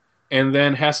 and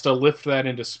then has to lift that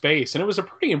into space. And it was a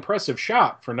pretty impressive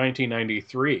shot for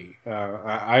 1993.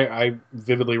 I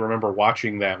vividly remember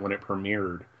watching that when it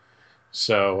premiered.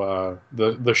 So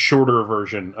the shorter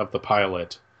version of the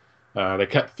pilot, they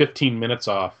cut 15 minutes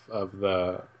off of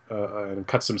the and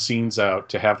cut some scenes out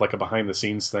to have like a behind the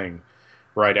scenes thing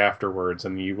right afterwards,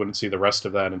 and you wouldn't see the rest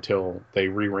of that until they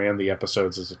reran the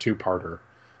episodes as a two-parter,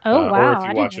 Oh, or wow. if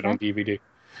I you didn't watch know it on that. DVD.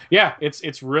 Yeah,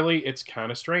 it's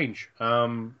kind of strange.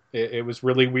 It was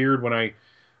really weird when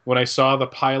I saw the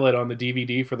pilot on the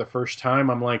DVD for the first time.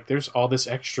 I'm like, there's all this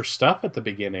extra stuff at the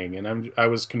beginning, and I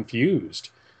was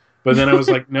confused. But then I was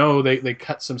like, no, they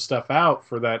cut some stuff out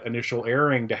for that initial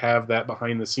airing to have that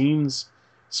behind the scenes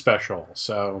special.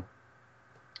 So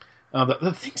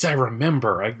the things I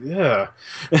remember, yeah.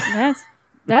 That's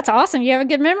that's awesome. You have a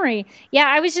good memory. Yeah,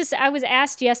 I was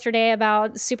asked yesterday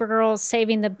about Supergirl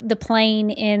saving the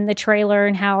plane in the trailer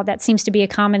and how that seems to be a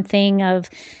common thing of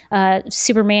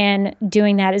Superman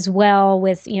doing that as well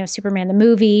with Superman the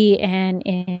movie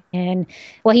and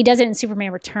well he does it in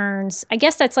Superman Returns. I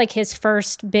guess that's like his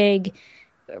first big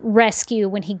rescue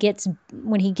when he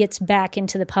gets back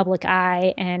into the public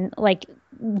eye and like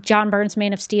John Byrne's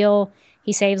Man of Steel,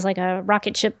 he saves like a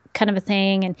rocket ship kind of a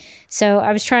thing. And so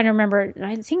I was trying to remember,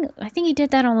 I think he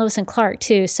did that on Lois and Clark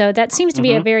too. So that seems to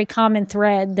be a Hmm. very common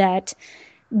thread that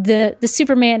the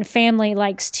Superman family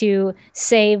likes to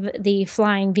save the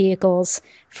flying vehicles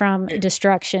from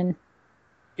destruction.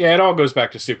 Yeah, it all goes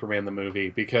back to Superman the movie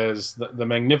because the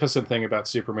magnificent thing about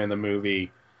Superman the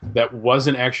movie that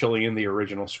wasn't actually in the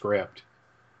original script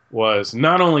was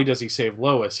not only does he save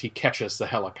Lois, he catches the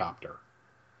helicopter.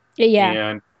 Yeah.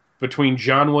 And between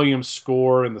John Williams'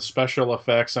 score and the special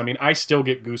effects, I mean, I still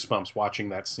get goosebumps watching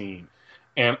that scene.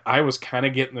 And I was kind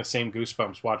of getting the same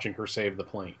goosebumps watching her save the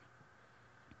plane.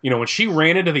 When she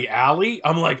ran into the alley,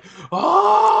 I'm like,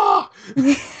 oh!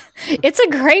 It's a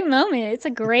great moment. It's a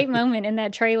great moment in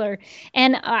that trailer.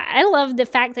 And I love the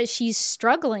fact that she's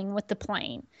struggling with the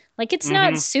plane. Like it's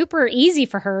not Hmm. super easy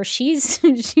for her. She's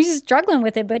she's struggling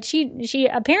with it, but she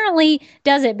apparently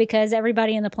does it because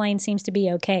everybody in the plane seems to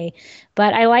be okay.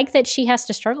 But I like that she has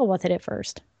to struggle with it at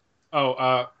first.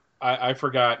 Oh, I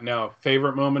forgot. No,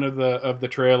 favorite moment of the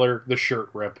trailer, the shirt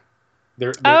rip.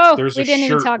 Oh, There's a we didn't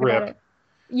even shirt talk about rip. it.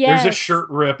 There's a Yes. shirt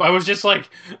rip. I was just like,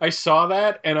 I saw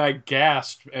that and I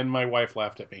gasped, and my wife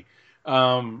laughed at me,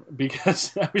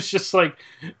 because I was just like,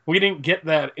 we didn't get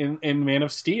that in Man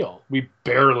of Steel. We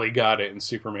barely got it in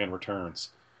Superman Returns.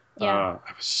 Yeah.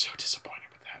 I was so disappointed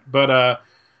with that.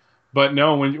 But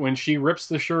no, when she rips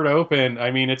the shirt open,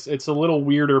 I mean it's a little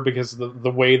weirder because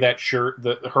the way that shirt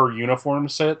her uniform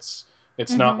sits.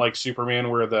 It's not Hmm. like Superman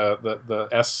where the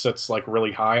S sits like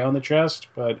really high on the chest,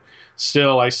 but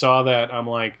still I saw that. I'm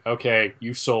like, okay,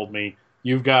 you've sold me.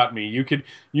 You've got me. You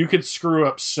could screw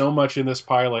up so much in this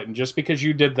pilot, and just because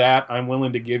you did that, I'm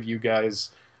willing to give you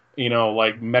guys,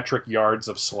 like metric yards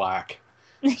of slack.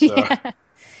 So Yeah.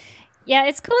 Yeah,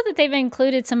 it's cool that they've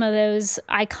included some of those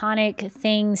iconic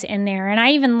things in there. And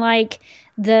I even like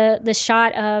the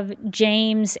shot of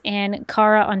James and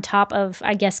Kara on top of,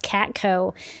 I guess,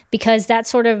 Catco, because that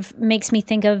sort of makes me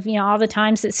think of, all the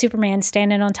times that Superman's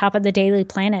standing on top of the Daily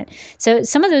Planet. So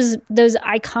some of those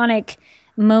iconic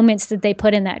moments that they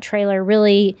put in that trailer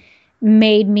really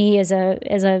made me as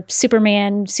a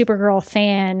Superman, Supergirl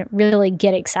fan really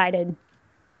get excited.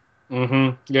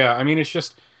 yeah, I mean it's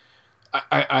just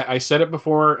I said it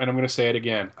before, and I'm going to say it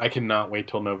again. I cannot wait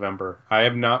till November. I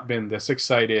have not been this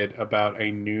excited about a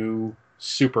new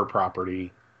super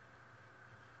property.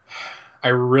 I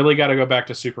really got to go back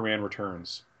to Superman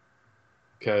Returns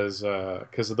because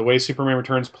of the way Superman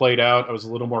Returns played out. I was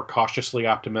a little more cautiously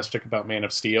optimistic about Man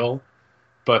of Steel,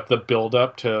 But the build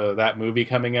up to that movie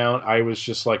coming out, I was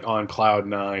just like on cloud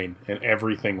nine, and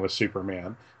everything was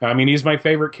Superman. I mean, he's my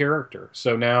favorite character.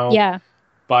 So now, Yeah.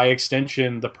 by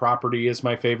extension, the property is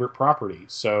my favorite property.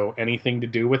 So anything to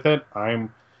do with it,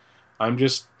 I'm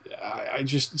just, I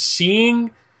just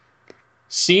seeing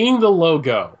the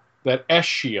logo, that S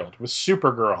Shield with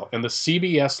Supergirl and the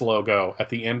CBS logo at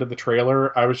the end of the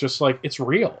trailer, I was just like, it's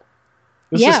real.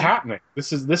 This is Yeah. happening.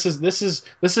 This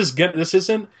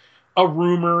isn't a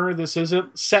rumor. This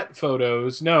isn't set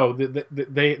photos. No,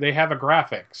 they have a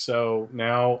graphic. So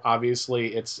now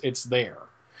obviously it's there.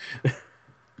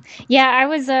 Yeah,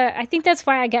 I think that's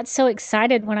why I got so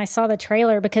excited when I saw the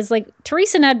trailer, because like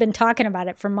Teresa and I had been talking about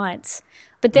it for months.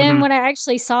 But then Hmm. when I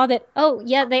actually saw that, oh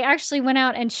yeah, they actually went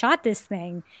out and shot this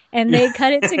thing and they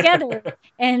cut it together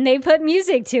and they put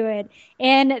music to it,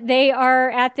 and they are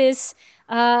at this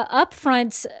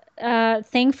upfront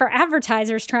thing for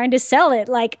advertisers trying to sell it.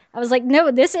 Like I was like, no,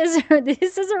 this is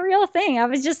this is a real thing. I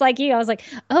was just like you. I was like,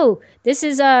 oh, this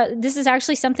is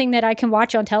actually something that I can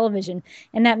watch on television,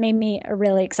 and that made me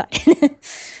really excited.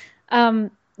 um,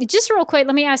 just real quick,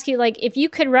 let me ask you, like, if you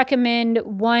could recommend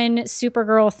one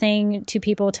Supergirl thing to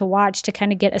people to watch to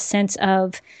kind of get a sense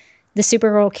of the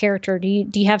Supergirl character, do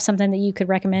you have something that you could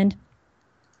recommend?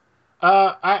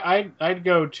 I'd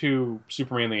go to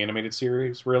Superman the animated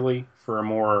series really for a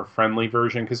more friendly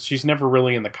version because she's never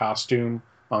really in the costume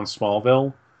on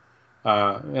Smallville,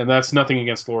 and that's nothing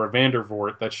against Laura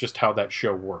Vandervoort. That's just how that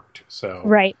show worked. So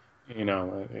Right.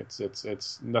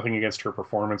 it's nothing against her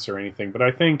performance or anything. But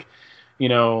I think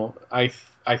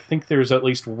I think there's at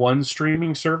least one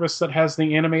streaming service that has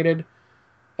the animated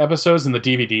episodes, and the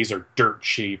DVDs are dirt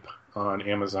cheap on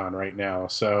Amazon right now.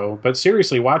 So, but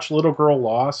seriously, watch Little Girl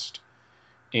Lost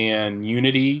and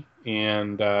Unity,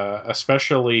 and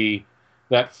especially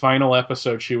that final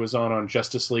episode she was on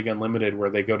Justice League Unlimited,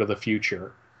 where they go to the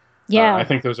future. I Yeah.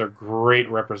 think those are great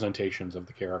representations of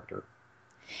the character.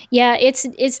 Yeah, it's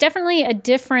definitely a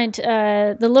different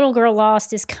the little girl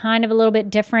lost is kind of a little bit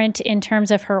different in terms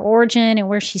of her origin and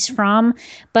where she's from,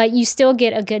 but you still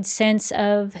get a good sense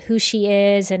of who she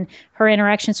is and her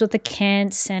interactions with the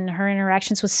Kents and her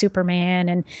interactions with Superman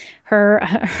and her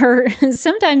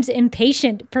sometimes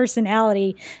impatient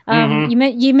personality. Hmm.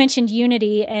 You mentioned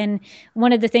Unity, and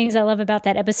one of the things I love about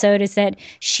that episode is that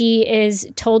she is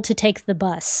told to take the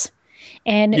bus,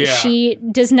 and Yeah. she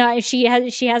does not, she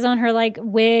has on her like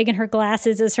wig and her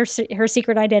glasses as her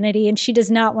secret identity, and she does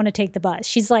not want to take the bus.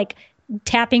 She's like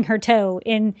tapping her toe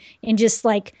in just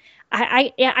like,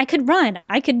 yeah, I could run,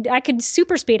 I could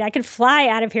super speed, I could fly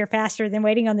out of here faster than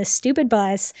waiting on this stupid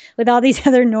bus with all these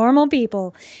other normal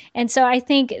people. And so I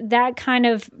think that kind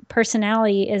of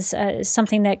personality is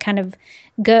something that kind of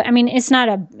go, I mean, it's not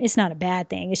a bad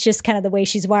thing, it's just kind of the way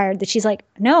she's wired, that she's like,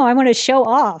 no, I want to show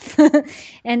off.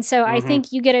 And so I Hmm.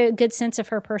 think you get a good sense of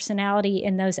her personality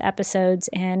in those episodes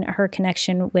and her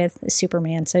connection with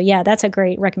Superman. So yeah, that's a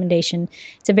great recommendation.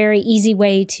 It's a very easy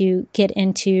way to get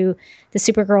into the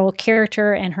Supergirl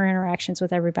character and her interactions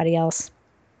with everybody else.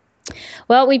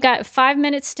 Well, we've got 5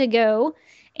 minutes to go,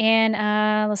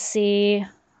 and let's see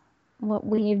what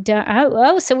we've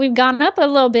done. So we've gone up a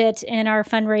little bit in our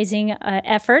fundraising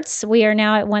efforts. We are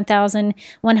now at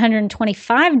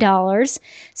 $1,125.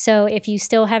 So if you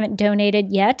still haven't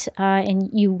donated yet, and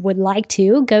you would like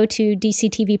to, go to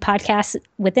dctvpodcast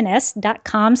with an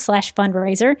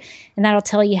s.com/fundraiser, and that'll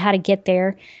tell you how to get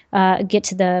there, get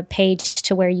to the page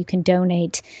to where you can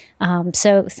donate.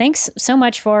 So thanks so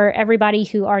much for everybody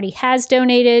who already has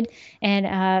donated,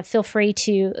 and feel free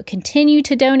to continue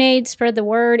to donate, spread the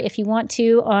word if you want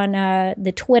to on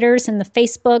the Twitters and the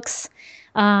Facebooks.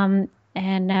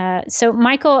 So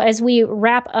Michael, as we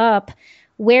wrap up,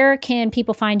 where can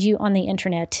people find you on the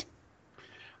internet?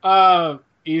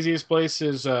 Easiest place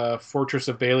is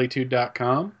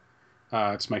fortressofbaileytude.com.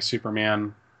 It's my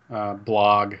Superman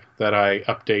blog that I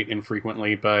update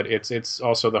infrequently, but it's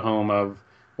also the home of,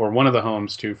 or one of the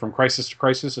homes to, From Crisis to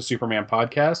Crisis, a Superman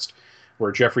podcast,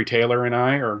 where Jeffrey Taylor and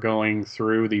I are going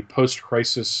through the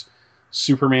post-crisis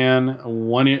Superman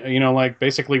one, like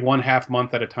basically 1/2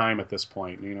 month at a time at this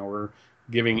point. We're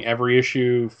giving every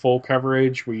issue full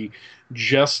coverage. We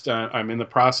just, I'm in the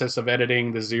process of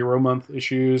editing the 0 month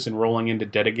issues and rolling into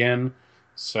Dead Again.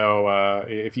 So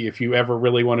if you ever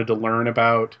really wanted to learn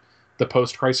about the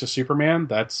post-crisis Superman,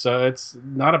 that's it's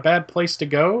not a bad place to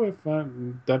go. If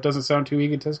that doesn't sound too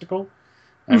egotistical.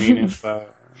 I mean, if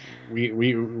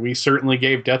we certainly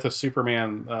gave Death of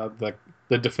Superman the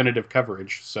definitive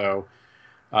coverage. So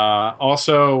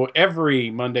also every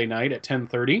Monday night at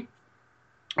 10:30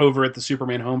 over at the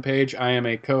Superman homepage, I am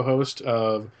a co-host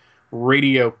of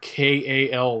Radio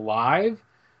KAL Live.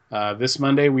 This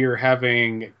Monday, we are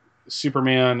having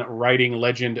Superman writing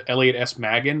legend Elliot S.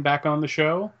 Maggin back on the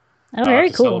show. Oh,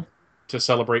 very cool. To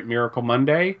celebrate Miracle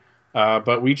Monday.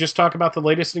 But we just talk about the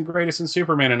latest and greatest in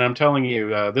Superman, and I'm telling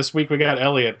you, this week we got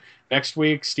Elliot. Next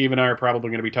week, Steve and I are probably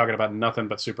going to be talking about nothing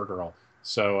but Supergirl.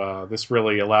 So this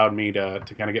really allowed me to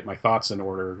kind of get my thoughts in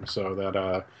order, so that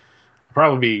I'll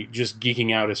probably be just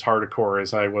geeking out as hardcore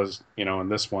as I was, in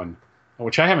this one,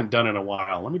 which I haven't done in a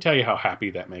while. Let me tell you how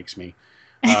happy that makes me.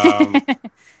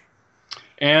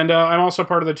 And I'm also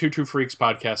part of the Two True Freaks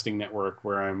podcasting network,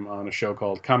 where I'm on a show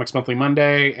called Comics Monthly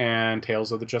Monday and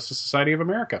Tales of the Justice Society of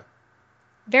America.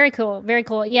 Very cool. Very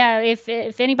cool. Yeah, if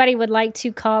anybody would like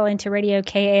to call into Radio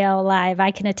KAL Live, I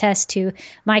can attest to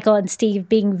Michael and Steve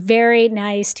being very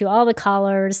nice to all the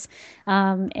callers,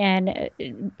 and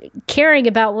caring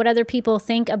about what other people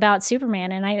think about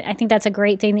Superman. And I think that's a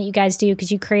great thing that you guys do,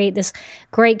 because you create this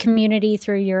great community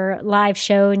through your live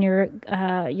show and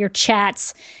your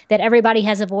chats, that everybody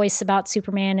has a voice about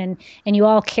Superman, and you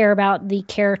all care about the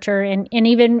character and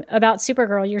even about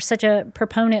Supergirl. You're such a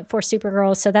proponent for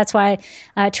Supergirl. So that's why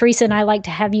Teresa and I like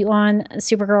to have you on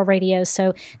Supergirl Radio.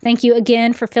 So thank you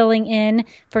again for filling in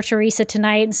for Teresa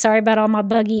tonight. And sorry about all my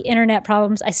buggy internet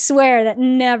problems. I swear that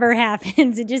never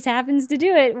happens. It just happens to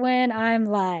do it when I'm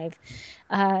live.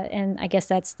 And I guess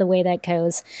that's the way that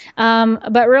goes.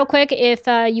 But real quick, if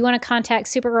you want to contact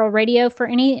Supergirl Radio for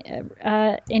any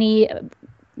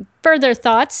further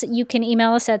thoughts, you can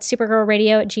email us at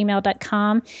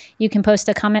supergirlradio@gmail.com. You can post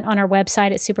a comment on our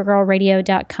website at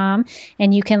supergirlradio.com.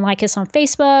 And you can like us on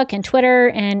Facebook and Twitter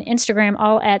and Instagram,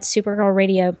 all at Supergirl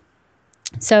Radio.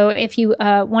 So if you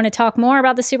want to talk more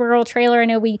about the Supergirl trailer, I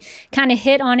know we kind of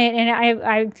hit on it,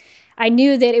 and I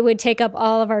knew that it would take up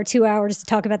all of our 2 hours to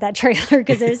talk about that trailer,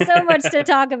 because there's so much to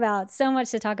talk about,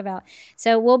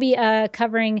 So we'll be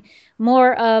covering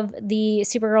more of the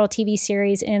Supergirl TV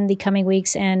series in the coming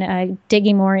weeks, and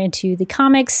digging more into the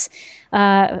comics.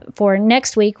 For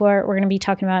next week, we're going to be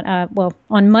talking about,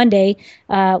 on Monday,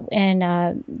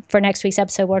 and for next week's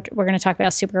episode, we're going to talk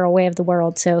about Supergirl Way of the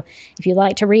World. So if you'd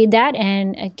like to read that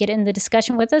and get in the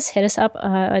discussion with us, hit us up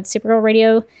at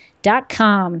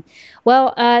supergirlradio.com.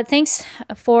 Well, thanks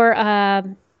for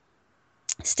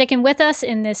sticking with us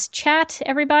in this chat,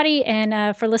 everybody,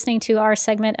 and for listening to our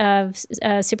segment of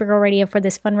Supergirl Radio for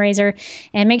this fundraiser.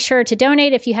 And make sure to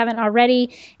donate if you haven't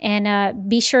already, and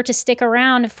be sure to stick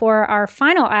around for our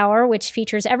final hour, which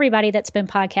features everybody that's been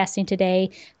podcasting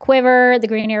today: Quiver, the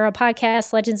Green Arrow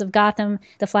podcast, Legends of Gotham,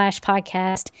 the Flash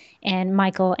podcast, and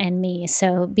Michael and me.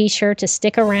 So be sure to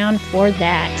stick around for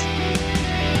that.